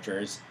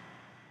 characters.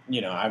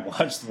 You know, I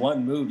watched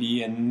one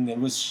movie and it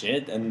was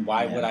shit, and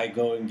why would I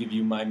go and give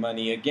you my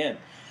money again?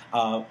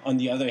 On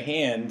the other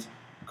hand,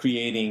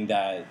 creating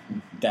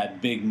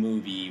that big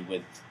movie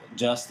with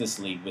Justice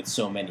League with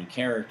so many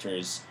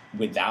characters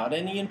without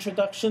any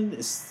introduction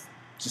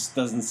just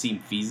doesn't seem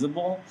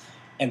feasible.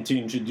 And to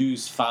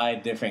introduce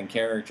 5 different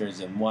characters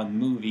in one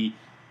movie,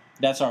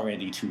 that's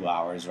already 2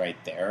 hours right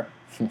there.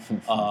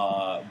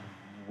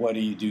 What do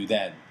you do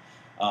then?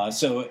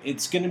 So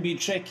it's going to be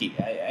tricky.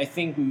 I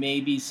think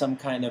maybe some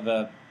kind of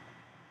a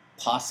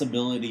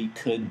possibility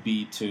could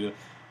be to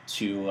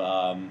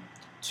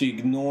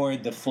ignore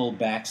the full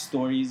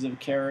backstories of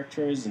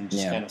characters and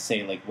just kind of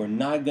say, like, we're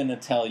not going to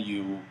tell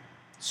you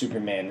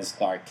Superman is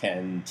Clark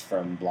Kent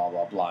from blah,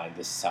 blah, blah, and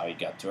this is how he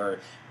got to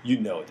Earth. You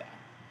know that.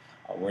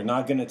 We're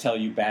not going to tell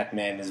you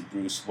Batman is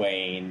Bruce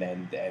Wayne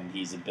and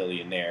he's a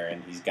billionaire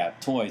and he's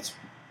got toys.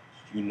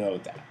 You know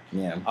that.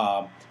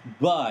 Yeah.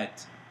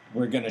 But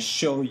we're going to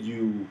show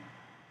you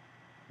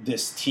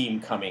this team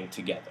coming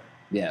together.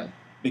 Yeah.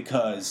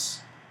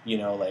 Because, you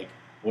know, like,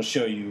 we'll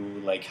show you,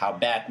 like, how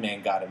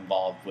Batman got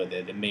involved with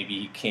it, and maybe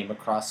he came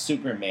across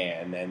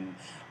Superman, and,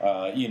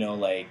 you know,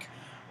 like,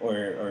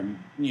 or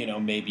you know,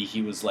 maybe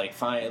he was, like,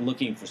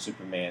 looking for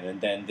Superman,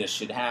 and then this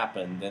shit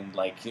happened, and,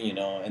 like, you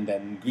know, and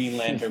then Green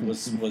Lantern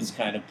was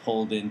kind of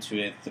pulled into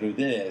it through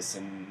this,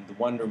 and the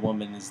Wonder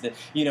Woman is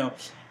you know,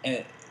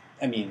 and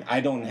I mean, I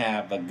don't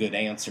have a good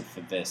answer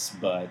for this,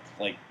 but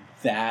like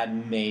that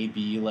may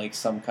be like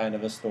some kind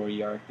of a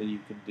story arc that you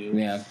could do.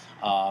 Yeah.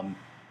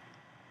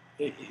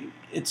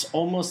 It's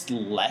almost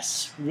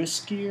less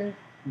riskier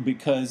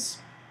because,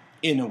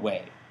 in a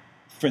way,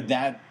 for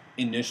that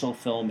initial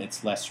film,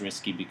 it's less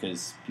risky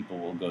because people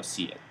will go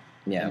see it.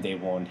 Yeah. And they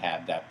won't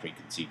have that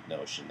preconceived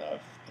notion of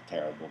a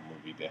terrible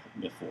movie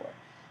before.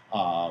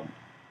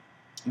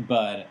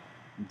 But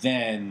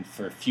then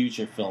for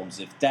future films,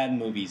 if that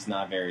movie's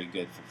not very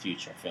good for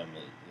future film,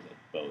 it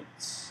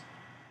bodes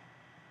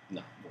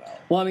not well.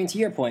 Well, I mean, to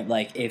your point,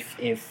 like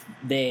if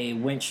they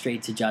went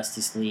straight to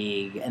Justice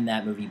League and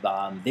that movie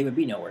bombed, they would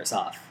be no worse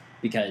off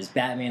because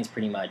Batman's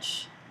pretty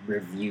much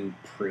review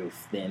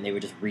proof. Then they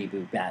would just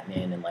reboot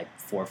Batman in like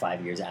 4 or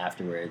 5 years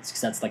afterwards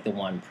because that's like the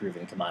one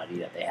proven commodity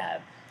that they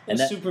have. And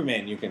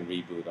Superman, you can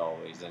reboot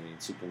always. I mean,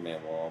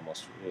 Superman will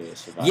almost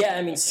survive. Yeah,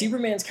 I mean,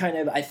 Superman's kind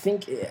of. I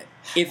think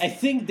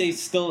they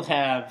still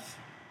have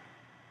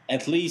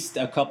at least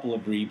a couple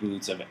of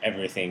reboots of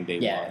everything they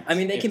want. I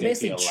mean, they can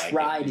basically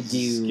try to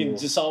do. Can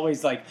just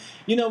always like,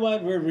 you know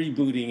what, we're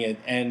rebooting it,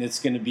 and it's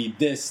going to be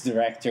this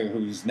director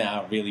who's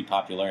now really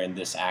popular and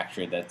this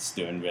actor that's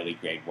doing really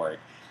great work.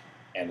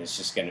 And it's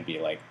just going to be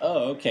like,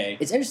 oh, okay.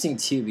 It's interesting,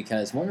 too,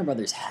 because Warner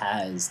Brothers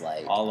has,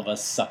 like... all of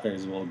us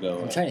suckers will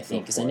go... I'm trying to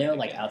think, because I know,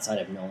 like, outside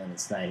of Nolan and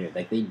Snyder,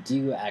 like, they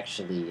do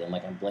actually, and,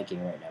 like, I'm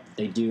blanking right now, but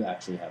they do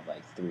actually have,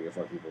 like, 3 or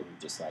 4 people who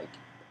just, like,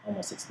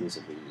 almost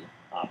exclusively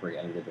operate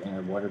under the banner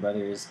of Warner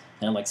Brothers.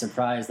 And I'm, like,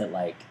 surprised that,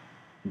 like,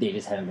 they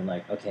just haven't been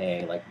like,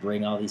 okay, like,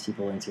 bring all these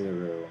people into a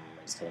room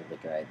and just kind of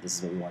like, all right, this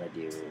is what we want to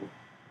do.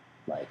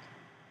 Like...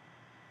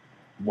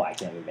 why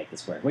can't we make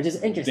this work? Which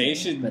is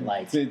interesting.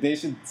 They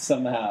should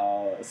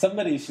somehow.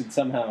 Somebody should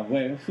somehow.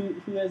 Wait, who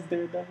has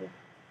Daredevil?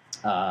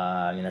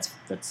 I mean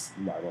that's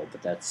Marvel,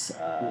 but that's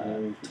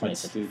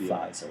 20th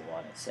Fox. I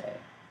want to say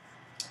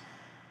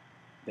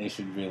they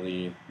should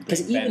really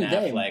bring Ben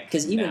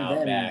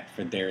Affleck back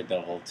for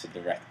Daredevil to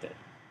direct it.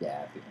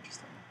 Yeah, it'd be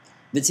interesting.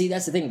 But see,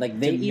 that's the thing. Like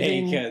they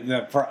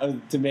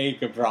to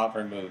make a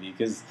proper movie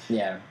because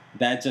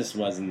that just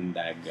wasn't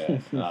that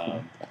good.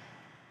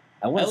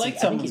 I liked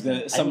some of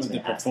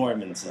the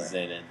performances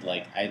in it.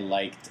 Like I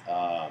liked.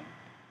 I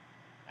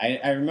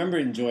remember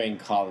enjoying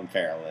Colin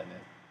Farrell in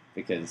it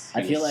because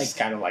I feel like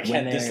kind of like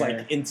had this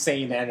like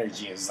insane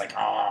energy. It was like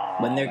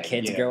when their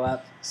kids grow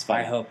up,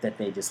 I hope that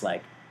they just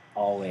like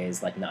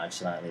always like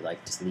nonchalantly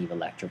like just leave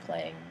Elektra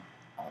playing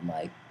on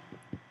like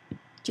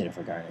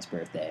Jennifer Garner's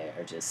birthday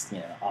or just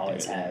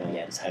always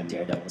have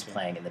Daredevil just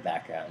playing in the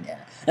background. Yeah,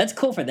 that's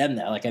cool for them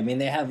though. Like I mean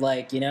they have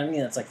like what I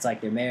mean. It's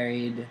like they're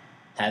married.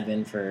 Have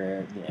been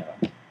for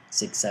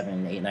 6,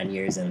 7, 8, 9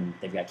 years, and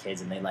they've got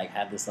kids, and they like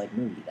have this like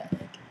movie that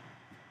like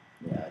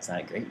it's not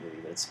a great movie,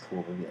 but it's a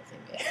cool movie that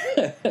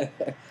they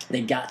made.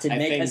 They got to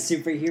make a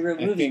superhero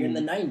movie in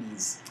the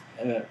 90s.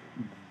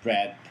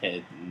 Brad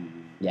Pitt.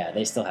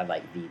 They still have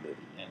like the movie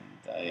and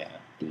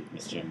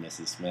Mr. and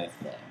Mrs. Smith.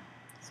 Yeah,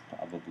 it's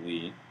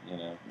probably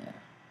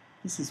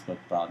This is what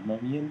brought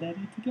Mommy and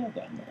Daddy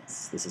together.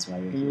 Yes, this is why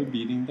we were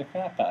beating the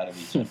crap out of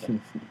each other.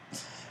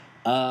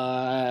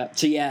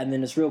 And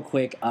then just real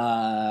quick,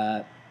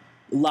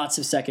 lots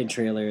of second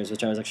trailers,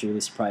 which I was actually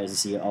really surprised to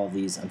see all of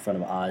these in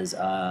front of Oz.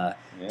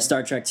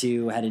 Star Trek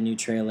 2 had a new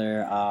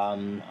trailer.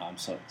 I'm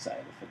so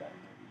excited for that movie.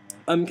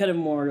 I'm kind of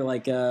more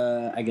like,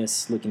 I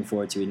guess, looking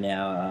forward to it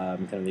now.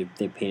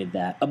 They painted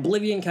that.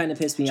 Oblivion kind of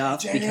pissed me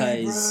off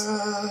because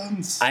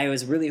I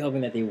was really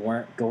hoping that they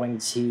weren't going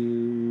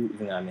to.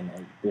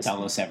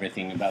 Tell us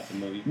everything about the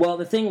movie. Well,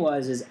 the thing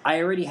is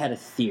I already had a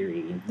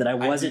theory that I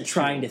wasn't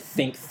trying to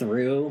think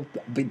through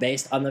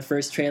based on the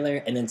first trailer,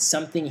 and then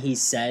something he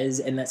says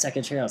in that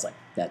second trailer, I was like,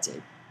 that's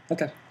it.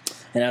 Okay.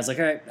 And I was like,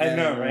 all right. I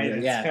know, right?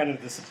 It's kind of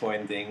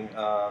disappointing.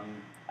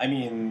 I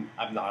mean,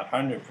 I'm not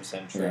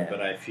 100% sure, but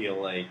I feel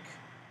like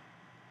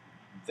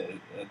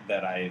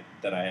that I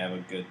have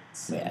a good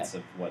sense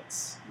of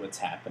what's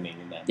happening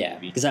in that movie. Yeah,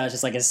 because I was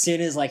just like, as soon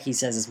as like he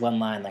says this one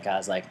line, like I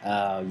was like,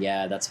 oh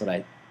yeah, that's what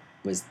I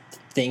was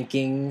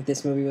thinking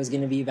this movie was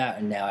going to be about,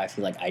 and now I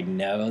feel like I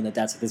know that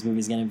that's what this movie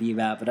is going to be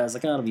about. But I was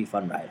like, oh, it'll be a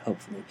fun ride,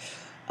 hopefully.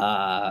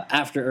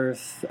 After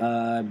Earth,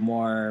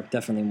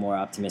 definitely more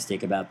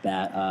optimistic about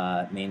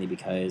that, mainly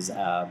because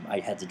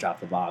I had to drop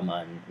the bomb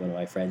on one of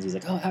my friends. He's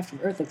like, oh, After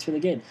Earth looks really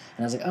good. And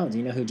I was like, oh, do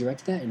you know who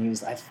directed that? And he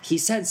was like, he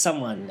said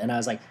someone. And I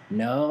was like,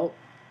 no,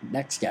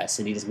 next guess.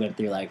 And he just went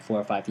through like 4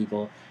 or 5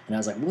 people. And I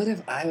was like, what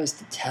if I was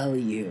to tell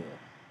you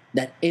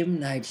that M.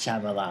 Night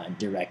Shyamalan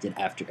directed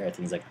After Earth?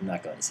 And he's like, I'm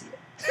not going to see it.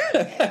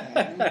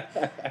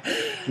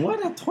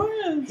 What a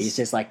twist! He's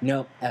just like,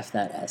 nope, F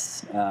that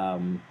S.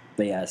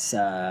 But yes,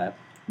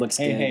 looks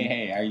good.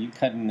 Hey, are you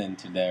cutting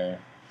into their...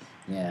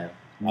 Yeah.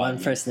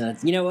 One person.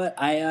 You know what?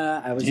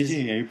 I was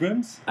J.J.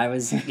 Abrams? I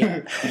was... Did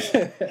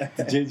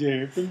J.J.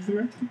 Abrams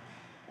direct?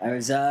 I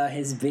was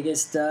his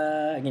biggest,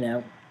 I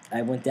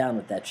went down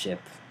with that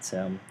ship.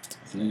 So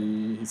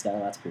he's got a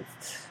lot to prove.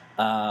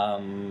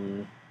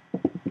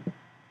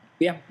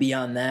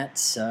 Beyond that,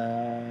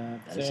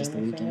 that is just the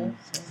weekend.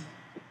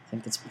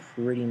 think that's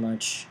pretty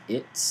much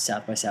it.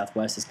 South by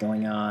Southwest is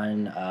going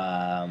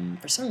on.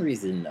 For some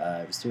reason,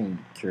 I was doing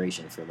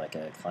curation for like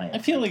a client. I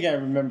feel like I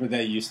remember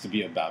that used to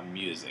be about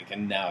music,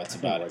 and now it's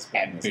about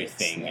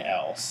everything music,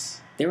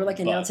 else. They were like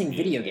announcing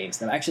video games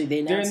stuff.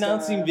 Actually, they're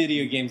announcing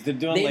video games. They're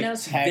doing like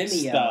tech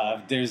Vimeo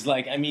stuff. There's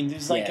like,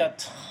 a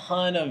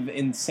ton of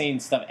insane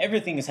stuff.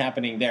 Everything is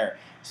happening there.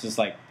 It's just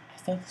like, I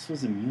thought this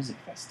was a music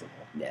festival.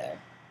 Yeah.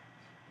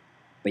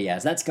 But yeah,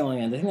 so that's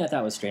going on. The thing I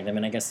thought was strange, I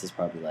mean, I guess there's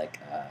probably like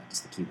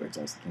just the keywords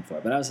I was looking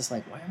for, but I was just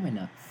like, why am I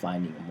not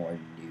finding more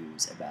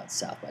news about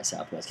South by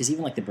Southwest? Because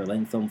even like the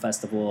Berlin Film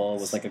Festival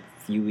was like a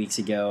few weeks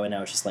ago, and I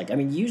was just like, I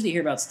mean, you usually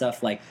hear about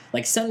stuff like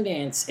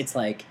Sundance, it's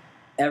like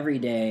every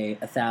day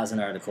 1,000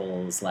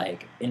 articles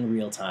like in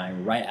real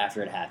time right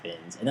after it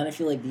happens, and then I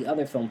feel like the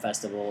other film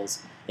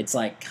festivals it's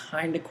like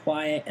kind of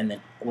quiet, and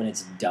then when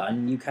it's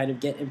done you kind of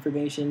get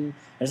information.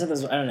 I don't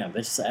know, but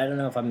just, I don't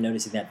know if I'm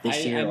noticing that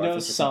this year. I or know if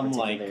it's just some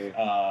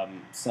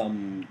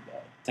some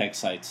tech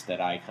sites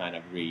that I kind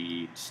of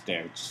read,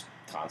 they're just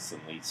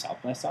constantly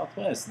South by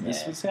Southwest.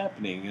 This was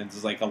happening.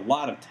 It's like a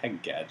lot of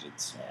tech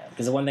gadgets. Yeah,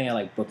 because the one thing I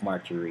like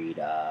bookmarked to read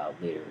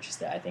later was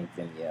just that I think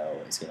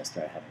Vimeo is going to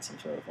start having some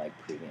sort of like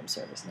premium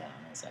service now,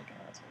 and I was like,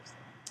 oh, that's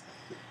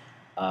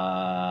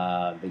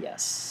interesting. But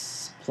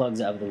yes,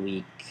 plugs of the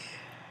week.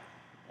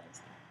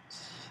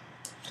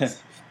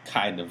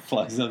 Kind of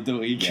plugs of the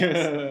week.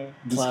 Yes.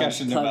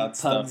 Discussion about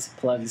stuff.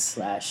 Plugs /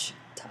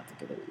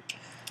 topic of the week.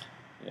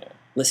 Yeah.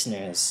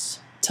 Listeners,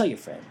 tell your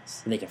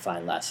friends. They can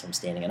find Last Film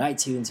Standing on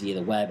iTunes via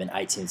the web and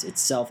iTunes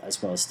itself,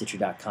 as well as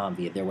Stitcher.com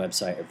via their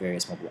website or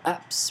various mobile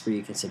apps where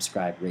you can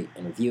subscribe, rate,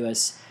 and review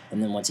us.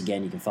 And then once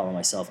again, you can follow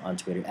myself on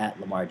Twitter at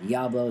Lamar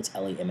Diablo. It's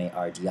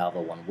Lamar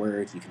Diablo, one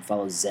word. You can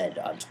follow Zed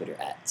on Twitter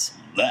at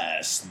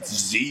Last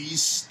Z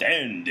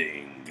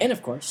Standing. And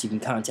of course, you can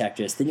contact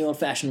us the new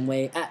old-fashioned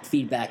way at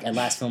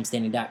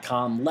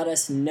feedback@lastfilmstanding.com. Let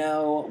us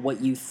know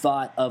what you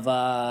thought of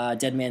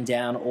Dead Man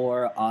Down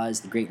or Oz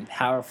the Great and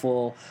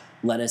Powerful.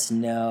 Let us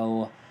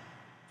know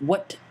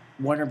what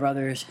Warner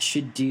Brothers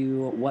should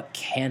do. What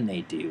can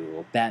they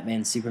do?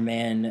 Batman,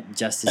 Superman,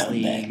 Justice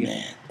League,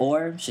 Batman.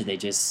 Or should they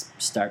just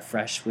start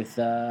fresh with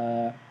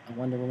a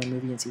Wonder Woman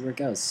movie and see where it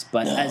goes?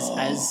 But as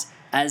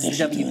the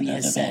WB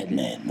has said,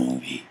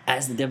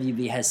 as the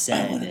WB has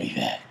said,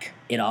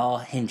 it all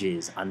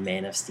hinges on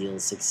Man of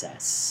Steel's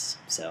success.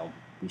 So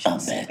we shall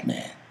see.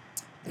 Batman.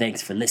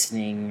 Thanks for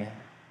listening,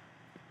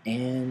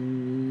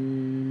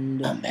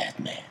 and I'm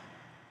Batman.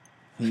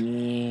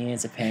 He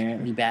is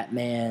apparently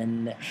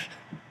Batman,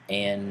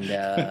 and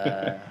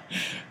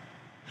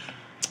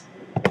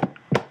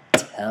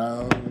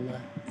tell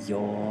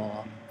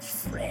your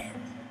friends.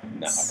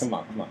 No, come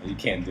on. You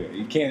can't do it.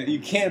 You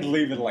can't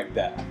leave it like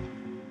that.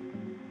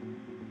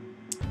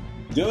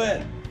 Do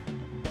it.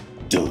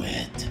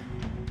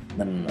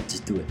 No,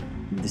 just do it.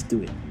 Just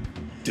do it.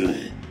 Do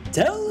it.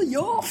 Tell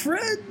your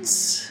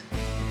friends.